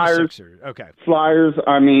 What do you have on the Sixers? Okay. Flyers,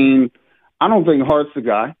 I mean, I don't think Hart's the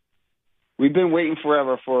guy. We've been waiting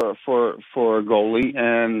forever for a goalie,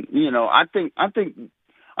 and I think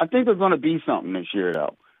they're going to be something this year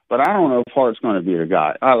though. But I don't know if Hart's going to be the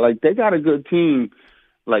guy. They got a good team.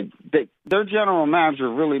 Like their general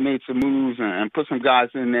manager really made some moves and put some guys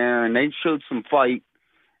in there, and they showed some fight,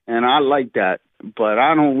 and I like that. But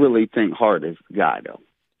I don't really think Hart is the guy though.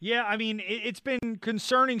 Yeah, I mean it's been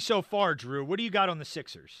concerning so far, Drew. What do you got on the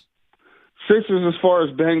Sixers? Sixers, as far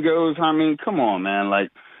as Ben goes, I mean, come on, man. Like,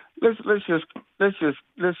 let's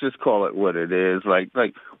just call it what it is. Like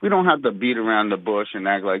we don't have to beat around the bush and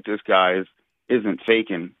act like this guy isn't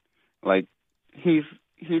faking. Like he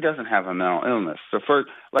doesn't have a mental illness. So first,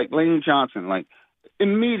 like Lane Johnson, like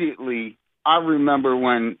immediately, I remember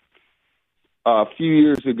when a few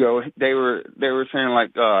years ago they were saying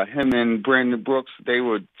like him and Brandon Brooks, they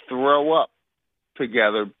would throw up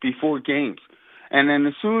together before games. And then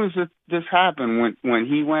as soon as this happened, when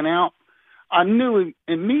he went out, I knew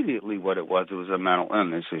immediately what it was. It was a mental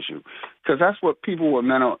illness issue, because that's what people with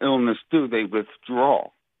mental illness do. They withdraw.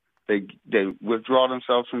 They withdraw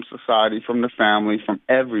themselves from society, from the family, from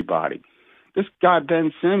everybody. This guy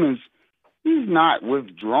Ben Simmons, he's not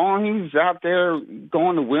withdrawn. He's out there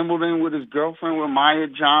going to Wimbledon with his girlfriend, with Maya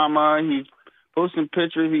Jama. He's posting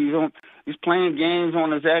pictures. He's playing games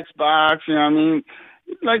on his Xbox. You know what I mean?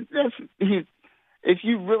 Like if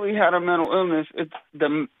you really had a mental illness, it's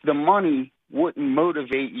the money wouldn't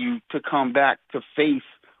motivate you to come back to face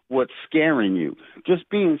what's scaring you. Just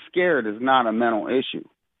being scared is not a mental issue.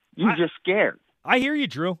 You're just scared. I hear you,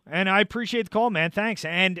 Drew, and I appreciate the call, man. Thanks.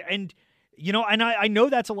 And I know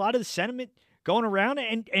that's a lot of the sentiment going around.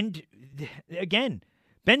 And again,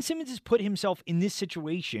 Ben Simmons has put himself in this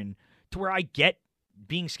situation to where I get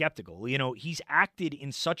being skeptical. He's acted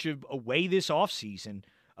in such a way this offseason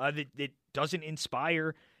that doesn't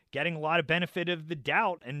inspire getting a lot of benefit of the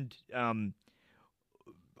doubt. And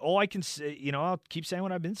all I can say, I'll keep saying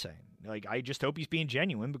what I've been saying. Like, I just hope he's being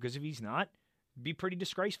genuine, because if he's not, it'd be pretty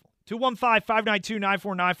disgraceful.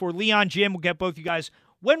 215-592-9494. Leon, Jim, we'll get both you guys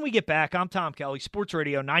when we get back. I'm Tom Kelly, Sports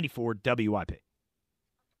Radio 94 WIP.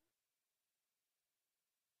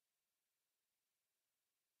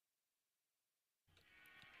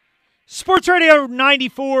 Sports Radio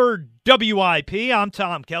 94 WIP. I'm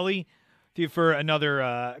Tom Kelly. With you for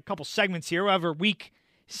another couple segments here. We'll have our Week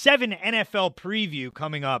 7 NFL preview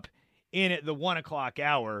coming up in the 1 o'clock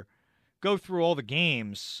hour. Go through all the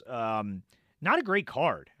games. Not a great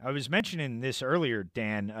card. I was mentioning this earlier,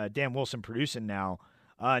 Dan Wilson producing now.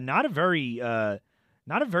 Not a very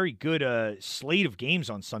good slate of games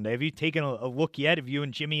on Sunday. Have you taken a look yet? Have you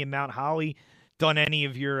and Jimmy and Mount Holly done any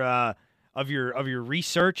of your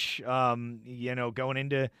research?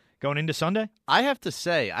 Going into Sunday? I have to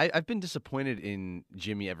say, I've been disappointed in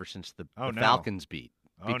Jimmy ever since the Falcons beat,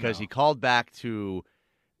 because he called back to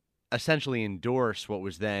essentially endorse what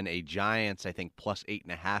was then a Giants, I think, plus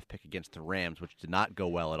 8.5 pick against the Rams, which did not go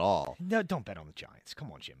well at all. No, don't bet on the Giants. Come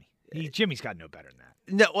on, Jimmy. Jimmy's got no better than that.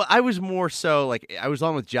 No, well, I was more so like, I was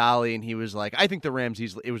on with Jolly, and he was like, I think the Rams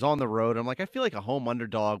easily. It was on the road. I'm like, I feel like a home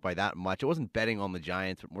underdog by that much. It wasn't betting on the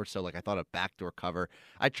Giants, but more so like I thought a backdoor cover.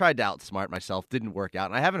 I tried to outsmart myself, didn't work out,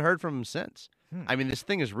 and I haven't heard from him since. I mean, this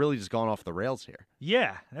thing has really just gone off the rails here.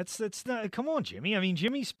 Yeah, that's not. Come on, Jimmy. I mean,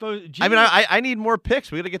 Jimmy's supposed. I need more picks.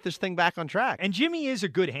 We got to get this thing back on track. And Jimmy is a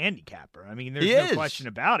good handicapper. I mean, there's no question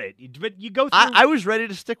about it. But you go through. I was ready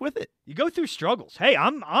to stick with it. You go through struggles. Hey,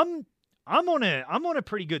 I'm on a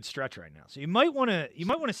pretty good stretch right now. So you might want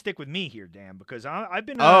to stick with me here, Dan, because I've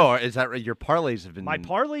been. Is that right? Your parlays have been. My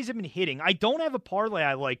parlays have been hitting. I don't have a parlay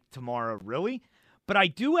I like tomorrow, really, but I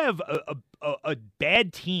do have a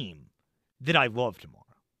bad team that I love tomorrow.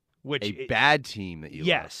 Bad team that you love.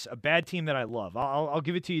 Yes, a bad team that I love. I'll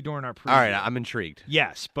give it to you during our preview. All right, I'm intrigued.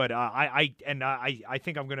 Yes, but I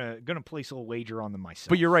think I'm gonna place a little wager on them myself.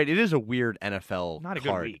 But you're right, it is a weird NFL Not a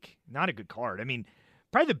card. good week. Not a good card. I mean,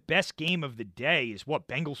 probably the best game of the day is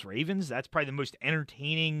Bengals-Ravens. That's probably the most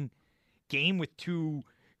entertaining game with two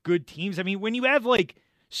good teams. I mean, when you have like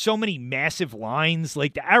so many massive lines,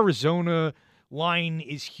 like the Arizona line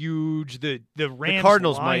is huge. The Rams, the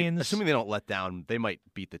Cardinals Lions, might, assuming they don't let down, they might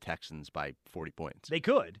beat the Texans by 40 points. They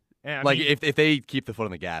could. If they keep the foot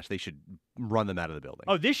on the gas, they should run them out of the building.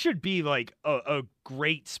 Oh, this should be like a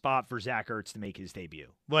great spot for Zach Ertz to make his debut.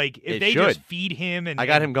 Like if It they should. just feed him, and I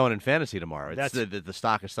got him going in fantasy tomorrow. That's- The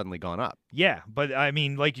stock has suddenly gone up. Yeah, but I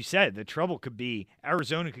mean, like you said, the trouble could be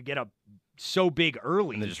Arizona could get up so big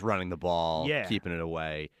early. And they're just running the ball, Yeah. keeping it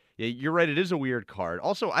away. Yeah, you're right. It is a weird card.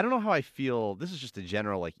 Also, I don't know how I feel. This is just a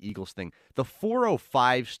general like Eagles thing. The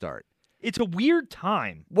 4:05 start. It's a weird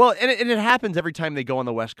time. Well, and it happens every time they go on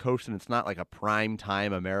the West Coast, and it's not like a prime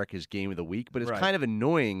time America's game of the week, but it's Right. kind of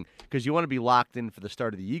annoying because you want to be locked in for the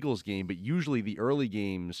start of the Eagles game, but usually the early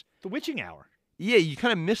games. The witching hour. Yeah, you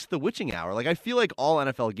kind of miss the witching hour. Like I feel like all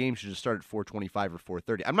NFL games should just start at 4:25 or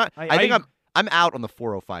 4:30. I'm out on the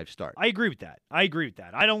 4:05 start. I agree with that.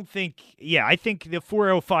 I don't think. Yeah, I think the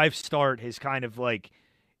 4:05 start has kind of like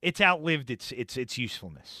it's outlived its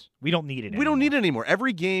usefulness. We don't need it. We don't need it anymore.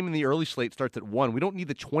 Every game in the early slate starts at 1. We don't need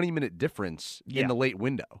the 20-minute difference in the late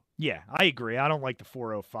window. Yeah, I agree. I don't like the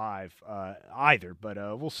 4:05 either, but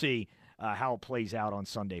we'll see how it plays out on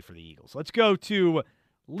Sunday for the Eagles. Let's go to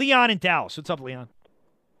Leon in Dallas. What's up, Leon?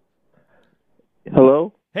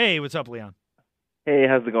 Hello. Hey, what's up, Leon? Hey,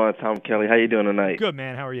 how's it going, Tom Kelly? How you doing tonight? Good,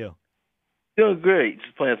 man. How are you? Doing great.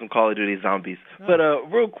 Just playing some Call of Duty Zombies. But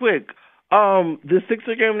real quick, the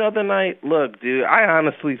Sixer game the other night. Look, dude, I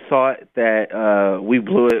honestly thought that we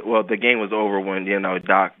blew it. Well, the game was over when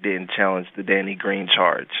Doc didn't challenge the Danny Green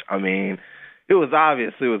charge. I mean, it was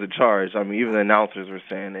obvious it was a charge. I mean, even the announcers were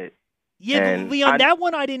saying it. Yeah, but Leon, that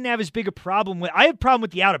one I didn't have as big a problem with. I had a problem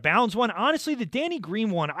with the out of bounds one. Honestly, the Danny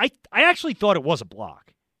Green one, I actually thought it was a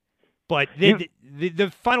block. But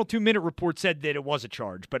the final 2-minute report said that it was a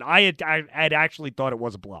charge. But I had actually thought it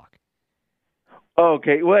was a block.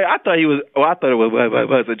 Okay, well, I thought it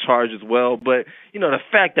was a charge as well. But the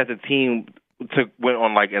fact that the team went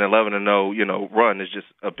on like an 11-0 run is just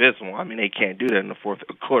abysmal. I mean, they can't do that in the fourth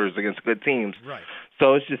quarters against good teams. Right.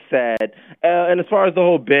 So it's just sad. And as far as the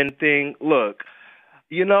whole Ben thing, look,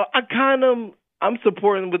 I'm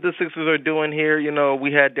supporting what the Sixers are doing here.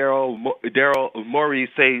 We had Daryl Morey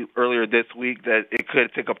say earlier this week that it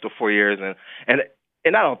could take up to 4 years, and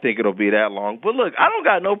I don't think it'll be that long. But look, I don't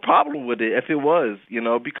got no problem with it if it was,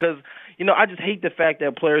 because I just hate the fact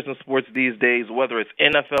that players in sports these days, whether it's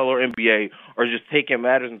NFL or NBA, are just taking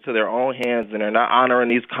matters into their own hands and they're not honoring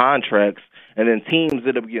these contracts, and then teams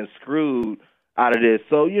end up getting screwed out of this.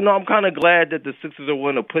 So, I'm kind of glad that the Sixers are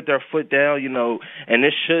willing to put their foot down, and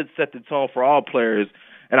this should set the tone for all players.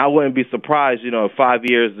 And I wouldn't be surprised, in 5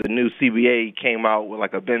 years, the new CBA came out with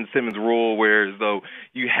like a Ben Simmons rule where as though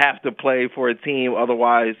you have to play for a team.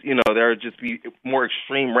 Otherwise, there would just be more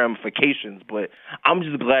extreme ramifications. But I'm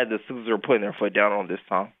just glad the Sixers are putting their foot down on this,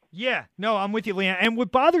 Tom. Yeah, no, I'm with you, Leon. And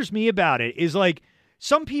what bothers me about it is like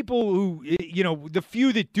some people who, the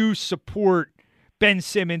few that do support Ben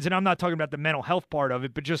Simmons, and I'm not talking about the mental health part of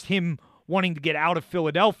it, but just him wanting to get out of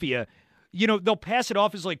Philadelphia, they'll pass it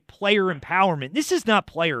off as like player empowerment. This is not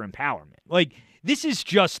player empowerment. Like, this is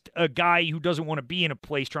just a guy who doesn't want to be in a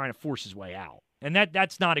place trying to force his way out. And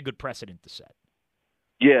that's not a good precedent to set.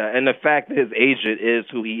 Yeah, and the fact that his agent is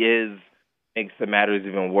who he is makes the matters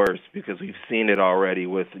even worse because we've seen it already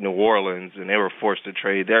with New Orleans, and they were forced to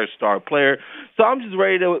trade their star player. So I'm just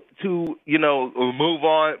ready to move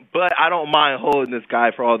on, but I don't mind holding this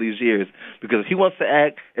guy for all these years because if he wants to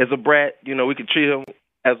act as a brat, we can treat him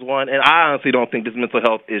as one. And I honestly don't think this mental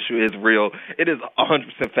health issue is real. It is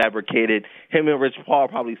 100% fabricated. Him and Rich Paul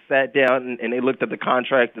probably sat down and they looked at the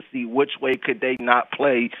contract to see which way could they not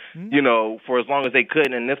play, for as long as they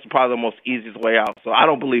could. And this is probably the most easiest way out. So I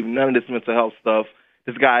don't believe none of this mental health stuff.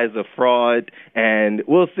 This guy is a fraud, and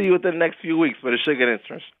we'll see within the next few weeks, but it should get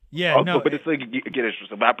interesting. Yeah, no. But it should get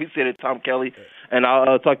interesting. But I appreciate it, Tom Kelly, and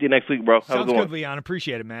I'll talk to you next week, bro. Have Sounds a good good, one. Leon.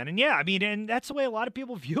 Appreciate it, man. And yeah, I mean, and that's the way a lot of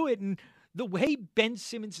people view it, and the way Ben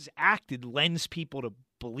Simmons has acted lends people to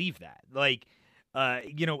believe that. Like,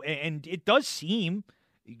 and it does seem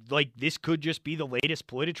like this could just be the latest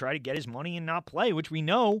ploy to try to get his money and not play, which we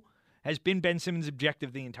know has been Ben Simmons'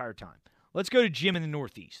 objective the entire time. Let's go to Jim in the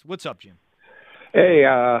Northeast. What's up, Jim? Hey,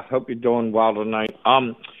 hope you're doing well tonight.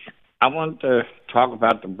 I want to talk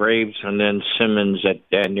about the Braves and then Simmons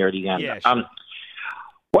near the end. Yeah, sure.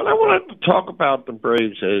 What I wanted to talk about the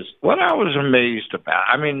Braves is what I was amazed about.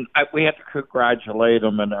 I mean, we have to congratulate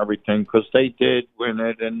them and everything because they did win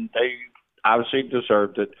it and they obviously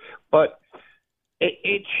deserved it. But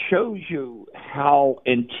it shows you how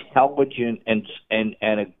intelligent and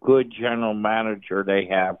a good general manager they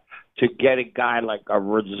have to get a guy like a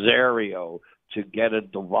Rosario, to get a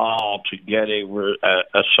Duvall, to get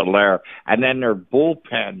a Soler. And then their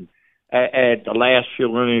bullpen at the last few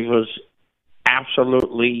innings was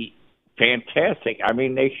absolutely fantastic. I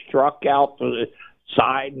mean, they struck out the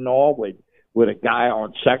side and all with with a guy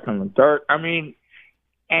on second and third. I mean,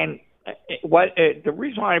 and the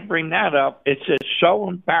reason why I bring that up, it's so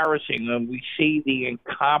embarrassing when we see the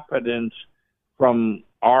incompetence from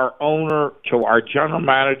our owner to our general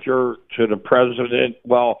manager to the president.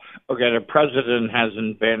 Well, okay, the president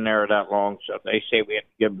hasn't been there that long, so they say we have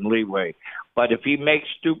to give him leeway. But if he makes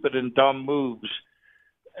stupid and dumb moves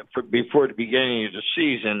before the beginning of the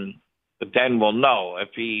season, then we'll know. If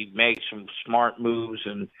he makes some smart moves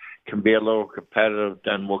and can be a little competitive,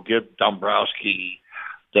 then we'll give Dombrowski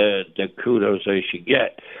the kudos they should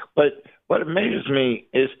get. But what amazes me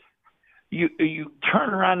is you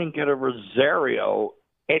turn around and get a Rosario.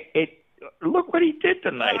 Look what he did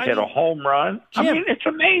tonight. Hit a home run. Jim, I mean, it's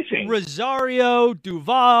amazing. Rosario,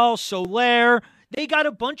 Duvall, Soler, they got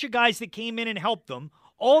a bunch of guys that came in and helped them.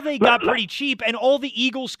 All they got pretty cheap, and all the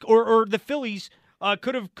Eagles or the Phillies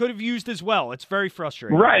could have used as well. It's very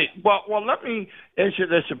frustrating. Right. Well, let me answer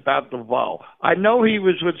this about Duvall. I know he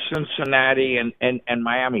was with Cincinnati and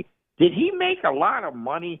Miami. Did he make a lot of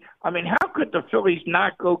money? I mean, how could the Phillies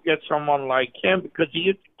not go get someone like him? Because he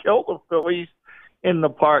used to kill the Phillies in the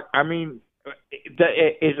park. I mean,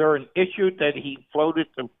 is there an issue that he floated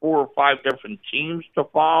to 4 or 5 different teams to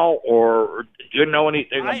fall, or do you know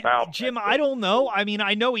anything about Jim, I don't know. I mean,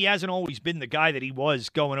 I know he hasn't always been the guy that he was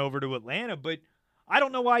going over to Atlanta, but I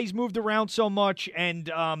don't know why he's moved around so much,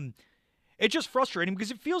 and it's just frustrating because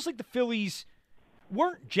it feels like the Phillies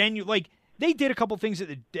weren't genuine. Like, they did a couple things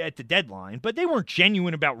at the deadline, but they weren't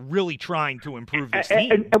genuine about really trying to improve this team.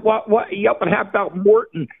 And but how about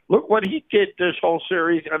Morton? Look what he did this whole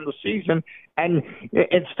series and the season. And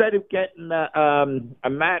instead of getting a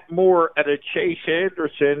Matt Moore and a Chase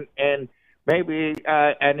Anderson, and maybe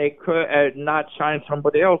and they could not sign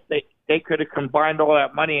somebody else, they could have combined all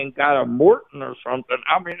that money and got a Morton or something.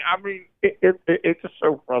 I mean, it's just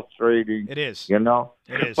so frustrating. It is. You know?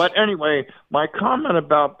 It is. But anyway, my comment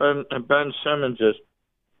about Ben Simmons is,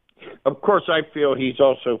 of course, I feel he's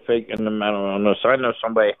also faking the mental illness. I know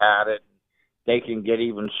somebody had it. They can get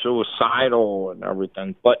even suicidal and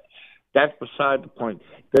everything. But that's beside the point.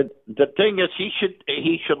 The thing is,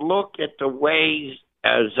 he should look at the ways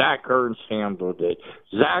Zach Ertz handled it.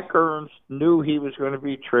 Zach Ertz knew he was going to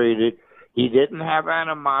be traded. He didn't have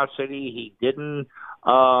animosity. He didn't.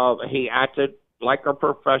 He acted like a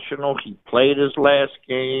professional. He played his last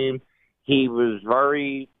game. He was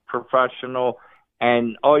very professional,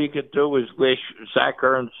 and all you could do is wish Zach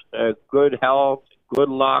Ertz good health, good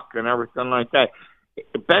luck, and everything like that.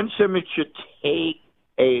 Ben Simmons should take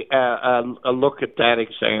a look at that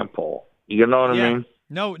example. You know what I mean?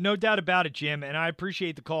 No doubt about it, Jim, and I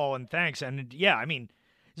appreciate the call, and thanks. And, yeah, I mean,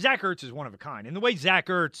 Zach Ertz is one of a kind. And the way Zach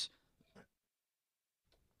Ertz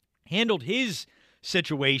handled his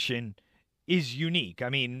situation is unique. I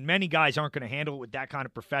mean, many guys aren't going to handle it with that kind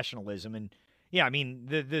of professionalism. And, yeah, I mean,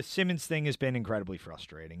 the Simmons thing has been incredibly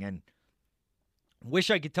frustrating. And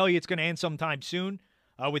wish I could tell you it's going to end sometime soon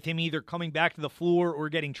with him either coming back to the floor or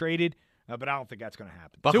getting traded, but I don't think that's going to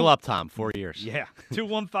happen. Buckle up, Tom. 4 years. Yeah.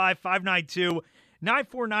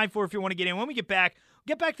 215-592-9494 if you want to get in. When we get back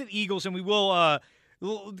to the Eagles, and we will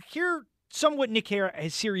hear some of what Nick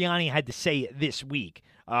Sirianni had to say this week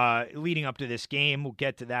leading up to this game. We'll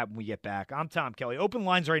get to that when we get back. I'm Tom Kelly. Open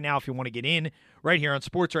lines right now if you want to get in right here on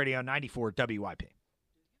Sports Radio 94 WIP.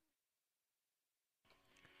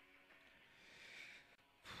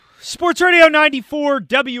 Sports Radio 94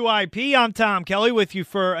 WIP. I'm Tom Kelly with you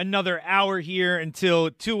for another hour here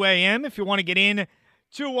until 2 a.m. If you want to get in,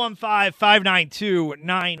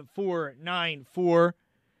 215-592-9494.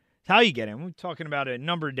 How you get in? We're talking about a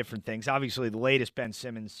number of different things. Obviously, the latest Ben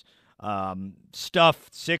Simmons stuff.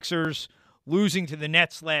 Sixers losing to the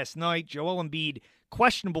Nets last night. Joel Embiid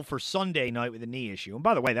questionable for Sunday night with a knee issue. And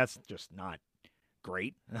by the way, that's just not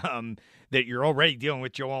great that you're already dealing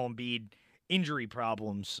with Joel Embiid injury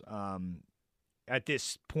problems at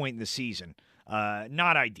this point in the season.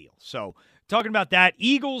 Not ideal. So talking about that,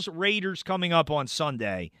 Eagles, Raiders coming up on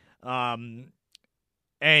Sunday, and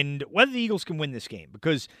whether the Eagles can win this game,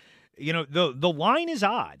 because the line is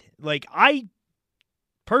odd. Like, I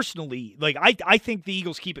personally, I think the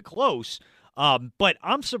Eagles keep it close, but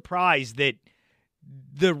I'm surprised that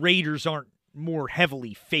the Raiders aren't more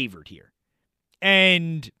heavily favored here.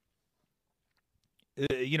 And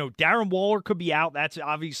Darren Waller could be out. That's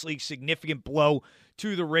obviously a significant blow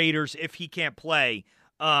to the Raiders if he can't play.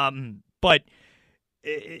 But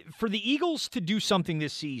for the Eagles to do something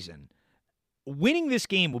this season, winning this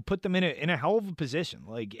game will put them in a hell of a position.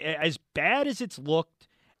 Like, as bad as it's looked,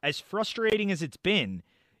 as frustrating as it's been,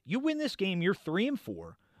 you win this game, you're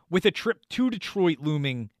 3-4 with a trip to Detroit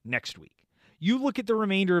looming next week. You look at the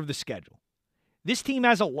remainder of the schedule. this team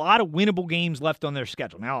has a lot of winnable games left on their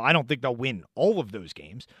schedule. Now, I don't think they'll win all of those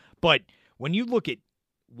games, but when you look at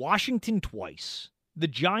Washington twice, the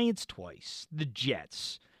Giants twice, the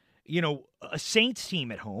Jets, a Saints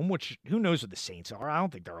team at home, which who knows what the Saints are. I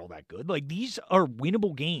don't think they're all that good. Like, these are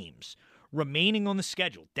winnable games remaining on the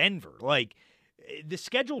schedule. Denver, the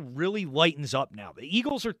schedule really lightens up now. The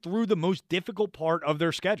Eagles are through the most difficult part of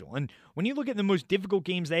their schedule. And when you look at the most difficult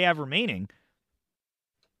games they have remaining,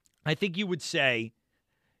 I think you would say,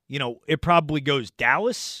 it probably goes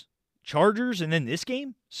Dallas, Chargers, and then this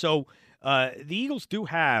game. So the Eagles do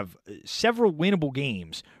have several winnable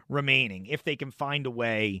games remaining if they can find a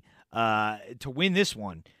way to win this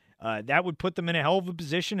one. That would put them in a hell of a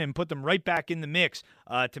position and put them right back in the mix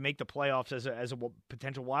to make the playoffs as a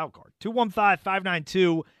potential wild card.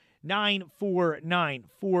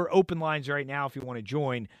 215-592-9494. Open lines right now if you want to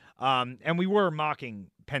join. And we were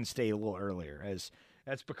mocking Penn State a little earlier, as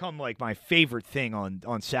that's become like my favorite thing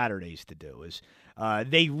on Saturdays to do, is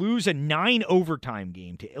they lose a 9 overtime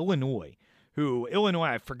game to Illinois, who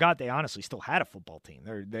I forgot they honestly still had a football team.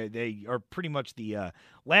 They are pretty much the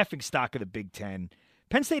laughingstock of the Big Ten.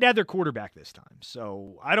 Penn State had their quarterback this time,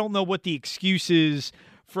 so I don't know what the excuse is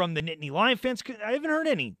from the Nittany Lion fans. I haven't heard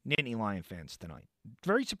any Nittany Lion fans tonight.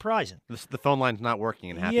 Very surprising. The phone line's not working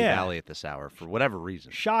in Happy Valley at this hour for whatever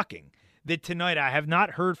reason. Shocking that tonight I have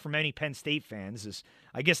not heard from any Penn State fans. As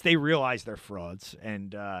I guess they realize they're frauds,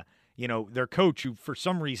 and their coach, who for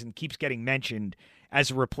some reason keeps getting mentioned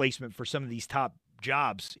as a replacement for some of these top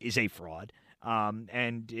jobs, is a fraud.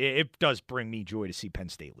 And it does bring me joy to see Penn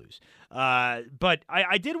State lose. But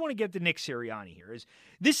I did want to get to Nick Sirianni here.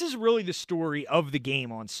 This is really the story of the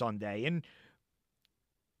game on Sunday, and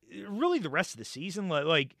really the rest of the season.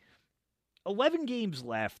 Like 11 games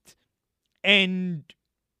left, and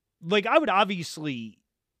I would obviously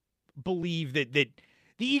believe that the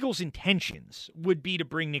Eagles' intentions would be to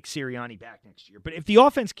bring Nick Sirianni back next year. But if the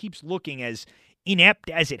offense keeps looking as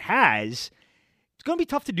inept as it has, it's going to be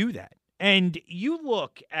tough to do that. And you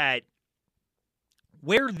look at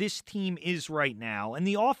where this team is right now, and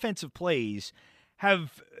the offensive plays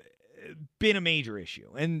have been a major issue.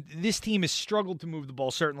 And this team has struggled to move the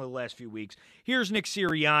ball, certainly the last few weeks. Here's Nick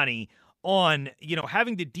Sirianni on,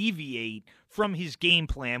 having to deviate from his game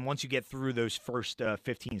plan once you get through those first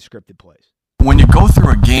 15 scripted plays. When you go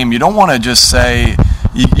through a game, you don't want to just say,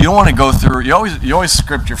 you don't want to go through, you always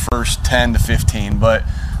script your first 10 to 15, but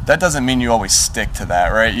that doesn't mean you always stick to that,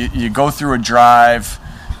 right? You go through a drive,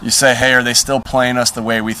 you say, hey, are they still playing us the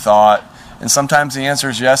way we thought? And sometimes the answer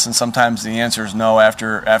is yes, and sometimes the answer is no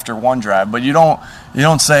after one drive. But you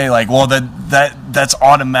don't say like, well, that's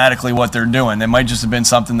automatically what they're doing. It might just have been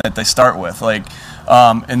something that they start with,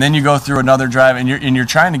 and then you go through another drive, and you're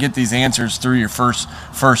trying to get these answers through your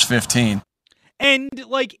first 15. And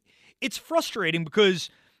it's frustrating because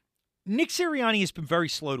Nick Sirianni has been very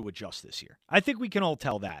slow to adjust this year. I think we can all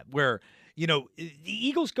tell that, where, the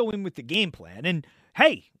Eagles go in with the game plan, and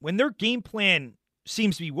hey, when their game plan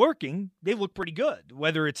seems to be working, they look pretty good.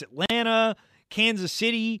 Whether it's Atlanta, Kansas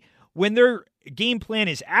City, when their game plan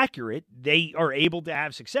is accurate, they are able to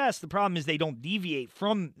have success. The problem is they don't deviate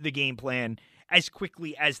from the game plan as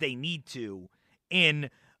quickly as they need to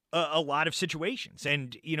in a lot of situations.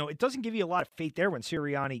 And, it doesn't give you a lot of faith there when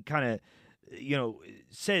Sirianni kind of,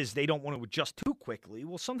 says they don't want to adjust too quickly.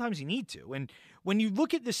 Well, sometimes you need to. And when you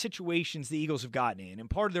look at the situations the Eagles have gotten in and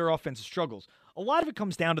part of their offensive struggles, a lot of it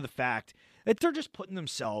comes down to the fact that they're just putting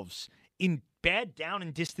themselves in bad down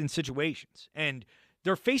and distance situations. And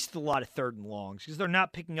they're faced with a lot of third and longs because they're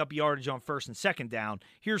not picking up yardage on first and second down.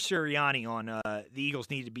 Here's Sirianni on the Eagles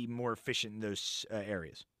need to be more efficient in those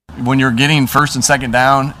areas. When you're getting first and second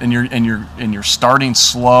down and you're starting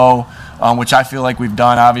slow, which I feel like we've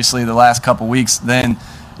done obviously the last couple weeks, then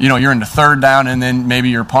you're into third down and then maybe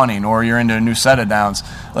you're punting or you're into a new set of downs.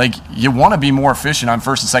 You want to be more efficient on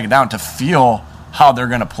first and second down to feel how they're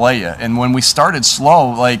going to play you. And when we started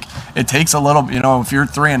slow, it takes a little, if you're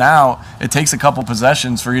 3 and out, it takes a couple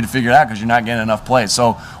possessions for you to figure it out because you're not getting enough plays.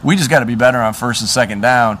 So we just got to be better on first and second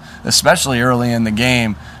down, especially early in the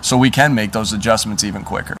game, so we can make those adjustments even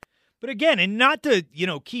quicker. But again, and not to,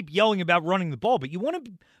 keep yelling about running the ball, but you want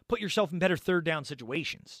to put yourself in better third down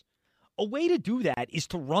situations. A way to do that is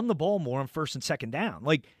to run the ball more on first and second down.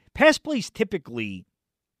 Pass plays typically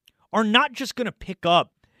are not just going to pick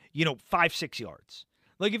up 5-6 yards.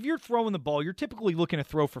 If you're throwing the ball, you're typically looking to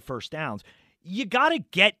throw for first downs. You got to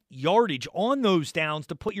get yardage on those downs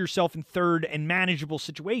to put yourself in third and manageable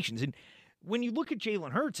situations. And when you look at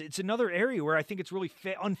Jalen Hurts, it's another area where I think it's really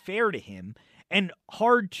unfair to him and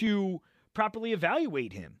hard to properly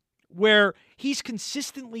evaluate him, where he's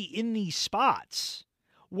consistently in these spots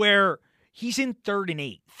where he's in 3rd and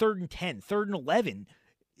 8, 3rd and 10, 3rd and 11.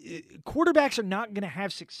 Quarterbacks are not going to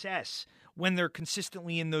have success when they're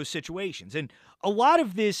consistently in those situations. And a lot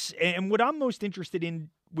of this, and what I'm most interested in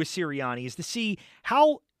with Sirianni, is to see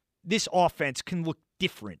how this offense can look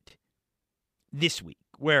different this week,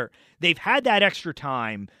 where they've had that extra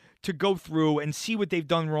time to go through and see what they've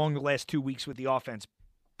done wrong the last 2 weeks with the offense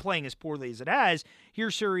playing as poorly as it has.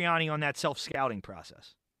 Here's Sirianni on that self-scouting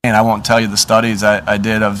process. And I won't tell you the studies I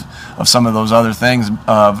did of some of those other things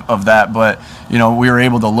of that, but we were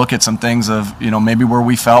able to look at some things of maybe where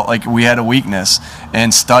we felt like we had a weakness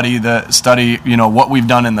and study what we've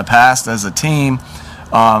done in the past as a team,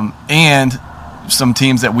 and some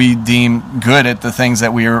teams that we deem good at the things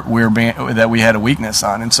that we had a weakness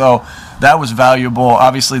on. And so that was valuable.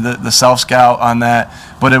 Obviously the self scout on that,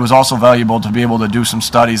 but it was also valuable to be able to do some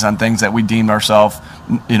studies on things that we deemed ourselves,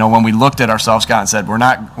 when we looked at our self scout and said we're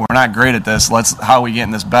not great at this, how are we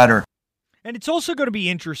getting this better? And it's also going to be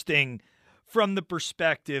interesting from the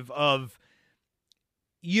perspective of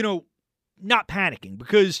not panicking,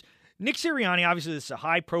 because Nick Sirianni, obviously this is a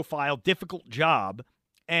high profile, difficult job,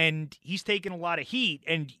 and he's taken a lot of heat,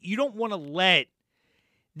 and you don't want to let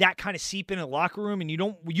that kind of seep into the locker room, and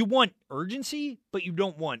you want urgency, but you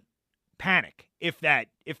don't want panic, if that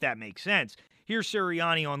makes sense. Here's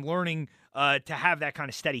Sirianni on learning to have that kind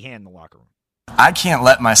of steady hand in the locker room. I can't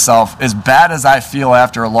let myself, as bad as I feel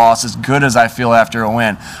after a loss, as good as I feel after a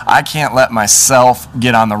win, I can't let myself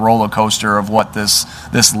get on the roller coaster of what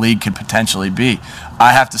this league could potentially be.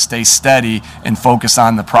 I have to stay steady and focus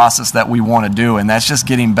on the process that we want to do, and that's just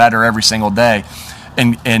getting better every single day.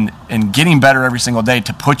 And getting better every single day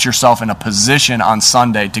to put yourself in a position on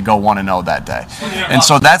Sunday to go 1-0 that day. And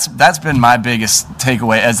so that's been my biggest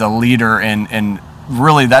takeaway as a leader, and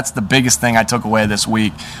really that's the biggest thing I took away this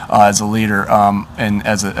week as a leader and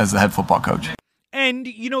as the head football coach. And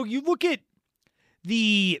you look at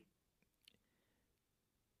the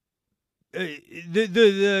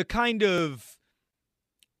kind of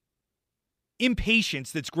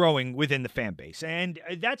impatience that's growing within the fan base, and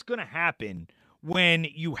that's going to happen when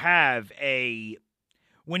you have a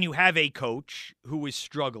coach who is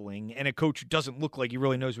struggling and a coach who doesn't look like he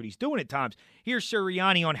really knows what he's doing at times. Here's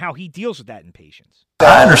Sirianni on how he deals with that impatience.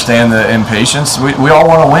 I understand the impatience. We all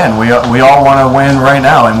want to win. We all want to win right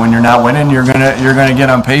now. And when you're not winning, you're gonna get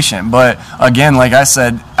impatient. But again, like I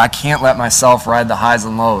said, I can't let myself ride the highs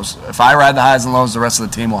and lows. If I ride the highs and lows, the rest of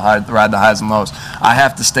the team will ride the highs and lows. I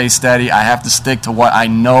have to stay steady. I have to stick to what I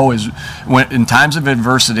know is. When in times of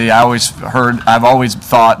adversity, I've always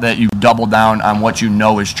thought that you double down on what you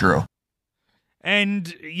know is true.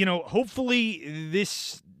 And hopefully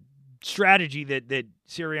this strategy that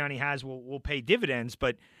Sirianni has will pay dividends.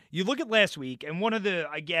 But you look at last week, and one of the,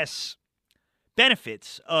 I guess,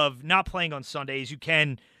 benefits of not playing on Sunday is you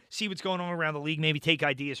can see what's going on around the league, maybe take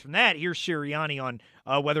ideas from that. Here's Sirianni on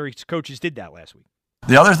whether his coaches did that last week.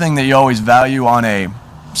 The other thing that you always value on a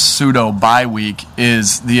pseudo bye week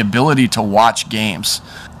is the ability to watch games.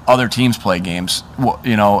 Other teams play games,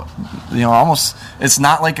 almost. It's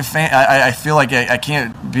not like a fan. I feel like I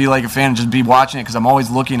can't be like a fan and just be watching it, because I'm always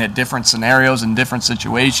looking at different scenarios and different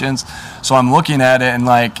situations. So I'm looking at it and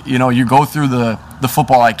you go through the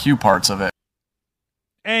football IQ parts of it.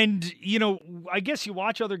 And I guess you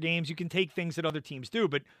watch other games, you can take things that other teams do,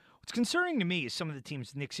 but what's concerning to me is some of the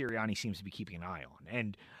teams Nick Sirianni seems to be keeping an eye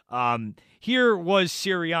on. And here was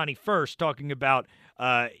Sirianni first talking about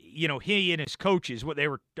he and his coaches, what they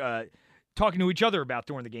were talking to each other about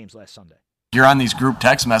during the games last Sunday. You're on these group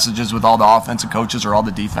text messages with all the offensive coaches or all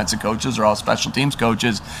the defensive coaches or all special teams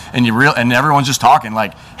coaches, and and everyone's just talking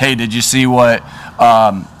like, "Hey, did you see what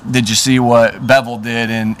Bevel did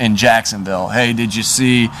in Jacksonville? Hey, did you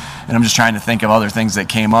see?" And I'm just trying to think of other things that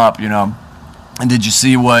came up, And did you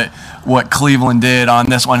see what Cleveland did on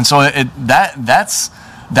this one? And so that's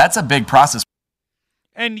a big process.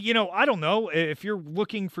 And, I don't know if you're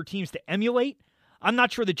looking for teams to emulate. I'm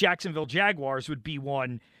not sure the Jacksonville Jaguars would be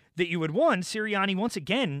one that you would want. Sirianni, once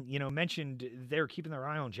again, mentioned they're keeping their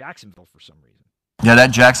eye on Jacksonville for some reason. Yeah,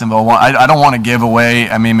 that Jacksonville one, I don't want to give away.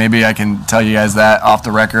 I mean, maybe I can tell you guys that off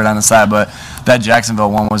the record on the side, but that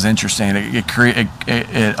Jacksonville one was interesting.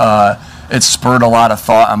 It spurred a lot of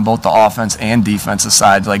thought on both the offense and defensive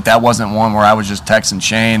sides. Like, that wasn't one where I was just texting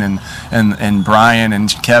Shane and Brian and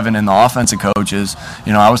Kevin and the offensive coaches.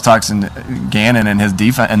 I was texting Gannon and his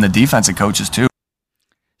the defensive coaches too.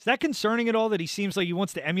 Is that concerning at all that he seems like he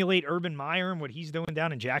wants to emulate Urban Meyer and what he's doing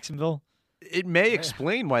down in Jacksonville? It may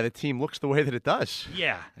explain why the team looks the way that it does.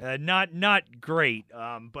 Yeah, not great.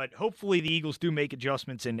 But hopefully the Eagles do make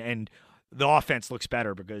adjustments and the offense looks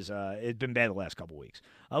better, because it's been bad the last couple weeks.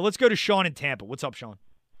 Let's go to Sean in Tampa. What's up, Sean?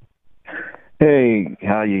 Hey,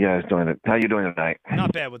 how you guys doing? How you doing tonight?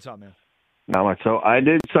 Not bad. What's up, man? Not much. So I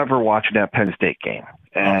did suffer watching that Penn State game,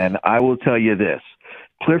 and I will tell you this: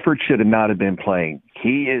 Clifford should have not have been playing.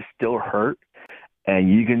 He is still hurt, and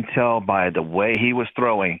you can tell by the way he was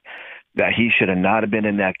throwing that he should have not have been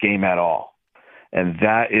in that game at all. And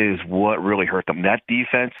that is what really hurt them. That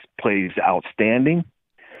defense plays outstanding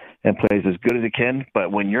and plays as good as it can,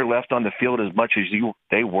 but when you're left on the field as much as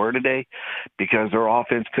they were today, because their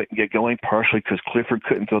offense couldn't get going, partially because Clifford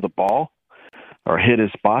couldn't throw the ball or hit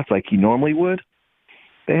his spots like he normally would,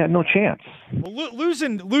 they had no chance. Well,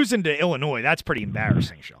 losing to Illinois, that's pretty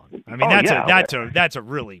embarrassing, Sean. I mean, that's a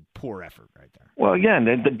really poor effort right there. Well, again,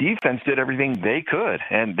 the defense did everything they could,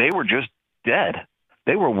 and they were just dead.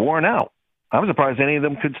 They were worn out. I'm surprised any of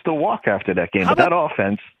them could still walk after that game. But that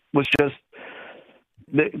offense was just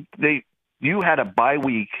you had a bye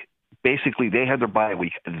week. Basically, they had their bye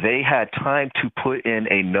week. They had time to put in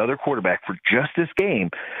another quarterback for just this game,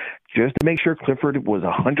 just to make sure Clifford was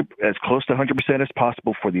as close to 100% as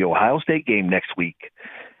possible for the Ohio State game next week,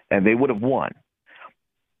 and they would have won.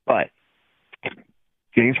 But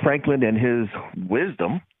James Franklin and his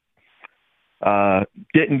wisdom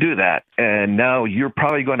didn't do that, and now you're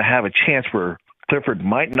probably going to have a chance where Clifford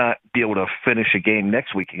might not be able to finish a game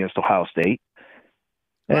next week against Ohio State.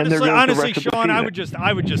 And honestly, Sean, I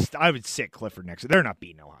would sit Clifford next. They're not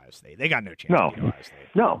beating Ohio State. They got no chance to beat Ohio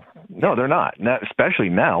State. No, they're not. Especially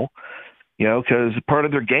now, because part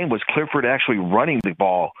of their game was Clifford actually running the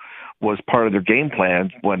ball was part of their game plan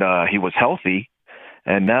when he was healthy,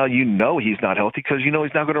 and now he's not healthy because he's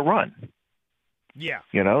not going to run. Yeah.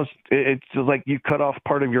 It's like you cut off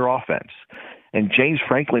part of your offense. And James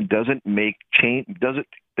Franklin doesn't make change.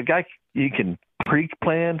 The guy, he can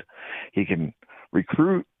pre-plan, he can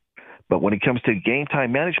recruit, but when it comes to game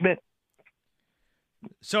time management.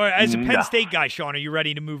 So as a Penn State guy, Sean, are you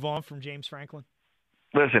ready to move on from James Franklin?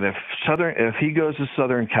 Listen, if he goes to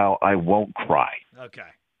Southern Cal, I won't cry. Okay.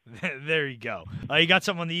 There you go. You got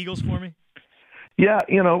something on the Eagles for me? Yeah,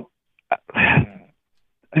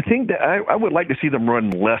 I think that I would like to see them run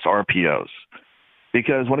less RPOs,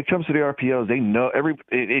 because when it comes to the RPOs, they know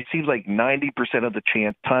it seems like 90% of the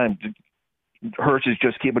time Hurts is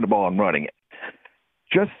just keeping the ball and running it.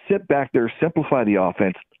 Just sit back there, simplify the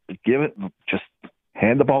offense, just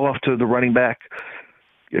hand the ball off to the running back.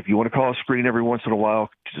 If you want to call a screen every once in a while,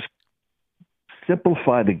 just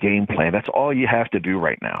simplify the game plan. That's all you have to do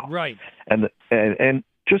right now. Right. And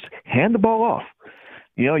just hand the ball off.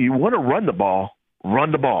 You want to run the ball.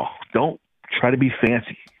 Run the ball. Don't try to be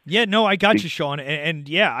fancy. Yeah, no, I got you, Sean. And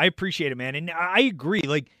yeah, I appreciate it, man. And I agree.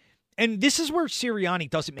 And this is where Sirianni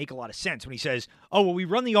doesn't make a lot of sense when he says, "Oh, well, we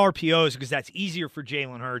run the RPOs because that's easier for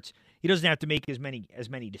Jalen Hurts. He doesn't have to make as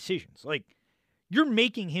many decisions." You're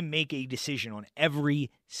making him make a decision on every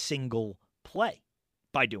single play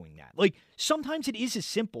by doing that. Sometimes it is as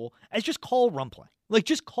simple as just call a run play.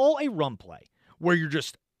 Just call a run play where you're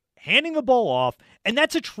just handing the ball off, and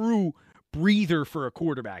that's a true breather for a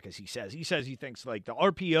quarterback, as he says. He says he thinks the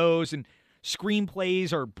RPOs and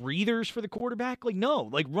screenplays are breathers for the quarterback. No,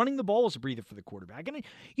 running the ball is a breather for the quarterback. And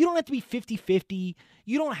you don't have to be 50-50.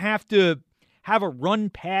 You don't have to have a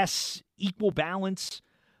run-pass equal balance.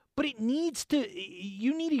 But you need to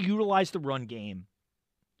utilize the run game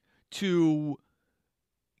to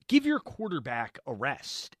give your quarterback a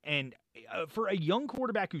rest. And for a young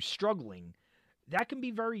quarterback who's struggling, that can be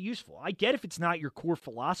very useful. I get if it's not your core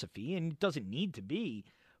philosophy, and it doesn't need to be,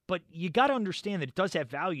 but you got to understand that it does have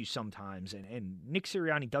value sometimes, and Nick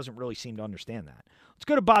Sirianni doesn't really seem to understand that. Let's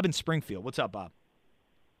go to Bob in Springfield. What's up, Bob?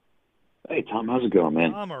 Hey, Tom, how's it going,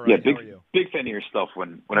 man? I'm all right. Yeah, How are you? Big fan of your stuff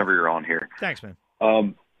whenever you're on here. Thanks, man.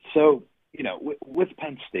 So, with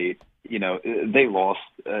Penn State, they lost.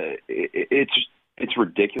 It's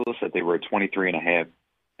ridiculous that they were a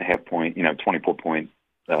 23.5 point, 24-point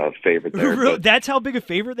favorite there. Really? That's how big a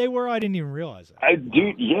favorite they were? I didn't even realize that.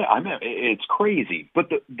 Dude, yeah, I mean, it's crazy. But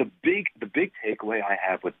the big takeaway I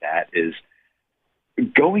have with that is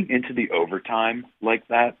going into the overtime like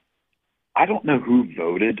that, I don't know who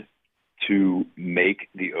voted to make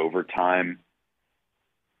the overtime,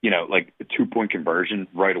 a 2-point conversion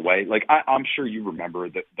right away. I'm sure you remember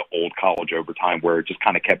the old college overtime where it just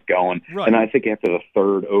kind of kept going. Right. And I think after the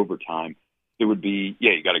third overtime, it would be,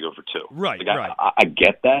 you got to go for 2. Right, right. I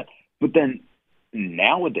get that. But then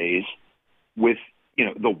nowadays with,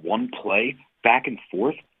 the one play back and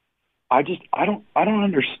forth, I don't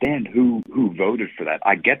understand who voted for that.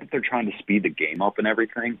 I get that they're trying to speed the game up and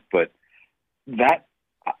everything, but that,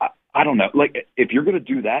 I don't know. If you're going to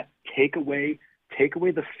do that, take away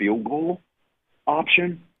the field goal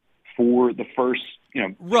option for the first,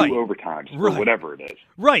 2 Right. overtimes or Right. whatever it is.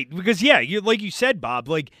 Right, because like you said, Bob,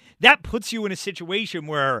 like that puts you in a situation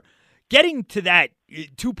where getting to that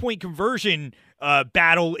 2-point conversion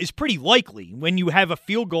battle is pretty likely when you have a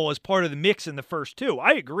field goal as part of the mix in the first two.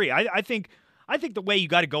 I agree. I think the way you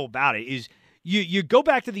got to go about it is you go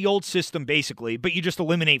back to the old system basically, but you just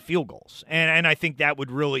eliminate field goals, and I think that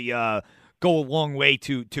would really go a long way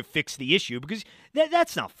to fix the issue, because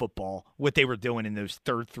that's not football what they were doing in those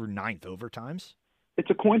 3rd through 9th overtimes. It's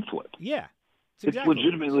a coin flip. Yeah. It's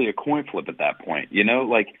legitimately a coin flip at that point.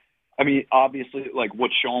 Obviously, like what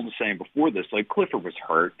Sean was saying before this, like Clifford was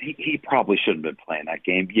hurt. He probably shouldn't have been playing that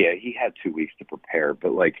game. Yeah, he had 2 weeks to prepare,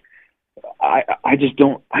 but like I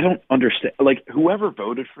don't understand. Like whoever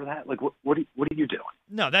voted for that, like what are you doing?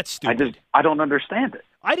 No, that's stupid. I don't understand it.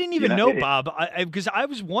 I didn't even know, Bob, because I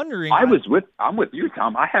was wondering. I'm with you,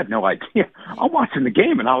 Tom. I had no idea. I'm watching the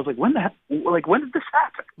game, and I was like, when did this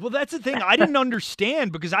happen? Well, that's the thing. I didn't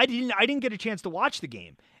understand because I didn't get a chance to watch the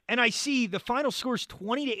game, and I see the final score's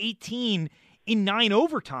 20-18 in 9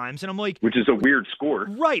 overtimes, and I'm like, which is a weird score,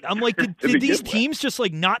 right? I'm like, did these teams just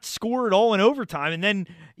like not score at all in overtime? And then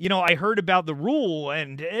I heard about the rule,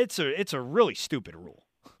 and it's a really stupid rule.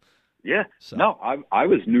 Yeah, so. No, I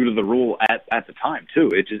was new to the rule at the time too.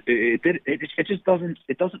 It just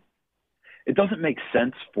doesn't make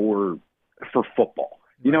sense for football.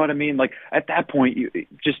 You know what I mean? Like at that point, you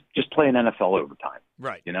just play an NFL overtime.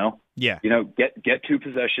 Right. Yeah. Get 2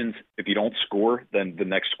 possessions. If you don't score, then the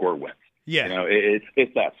next score wins. Yeah.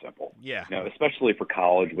 It's that simple. Yeah. Especially for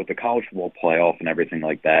college with the college football playoff and everything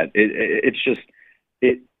like that.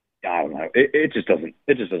 I don't know. It just doesn't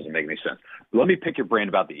make any sense. Let me pick your brain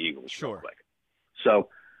about the Eagles real quick. So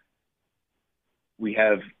we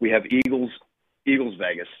have Eagles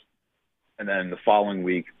Vegas, and then the following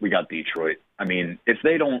week we got Detroit. I mean, if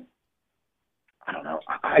they don't, I don't know.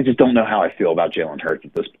 I just don't know how I feel about Jalen Hurts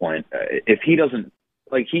at this point. If he doesn't,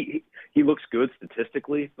 like he looks good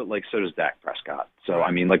statistically, but like so does Dak Prescott. So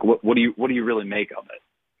I mean, like what do you really make of it?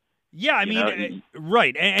 Yeah, I mean,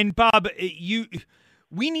 right. And Bob,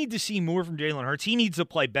 we need to see more from Jalen Hurts. He needs to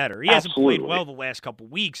play better. He hasn't played well the last couple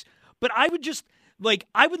weeks. But I would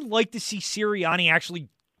like to see Sirianni actually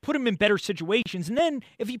put him in better situations. And then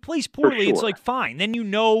if he plays poorly, it's like, fine. Then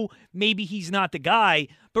maybe he's not the guy.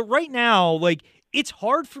 But right now, like, it's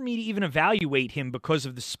hard for me to even evaluate him because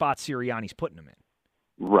of the spot Sirianni's putting him in.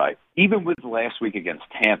 Right. Even with last week against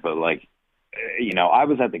Tampa, like, I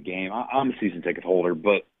was at the game. I'm a season ticket holder,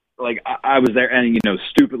 but like I was there, and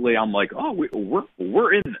stupidly, I'm like, oh,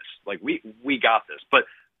 we're in this. Like we got this. But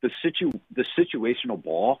the situational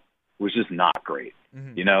ball was just not great.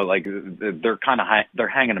 Mm-hmm. Like they're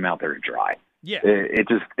hanging them out there to dry. Yeah,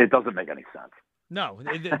 it doesn't make any sense. No,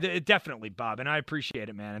 definitely, Bob, and I appreciate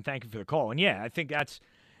it, man, and thank you for the call. And yeah, I think that's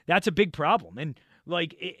a big problem. And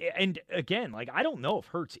like, and again, like I don't know if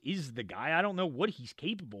Hurts is the guy. I don't know what he's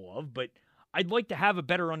capable of, but I'd like to have a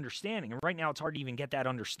better understanding. And right now it's hard to even get that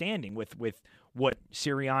understanding with what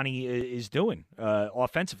Sirianni is doing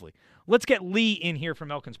offensively. Let's get Lee in here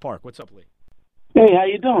from Elkins Park. What's up, Lee? Hey, how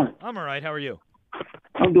you doing? I'm all right. How are you?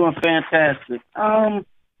 I'm doing fantastic. I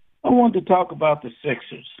wanted to talk about the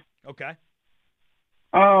Sixers. Okay.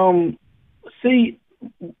 See,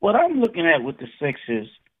 what I'm looking at with the Sixers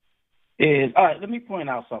is, all right, let me point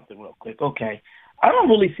out something real quick. Okay. I don't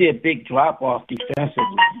really see a big drop-off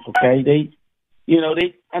defensively, okay?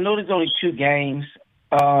 I know there's only 2 games,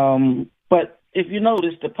 but if you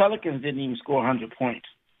notice, the Pelicans didn't even score 100 points.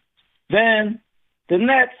 Then the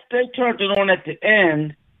Nets, they turned it on at the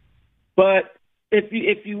end, but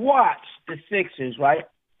if you watch the Sixers, right,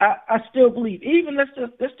 I still believe, even let's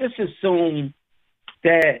just assume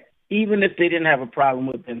that even if they didn't have a problem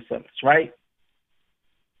with Ben Simmons, right,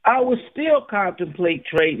 I would still contemplate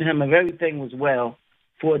trading him if everything was well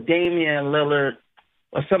for Damian Lillard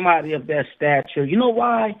or somebody of that stature. You know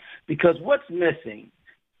why? Because what's missing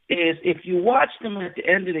is if you watch them at the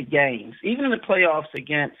end of the games, even in the playoffs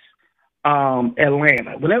against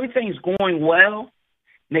Atlanta, when everything's going well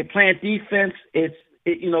and they playing defense, they're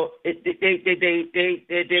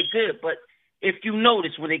good. But if you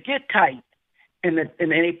notice, when they get tight and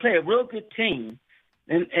they play a real good team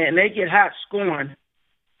and they get hot scoring,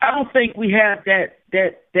 I don't think we have that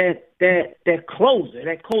closer,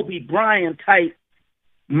 that Kobe Bryant type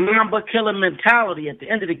Mamba killer mentality at the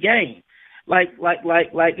end of the game. Like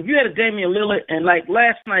if you had a Damian Lillard and like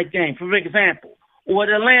last night's game, for example, or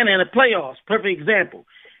the Atlanta in the playoffs, perfect example,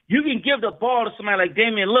 you can give the ball to somebody like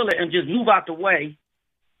Damian Lillard and just move out the way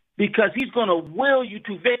because he's going to will you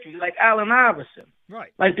to victory, like Allen Iverson.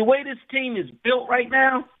 Right. Like the way this team is built right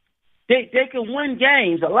now, they can win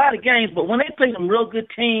games, a lot of games, but when they play them real good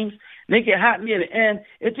teams, and they get hot near the end.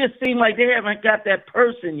 It just seemed like they haven't got that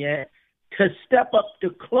person yet to step up to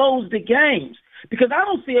close the games. Because I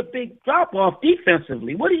don't see a big drop-off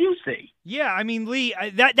defensively. What do you see? Yeah, I mean, Lee,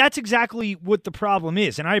 that's exactly what the problem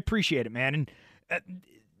is, and I appreciate it, man. And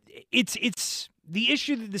it's the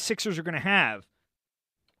issue that the Sixers are going to have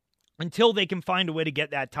until they can find a way to get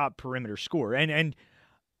that top perimeter score. And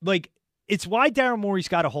like, it's why Daryl Morey's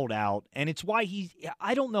got to hold out, and it's why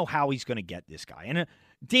I don't know how he's going to get this guy. And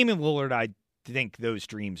Damian Lillard, I think those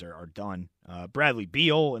dreams are done. Bradley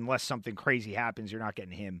Beal, unless something crazy happens, you're not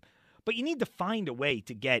getting him. But you need to find a way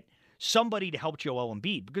to get somebody to help Joel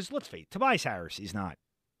Embiid, because let's face it, Tobias Harris is not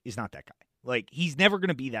that guy. Like, he's never going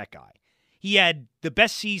to be that guy. He had the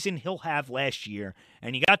best season he'll have last year,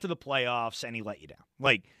 and he got to the playoffs, and he let you down.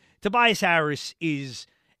 Like, Tobias Harris is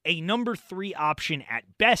a number 3 option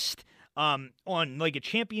at best on, like, a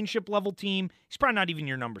championship-level team. He's probably not even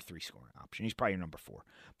your number 3 scoring option. He's probably your number 4.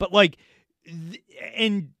 But, like,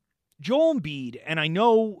 and Joel Embiid, and I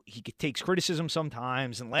know he takes criticism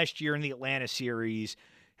sometimes, and last year in the Atlanta series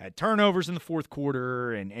had turnovers in the fourth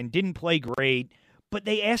quarter and didn't play great, but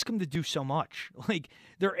they ask him to do so much. Like,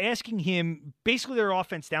 they're asking him, basically their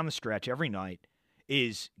offense down the stretch every night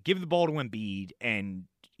is give the ball to Embiid and,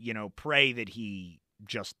 pray that he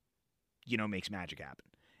just, makes magic happen.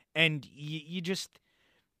 And you just,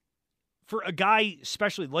 for a guy,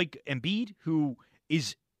 especially like Embiid, who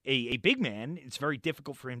is a big man, it's very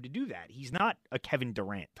difficult for him to do that. He's not a Kevin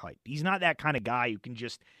Durant type. He's not that kind of guy who can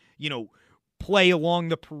just, play along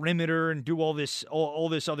the perimeter and do all this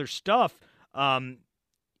other stuff.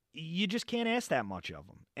 You just can't ask that much of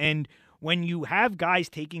him. And when you have guys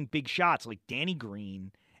taking big shots like Danny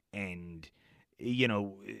Green and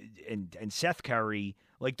and Seth Curry,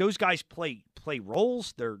 like, those guys play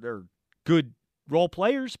roles. They're good role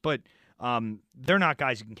players, but they're not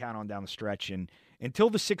guys you can count on down the stretch. And until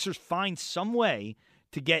the Sixers find some way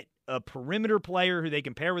to get a perimeter player who they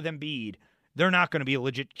can pair with Embiid, they're not going to be a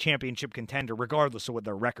legit championship contender, regardless of what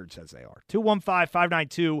their record says they are.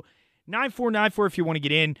 215-592-9494 if you want to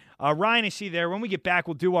get in. Ryan, I see there. When we get back,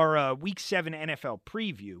 we'll do our Week 7 NFL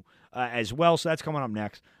preview as well, so that's coming up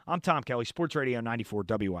next. I'm Tom Kelly, Sports Radio 94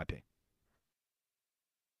 WIP.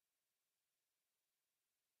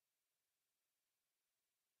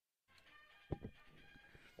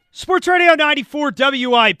 Sports Radio 94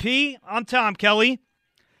 WIP. I'm Tom Kelly.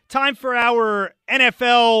 Time for our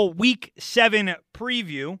NFL Week 7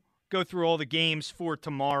 preview. Go through all the games for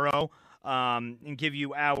tomorrow and give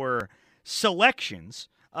you our selections.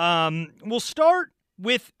 We'll start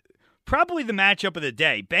with probably the matchup of the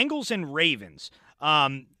day, Bengals and Ravens.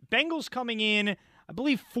 Bengals coming in, I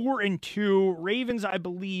believe, 4-2. Ravens, I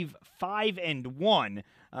believe, 5-1.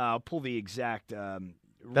 I'll pull the exact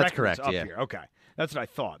That's correct, up yeah. here. Okay. That's what I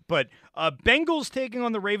thought. But Bengals taking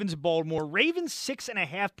on the Ravens of Baltimore. Ravens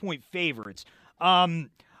 6.5-point favorites. I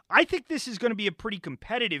think this is going to be a pretty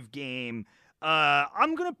competitive game.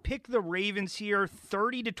 I'm going to pick the Ravens here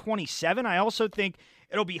 30-27. I also think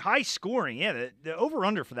it'll be high scoring. Yeah, the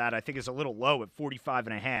over-under for that I think is a little low at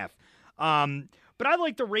 45.5. But I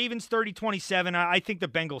like the Ravens 30-27. I think the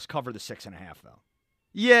Bengals cover the 6.5, though.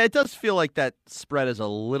 Yeah, it does feel like that spread is a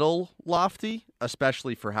little lofty,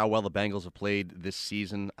 especially for how well the Bengals have played this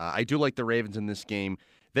season. I do like the Ravens in this game.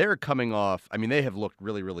 They're coming off, they have looked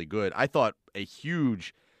really, really good. I thought a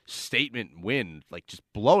huge statement win, like just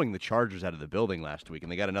blowing the Chargers out of the building last week,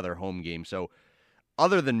 and they got another home game. So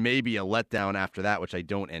other than maybe a letdown after that, which I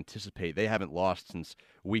don't anticipate, they haven't lost since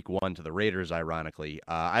week 1 to the Raiders, ironically.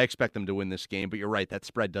 I expect them to win this game, but you're right, that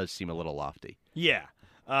spread does seem a little lofty. Yeah.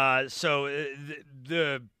 So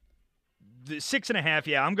the 6.5,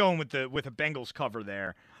 yeah, I'm going with a Bengals cover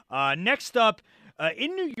there. Next up,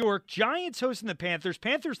 in New York, Giants hosting the Panthers.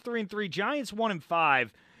 Panthers 3-3, Giants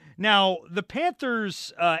 1-5. Now the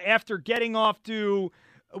Panthers, after getting off to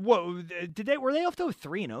were they off to a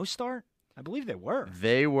 3-0 start? I believe they were.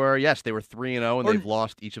 They were, yes, they were 3-0, and they've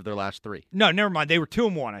lost each of their last 3. No, never mind. They were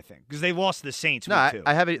 2-1, I think, because they lost to the Saints week 2.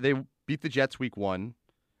 I have it. They beat the Jets week 1.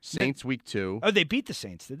 Saints week 2. Oh, they beat the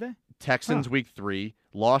Saints, did they? Texans week 3.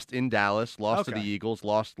 Lost in Dallas. Lost to the Eagles.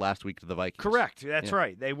 Lost last week to the Vikings. Correct. That's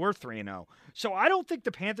right. They were 3-0. So I don't think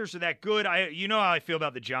the Panthers are that good. You know how I feel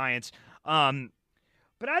about the Giants.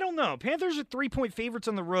 But I don't know. Panthers are 3-point favorites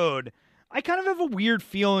on the road. I kind of have a weird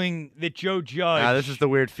feeling that Joe Judge... this is the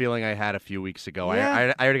weird feeling I had a few weeks ago.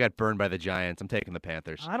 Yeah. I already got burned by the Giants. I'm taking the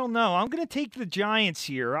Panthers. I don't know. I'm going to take the Giants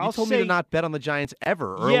here. You told me to not bet on the Giants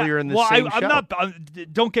ever earlier in the same show. I'm not.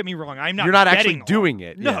 Don't get me wrong. I'm not. You're not betting actually doing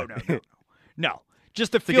on it. No.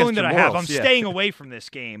 just a It's feeling against that your I have. morals, I'm yeah. staying away from this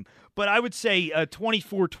game, but I would say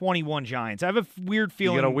 24-21 Giants. I have a weird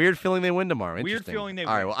feeling. You got a weird feeling they win tomorrow. Weird Interesting. feeling they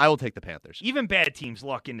All right, win. well, I will take the Panthers. Even bad teams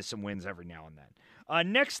luck into some wins every now and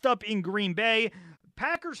then. Next up in Green Bay,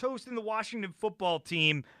 Packers hosting the Washington football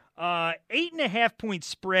team. 8.5-point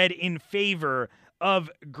spread in favor of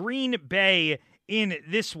Green Bay in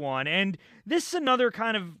this one. And this is another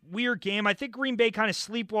kind of weird game. I think Green Bay kind of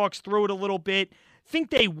sleepwalks through it a little bit. Think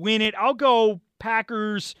they win it. I'll go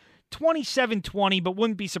Packers 27-20, but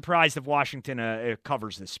wouldn't be surprised if Washington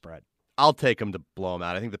covers this spread. I'll take them to blow them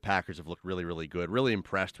out. I think the Packers have looked really, really good. Really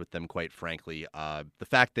impressed with them, quite frankly. The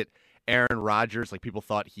fact that Aaron Rodgers, like people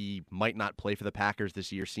thought he might not play for the Packers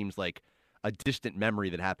this year, seems like a distant memory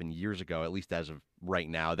that happened years ago, at least as of right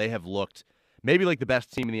now. They have looked maybe like the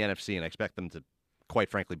best team in the NFC, and I expect them to, quite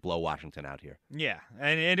frankly, blow Washington out here. Yeah,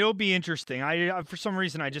 and it'll be interesting. I for some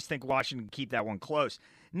reason, I just think Washington can keep that one close.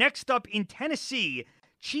 Next up in Tennessee,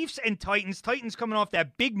 Chiefs and Titans. Titans coming off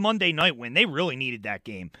that big Monday night win. They really needed that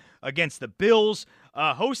game against the Bills.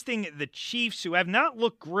 Hosting the Chiefs, who have not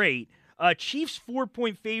looked great. Chiefs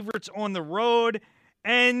 4-point favorites on the road.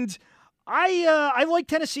 And I like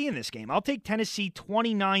Tennessee in this game. I'll take Tennessee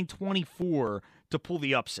 29-24 to pull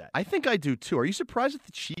the upset. I think I do, too. Are you surprised that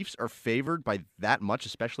the Chiefs are favored by that much,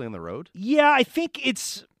 especially on the road? Yeah, I think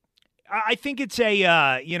it's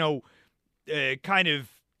a kind of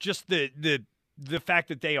just the fact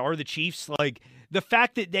that they are the Chiefs, like the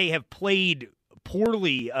fact that they have played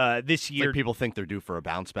poorly this year. Like people think they're due for a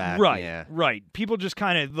bounce back. Right, Yeah. right. People just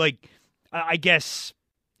kind of like, I guess,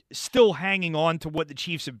 still hanging on to what the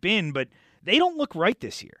Chiefs have been, but they don't look right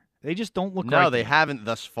this year. They just don't look right. No, they haven't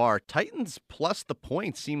thus far. Titans plus the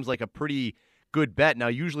points seems like a pretty good bet. Now,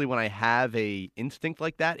 usually when I have a instinct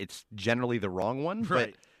like that, it's generally the wrong one.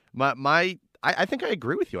 Right. But I think I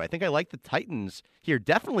agree with you. I think I like the Titans here,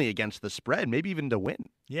 definitely against the spread, maybe even to win.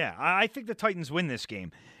 Yeah, I think the Titans win this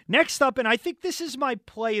game. Next up, and I think this is my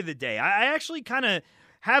play of the day. I actually kind of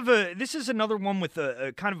have this is another one with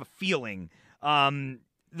a kind of a feeling.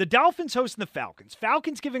 The Dolphins hosting the Falcons.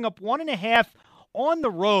 Falcons giving up 1.5 on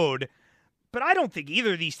the road, but I don't think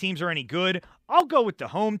either of these teams are any good. I'll go with the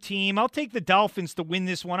home team. I'll take the Dolphins to win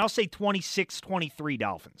this one. I'll say 26-23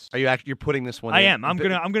 Dolphins. Are you're putting this one I in? am. I'm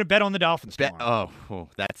gonna bet on the Dolphins tomorrow. Oh,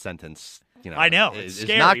 that sentence, I know, is it's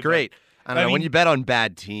scary, not great. but, I don't know, I when mean- you bet on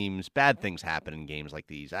bad teams, bad things happen in games like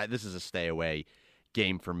these. This is a stay away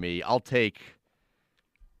game for me. I'll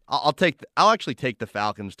actually take the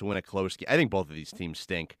Falcons to win a close game. I think both of these teams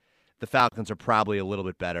stink. The Falcons are probably a little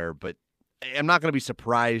bit better, but I'm not going to be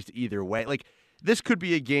surprised either way. Like, this could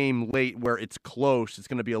be a game late where it's close. It's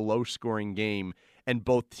going to be a low-scoring game, and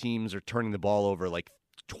both teams are turning the ball over like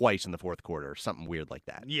twice in the fourth quarter, or something weird like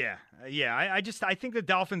that. Yeah. I think the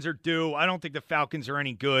Dolphins are due. I don't think the Falcons are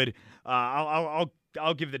any good. I'll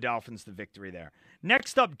give the Dolphins the victory there.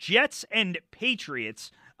 Next up, Jets and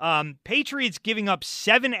Patriots. Patriots giving up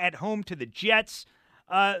 7 at home to the Jets.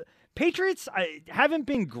 Patriots haven't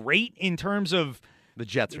been great in terms of the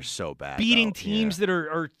Jets are so bad beating though. teams Yeah. that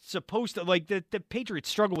are supposed to, like the Patriots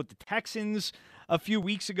struggled with the Texans a few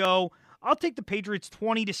weeks ago. I'll take the Patriots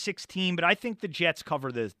 20-16, but I think the Jets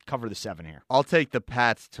cover the 7 here. I'll take the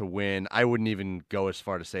Pats to win. I wouldn't even go as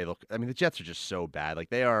far to say, look, I mean, the Jets are just so bad. Like,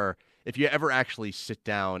 they are, if you ever actually sit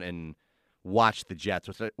down and watch the Jets,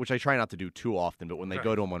 which I try not to do too often, but when they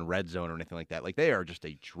go to them on Red Zone or anything like that, like, they are just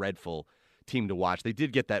a dreadful team to watch. They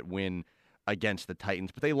did get that win against the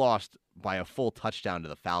Titans, but they lost by a full touchdown to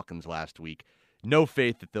the Falcons last week. No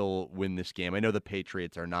faith that they'll win this game. I know the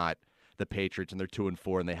Patriots are not the Patriots, and they're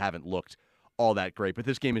 2-4, and they haven't looked all that great, but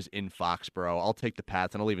this game is in Foxborough. I'll take the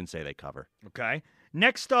Pats, and I'll even say they cover. Okay.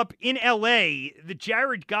 Next up in L.A., the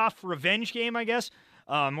Jared Goff revenge game, I guess,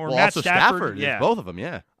 or Well, Matt also Stafford. Yeah, both of them,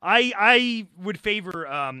 yeah. I would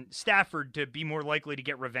favor Stafford to be more likely to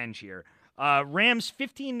get revenge here. Rams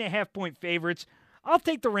 15.5-point favorites. I'll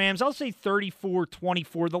take the Rams. I'll say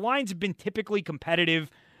 34-24. The lines have been typically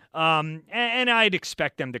competitive, and I'd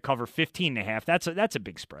expect them to cover 15.5. That's a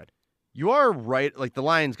big spread. You are right. Like, the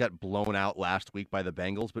Lions got blown out last week by the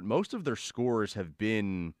Bengals, but most of their scores have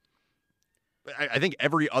been, I think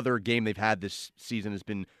every other game they've had this season has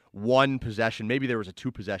been one possession. Maybe there was a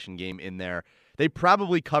 2-possession game in there. They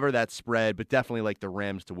probably cover that spread, but definitely like the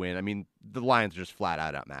Rams to win. I mean, the Lions are just flat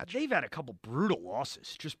out outmatched. They've had a couple brutal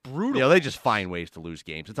losses, just brutal. You know, they just find ways to lose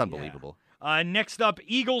games. It's unbelievable. Next up,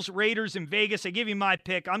 Eagles, Raiders in Vegas. I give you my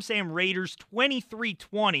pick. I'm saying Raiders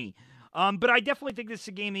 23-20. But I definitely think this is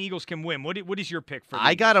a game the Eagles can win. What is your pick for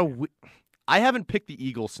the Eagles? I haven't picked the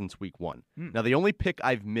Eagles since week 1. Hmm. Now, the only pick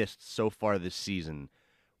I've missed so far this season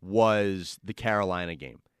was the Carolina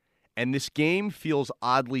game. And this game feels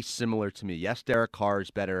oddly similar to me. Yes, Derek Carr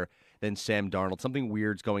is better than Sam Darnold. Something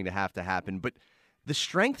weird's going to happen. But the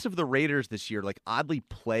strengths of the Raiders this year, like, oddly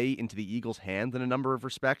play into the Eagles' hands in a number of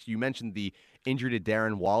respects. You mentioned the injury to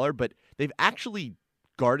Darren Waller, but they've actually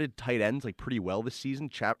guarded tight ends like pretty well this season.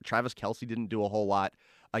 Travis Kelce didn't do a whole lot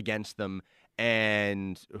against them.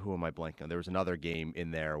 And who am I blanking on? There was another game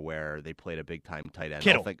in there where they played a big-time tight end.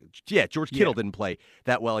 Kittle. George Kittle didn't play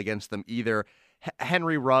that well against them either.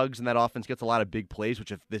 Henry Ruggs and that offense gets a lot of big plays,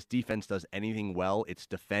 which if this defense does anything well, it's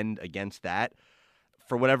defend against that.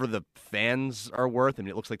 For whatever the fans are worth, I mean,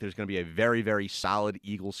 it looks like there's going to be a very, very solid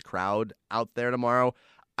Eagles crowd out there tomorrow.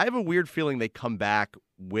 I have a weird feeling they come back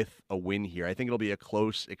with a win here. I think it'll be a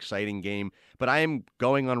close, exciting game, but I am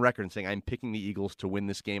going on record and saying I'm picking the Eagles to win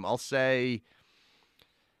this game. I'll say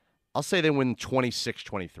they win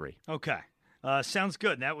 26-23. Okay. Sounds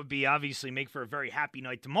good. That would be obviously make for a very happy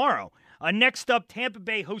night tomorrow. Next up, Tampa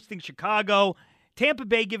Bay hosting Chicago. Tampa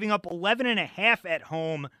Bay giving up 11.5 at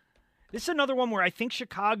home. This is another one where I think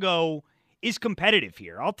Chicago is competitive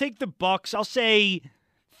here. I'll take the Bucs. I'll say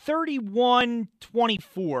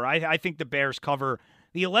 31-24. I think the Bears cover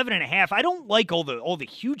the 11.5. I don't like all the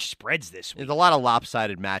huge spreads this week. There's a lot of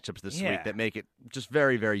lopsided matchups this week that make it just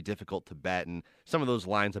very, very difficult to bet, and some of those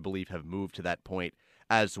lines, I believe, have moved to that point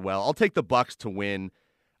as well. I'll take the Bucs to win.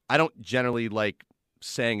 I don't generally like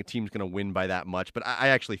saying a team's going to win by that much, but I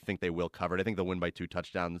actually think they will cover it. I think they'll win by 2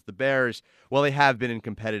 touchdowns. The Bears, well, they have been in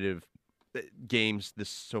competitive games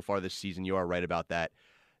so far this season. You are right about that.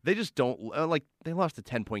 They just don't they lost a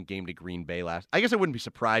 10-point game to Green Bay last. I guess I wouldn't be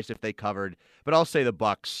surprised if they covered, but I'll say the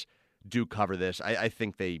Bucs do cover this. I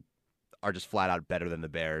think they are just flat out better than the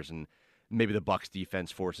Bears, and maybe the Bucs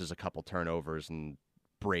defense forces a couple turnovers and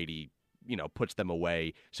Brady, puts them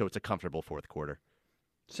away, so it's a comfortable fourth quarter.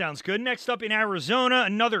 Sounds good. Next up in Arizona,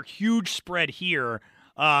 another huge spread here.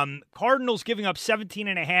 Cardinals giving up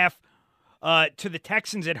 17.5 to the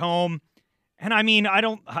Texans at home. And I mean, I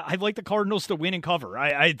like the Cardinals to win and cover.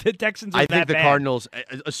 The Texans are that bad. I think the Cardinals,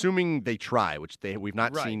 assuming they try, which we've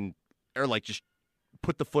not seen, or just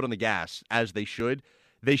put the foot on the gas as they should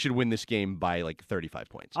win this game by 35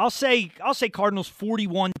 points. I'll say Cardinals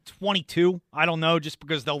 41-22. I don't know, just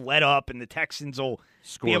because they'll let up and the Texans will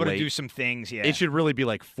be able to do some things. Yeah, it should really be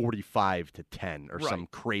 45-10 or some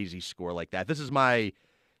crazy score like that. This is my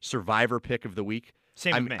survivor pick of the week.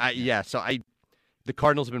 Same with me. The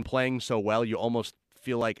Cardinals have been playing so well, you almost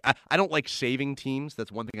feel like I don't like saving teams.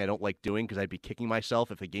 That's one thing I don't like doing because I'd be kicking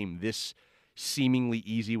myself if a game this seemingly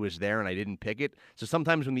easy was there and I didn't pick it. So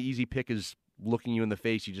sometimes when the easy pick is looking you in the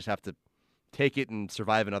face, you just have to take it and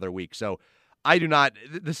survive another week. So I do not.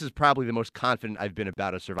 This is probably the most confident I've been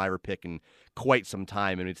about a survivor pick in quite some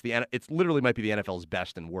time, and it's literally might be the NFL's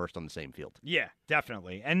best and worst on the same field. Yeah,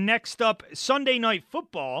 definitely. And next up, Sunday Night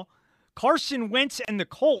Football, Carson Wentz and the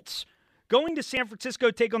Colts going to San Francisco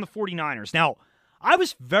to take on the 49ers. Now, I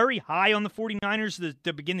was very high on the 49ers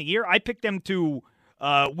to begin the year. I picked them to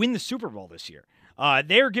win the Super Bowl this year.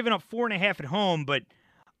 They're giving up 4.5 at home, but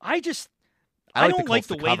I don't like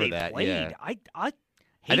the way they played. Yeah. I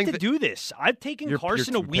hate to do this. I've taken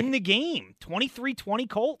Carson to win the game. 23-20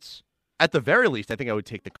 Colts. At the very least, I think I would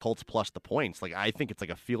take the Colts plus the points. I think it's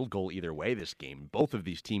a field goal either way this game. Both of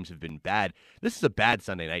these teams have been bad. This is a bad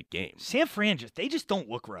Sunday night game. San Fran, they just don't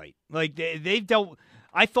look right. They've dealt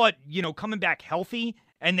 – I thought, coming back healthy,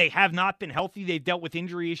 and they have not been healthy. They've dealt with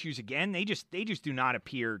injury issues again. They just do not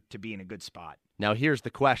appear to be in a good spot. Now, here's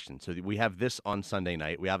the question. So we have this on Sunday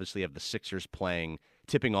night. We obviously have the Sixers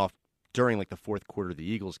tipping off during the fourth quarter of the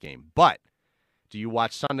Eagles game. But do you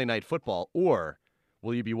watch Sunday Night Football, or –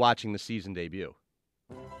 will you be watching the season debut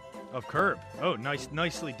of Curb? Oh,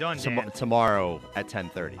 nicely done, Dan. Tomorrow at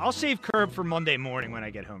 10:30. I'll save Curb for Monday morning when I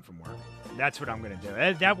get home from work. That's what I'm going to do.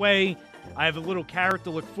 That way, I have a little carrot to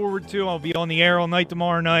look forward to. I'll be on the air all night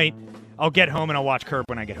tomorrow night. I'll get home and I'll watch Curb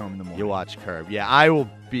when I get home in the morning. You'll watch Curb. Yeah, I will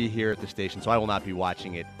be here at the station, so I will not be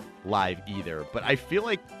watching it live either. But I feel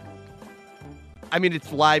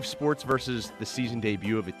it's live sports versus the season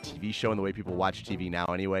debut of a TV show and the way people watch TV now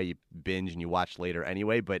anyway. You binge and you watch later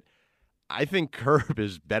anyway. But I think Curb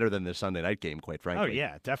is better than the Sunday night game, quite frankly. Oh,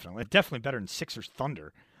 yeah, definitely. Definitely better than Sixers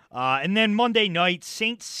Thunder. And then Monday night,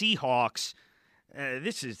 Saints Seahawks.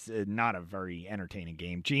 This is not a very entertaining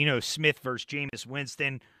game. Geno Smith versus Jameis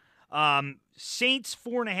Winston. Saints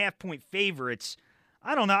 4.5-point favorites.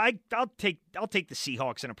 I don't know. I'll take the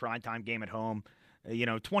Seahawks in a primetime game at home.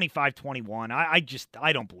 25-21.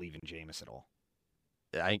 I don't believe in Jameis at all.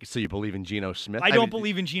 So you believe in Geno Smith? I don't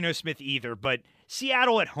believe in Geno Smith either, but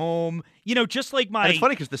Seattle at home, just like And it's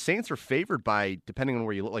funny because the Saints are favored by, depending on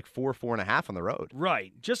where you look, like 4.5 on the road.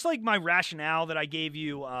 Right. Just like my rationale that I gave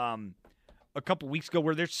you a couple weeks ago,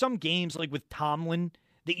 where there's some games like with Tomlin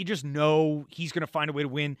that you just know he's going to find a way to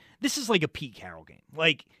win. This is like a Pete Carroll game.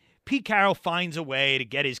 Like, Pete Carroll finds a way to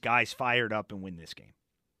get his guys fired up and win this game.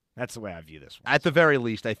 That's the way I view this one. At the very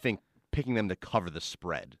least, I think picking them to cover the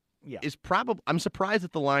spread is probably. I'm surprised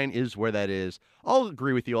that the line is where that is. I'll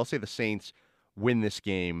agree with you. I'll say the Saints win this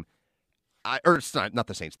game. Or it's not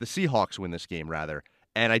the Saints. The Seahawks win this game, rather.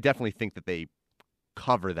 And I definitely think that they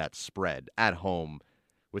cover that spread at home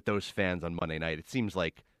with those fans on Monday night. It seems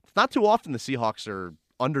like it's not too often the Seahawks are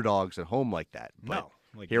underdogs at home like that. But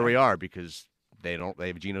here we are because they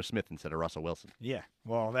have Geno Smith instead of Russell Wilson. Yeah.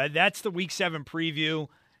 Well, that's the Week 7 preview.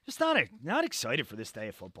 Just not excited for this day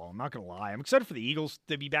of football. I'm not going to lie. I'm excited for the Eagles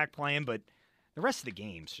to be back playing, but the rest of the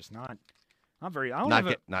game's just not very.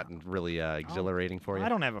 Not really exhilarating for you. I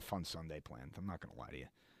don't have a fun Sunday planned. I'm not going to lie to you.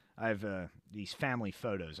 I have these family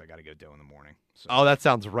photos I got to go do in the morning. So. Oh, that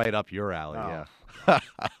sounds right up your alley. Yeah.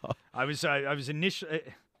 I was initially,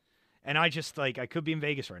 and I just I could be in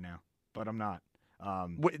Vegas right now, but I'm not.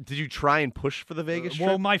 Did you try and push for the Vegas trip?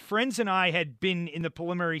 Well, my friends and I had been in the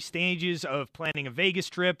preliminary stages of planning a Vegas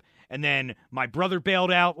trip, and then my brother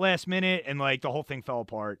bailed out last minute, and the whole thing fell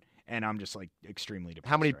apart, and I'm just extremely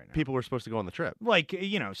depressed. How many right now. people were supposed to go on the trip?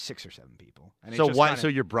 6 or 7 people. And so why? So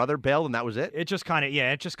your brother bailed, and that was it? It just kind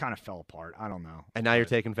of fell apart. I don't know. And now you're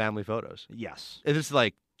taking family photos. Yes. Is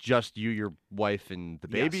this just you, your wife, and the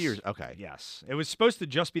baby? Yes. Or okay. Yes. It was supposed to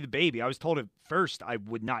just be the baby. I was told at first I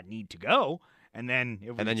would not need to go. And then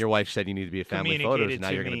your wife said you need to be a family photos, and now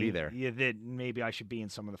you're going to be there. Yeah, that maybe I should be in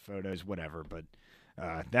some of the photos, whatever. But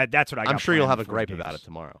that's what I got. I'm sure you'll have a gripe about it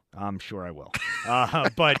tomorrow. I'm sure I will.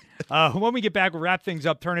 But when we get back, we'll wrap things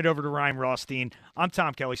up, turn it over to Ryan Rothstein. I'm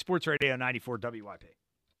Tom Kelly, Sports Radio 94 WIP.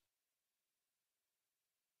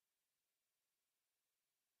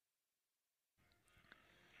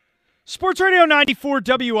 Sports Radio 94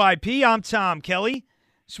 WIP. I'm Tom Kelly.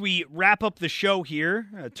 So we wrap up the show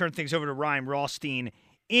here, turn things over to Ryan Rothstein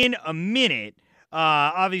in a minute.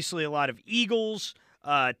 Obviously, a lot of Eagles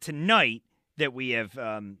tonight that we have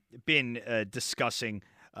been discussing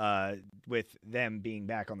with them being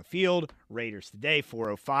back on the field. Raiders today,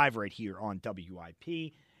 4:05 right here on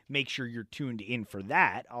WIP. Make sure you're tuned in for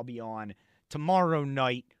that. I'll be on tomorrow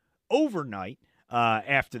night, overnight,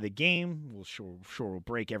 after the game. We'll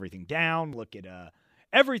break everything down, look at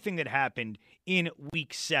everything that happened in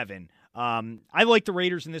Week 7. I like the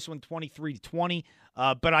Raiders in this one, 23-20,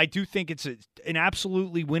 but I do think it's an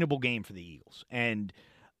absolutely winnable game for the Eagles. And,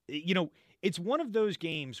 it's one of those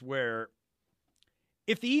games where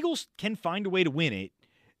if the Eagles can find a way to win it,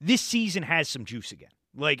 this season has some juice again.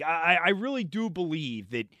 I really do believe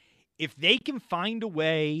that if they can find a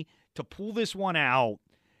way to pull this one out,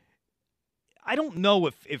 I don't know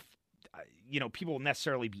if people will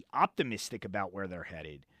necessarily be optimistic about where they're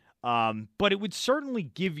headed. But it would certainly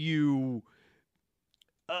give you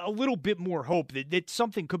a little bit more hope that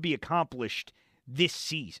something could be accomplished this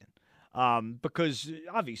season. Because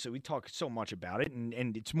obviously we talk so much about it,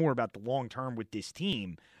 and it's more about the long term with this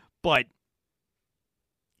team. But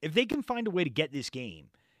if they can find a way to get this game,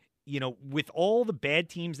 with all the bad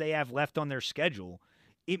teams they have left on their schedule,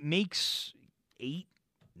 it makes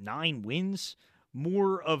 8-9 wins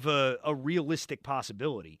more of a realistic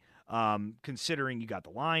possibility, considering you got the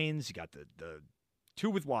Lions, you got the 2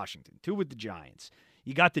 with Washington, 2 with the Giants,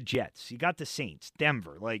 you got the Jets, you got the Saints,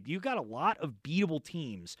 Denver. You got a lot of beatable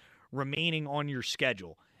teams remaining on your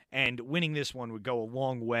schedule, and winning this one would go a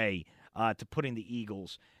long way to putting the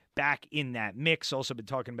Eagles back in that mix. Also been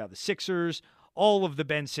talking about the Sixers, all of the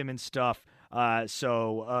Ben Simmons stuff.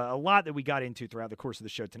 So a lot that we got into throughout the course of the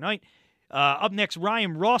show tonight. Up next,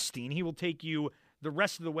 Ryan Rothstein. He will take you the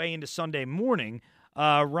rest of the way into Sunday morning.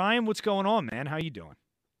 Ryan, what's going on, man? How you doing?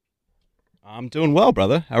 I'm doing well,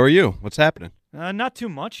 brother. How are you? What's happening? Not too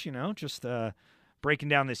much, just breaking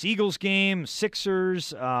down this Eagles game,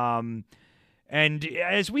 Sixers. And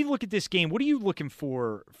as we look at this game, what are you looking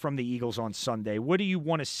for from the Eagles on Sunday? What do you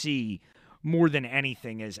want to see more than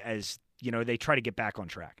anything as they try to get back on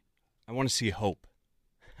track? I want to see hope.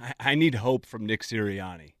 I need hope from Nick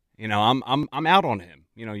Sirianni. I'm out on him.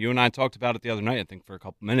 You and I talked about it the other night, I think, for a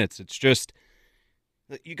couple minutes. It's just,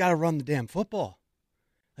 you got to run the damn football.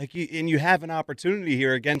 And you have an opportunity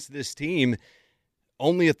here against this team.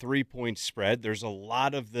 Only a 3-point spread. There's a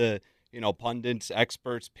lot of the, pundits,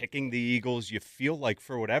 experts picking the Eagles. You feel like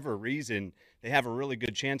for whatever reason, they have a really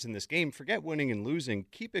good chance in this game. Forget winning and losing.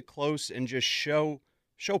 Keep it close and just show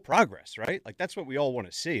show progress, right? Like, that's what we all want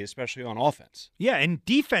to see, especially on offense. Yeah, and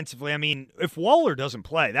defensively, I mean, if Waller doesn't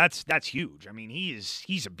play, that's huge. I mean,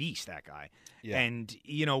 he's a beast, that guy. Yeah. And,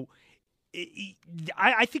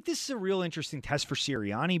 I think this is a real interesting test for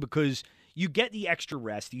Sirianni because you get the extra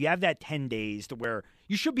rest. You have that 10 days to where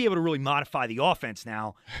you should be able to really modify the offense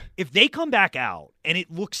now. If they come back out and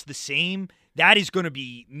it looks the same, that is going to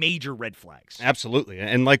be major red flags. Absolutely.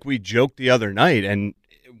 And like we joked the other night, and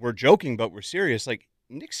we're joking, but we're serious, like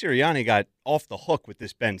Nick Sirianni got off the hook with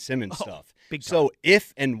this Ben Simmons stuff. Big time. So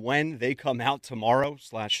if and when they come out tomorrow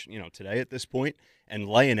 / today at this point and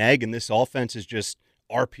lay an egg and this offense is just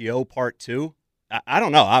RPO part 2, I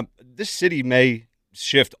don't know. This city may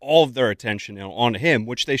shift all of their attention on him,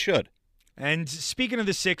 which they should. And speaking of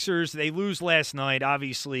the Sixers, they lose last night.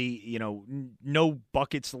 Obviously, no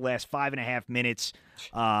buckets the last 5.5 minutes.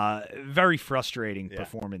 Very frustrating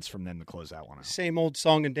performance from them to close that one out. Same old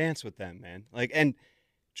song and dance with them, man. And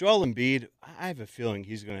Joel Embiid, I have a feeling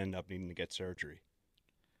he's going to end up needing to get surgery.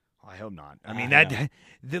 I hope not. I mean,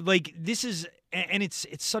 this is, and it's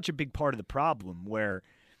such a big part of the problem where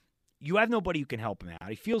you have nobody who can help him out.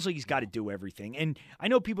 He feels like he's got to do everything. And I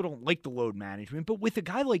know people don't like the load management, but with a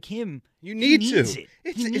guy like him, you need to.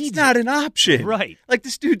 It's not an option. Right. Like,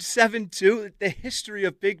 this dude's 7'2". The history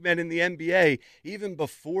of big men in the NBA, even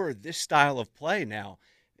before this style of play now,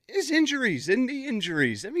 is injuries and knee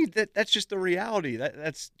injuries. I mean, that's just the reality.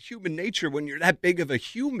 That's human nature when you're that big of a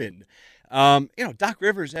human. Doc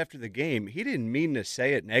Rivers, after the game, he didn't mean to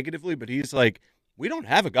say it negatively, but he's like, we don't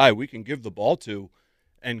have a guy we can give the ball to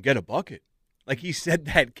and get a bucket. Like, he said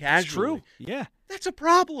that casually. It's true. Yeah. That's a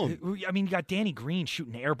problem. I mean, you got Danny Green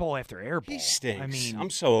shooting air ball after air ball. He stinks. I mean,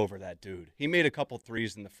 I'm so over that dude. He made a couple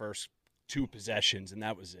threes in the first 2 possessions, and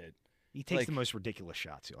that was it. He takes the most ridiculous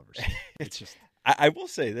shots you'll ever see. It's just... I will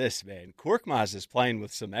say this, man. Korkmaz is playing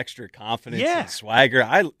with some extra confidence and swagger.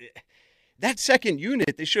 That second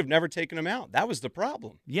unit, they should have never taken him out. That was the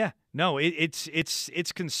problem. Yeah. No,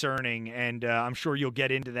 it's concerning, and I'm sure you'll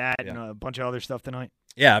get into that and a bunch of other stuff tonight.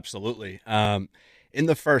 Yeah, absolutely. In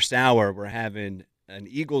the first hour, we're having an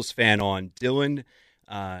Eagles fan on, Dylan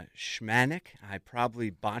Schmanik. I probably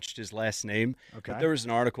botched his last name. Okay. But there was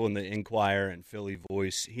an article in the Inquirer and Philly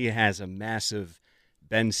Voice. He has a massive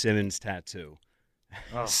Ben Simmons tattoo.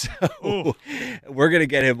 Oh. So we're going to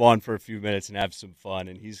get him on for a few minutes and have some fun,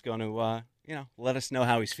 and he's going to let us know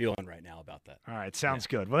how he's feeling right now about that. All right, sounds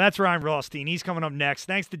good. Well, that's Ryan Rothstein. He's coming up next.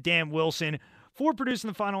 Thanks to Dan Wilson for producing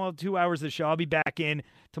the final 2 hours of the show. I'll be back in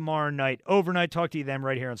tomorrow night, overnight. Talk to you then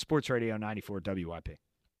right here on Sports Radio 94 WIP.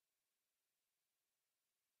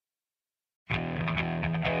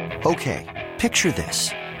 Okay, picture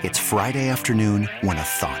this. It's Friday afternoon when a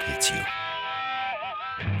thought hits you.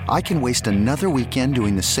 I can waste another weekend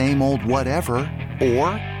doing the same old whatever, or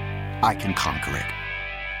I can conquer it.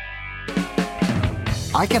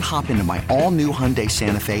 I can hop into my all-new Hyundai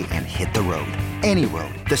Santa Fe and hit the road. Any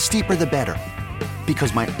road. The steeper, the better.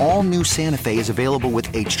 Because my all-new Santa Fe is available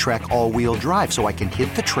with H-Track all-wheel drive, so I can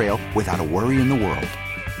hit the trail without a worry in the world.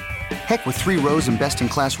 Heck, with 3 rows and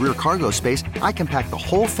best-in-class rear cargo space, I can pack the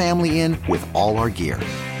whole family in with all our gear.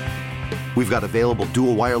 We've got available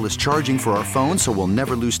dual wireless charging for our phones, so we'll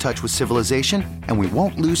never lose touch with civilization, and we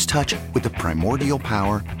won't lose touch with the primordial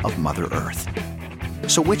power of Mother Earth.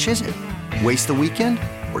 So which is it? Waste the weekend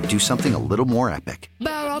or do something a little more epic?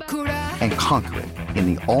 And conquer it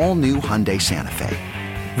in the all-new Hyundai Santa Fe.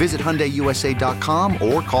 Visit HyundaiUSA.com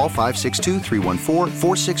or call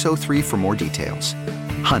 562-314-4603 for more details.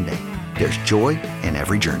 Hyundai, there's joy in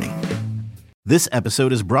every journey. This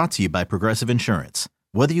episode is brought to you by Progressive Insurance.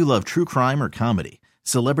 Whether you love true crime or comedy,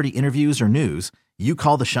 celebrity interviews or news, you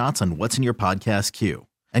call the shots on what's in your podcast queue.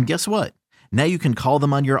 And guess what? Now you can call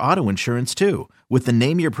them on your auto insurance too with the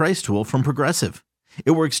Name Your Price tool from Progressive.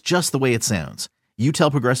 It works just the way it sounds. You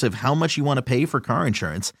tell Progressive how much you want to pay for car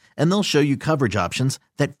insurance, and they'll show you coverage options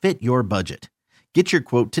that fit your budget. Get your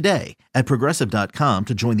quote today at Progressive.com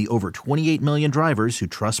to join the over 28 million drivers who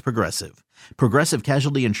trust Progressive. Progressive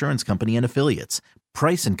Casualty Insurance Company and Affiliates.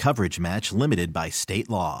 Price and coverage match limited by state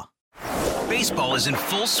law. Baseball is in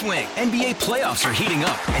full swing. NBA playoffs are heating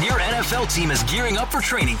up, and your NFL team is gearing up for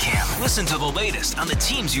training camp. Listen to the latest on the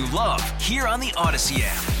teams you love here on the Odyssey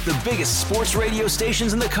app. The biggest sports radio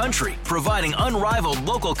stations in the country, providing unrivaled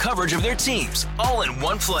local coverage of their teams, all in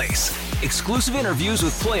one place. Exclusive interviews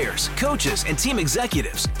with players, coaches, and team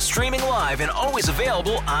executives, streaming live and always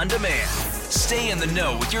available on demand. Stay in the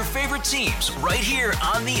know with your favorite teams right here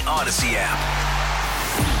on the Odyssey app.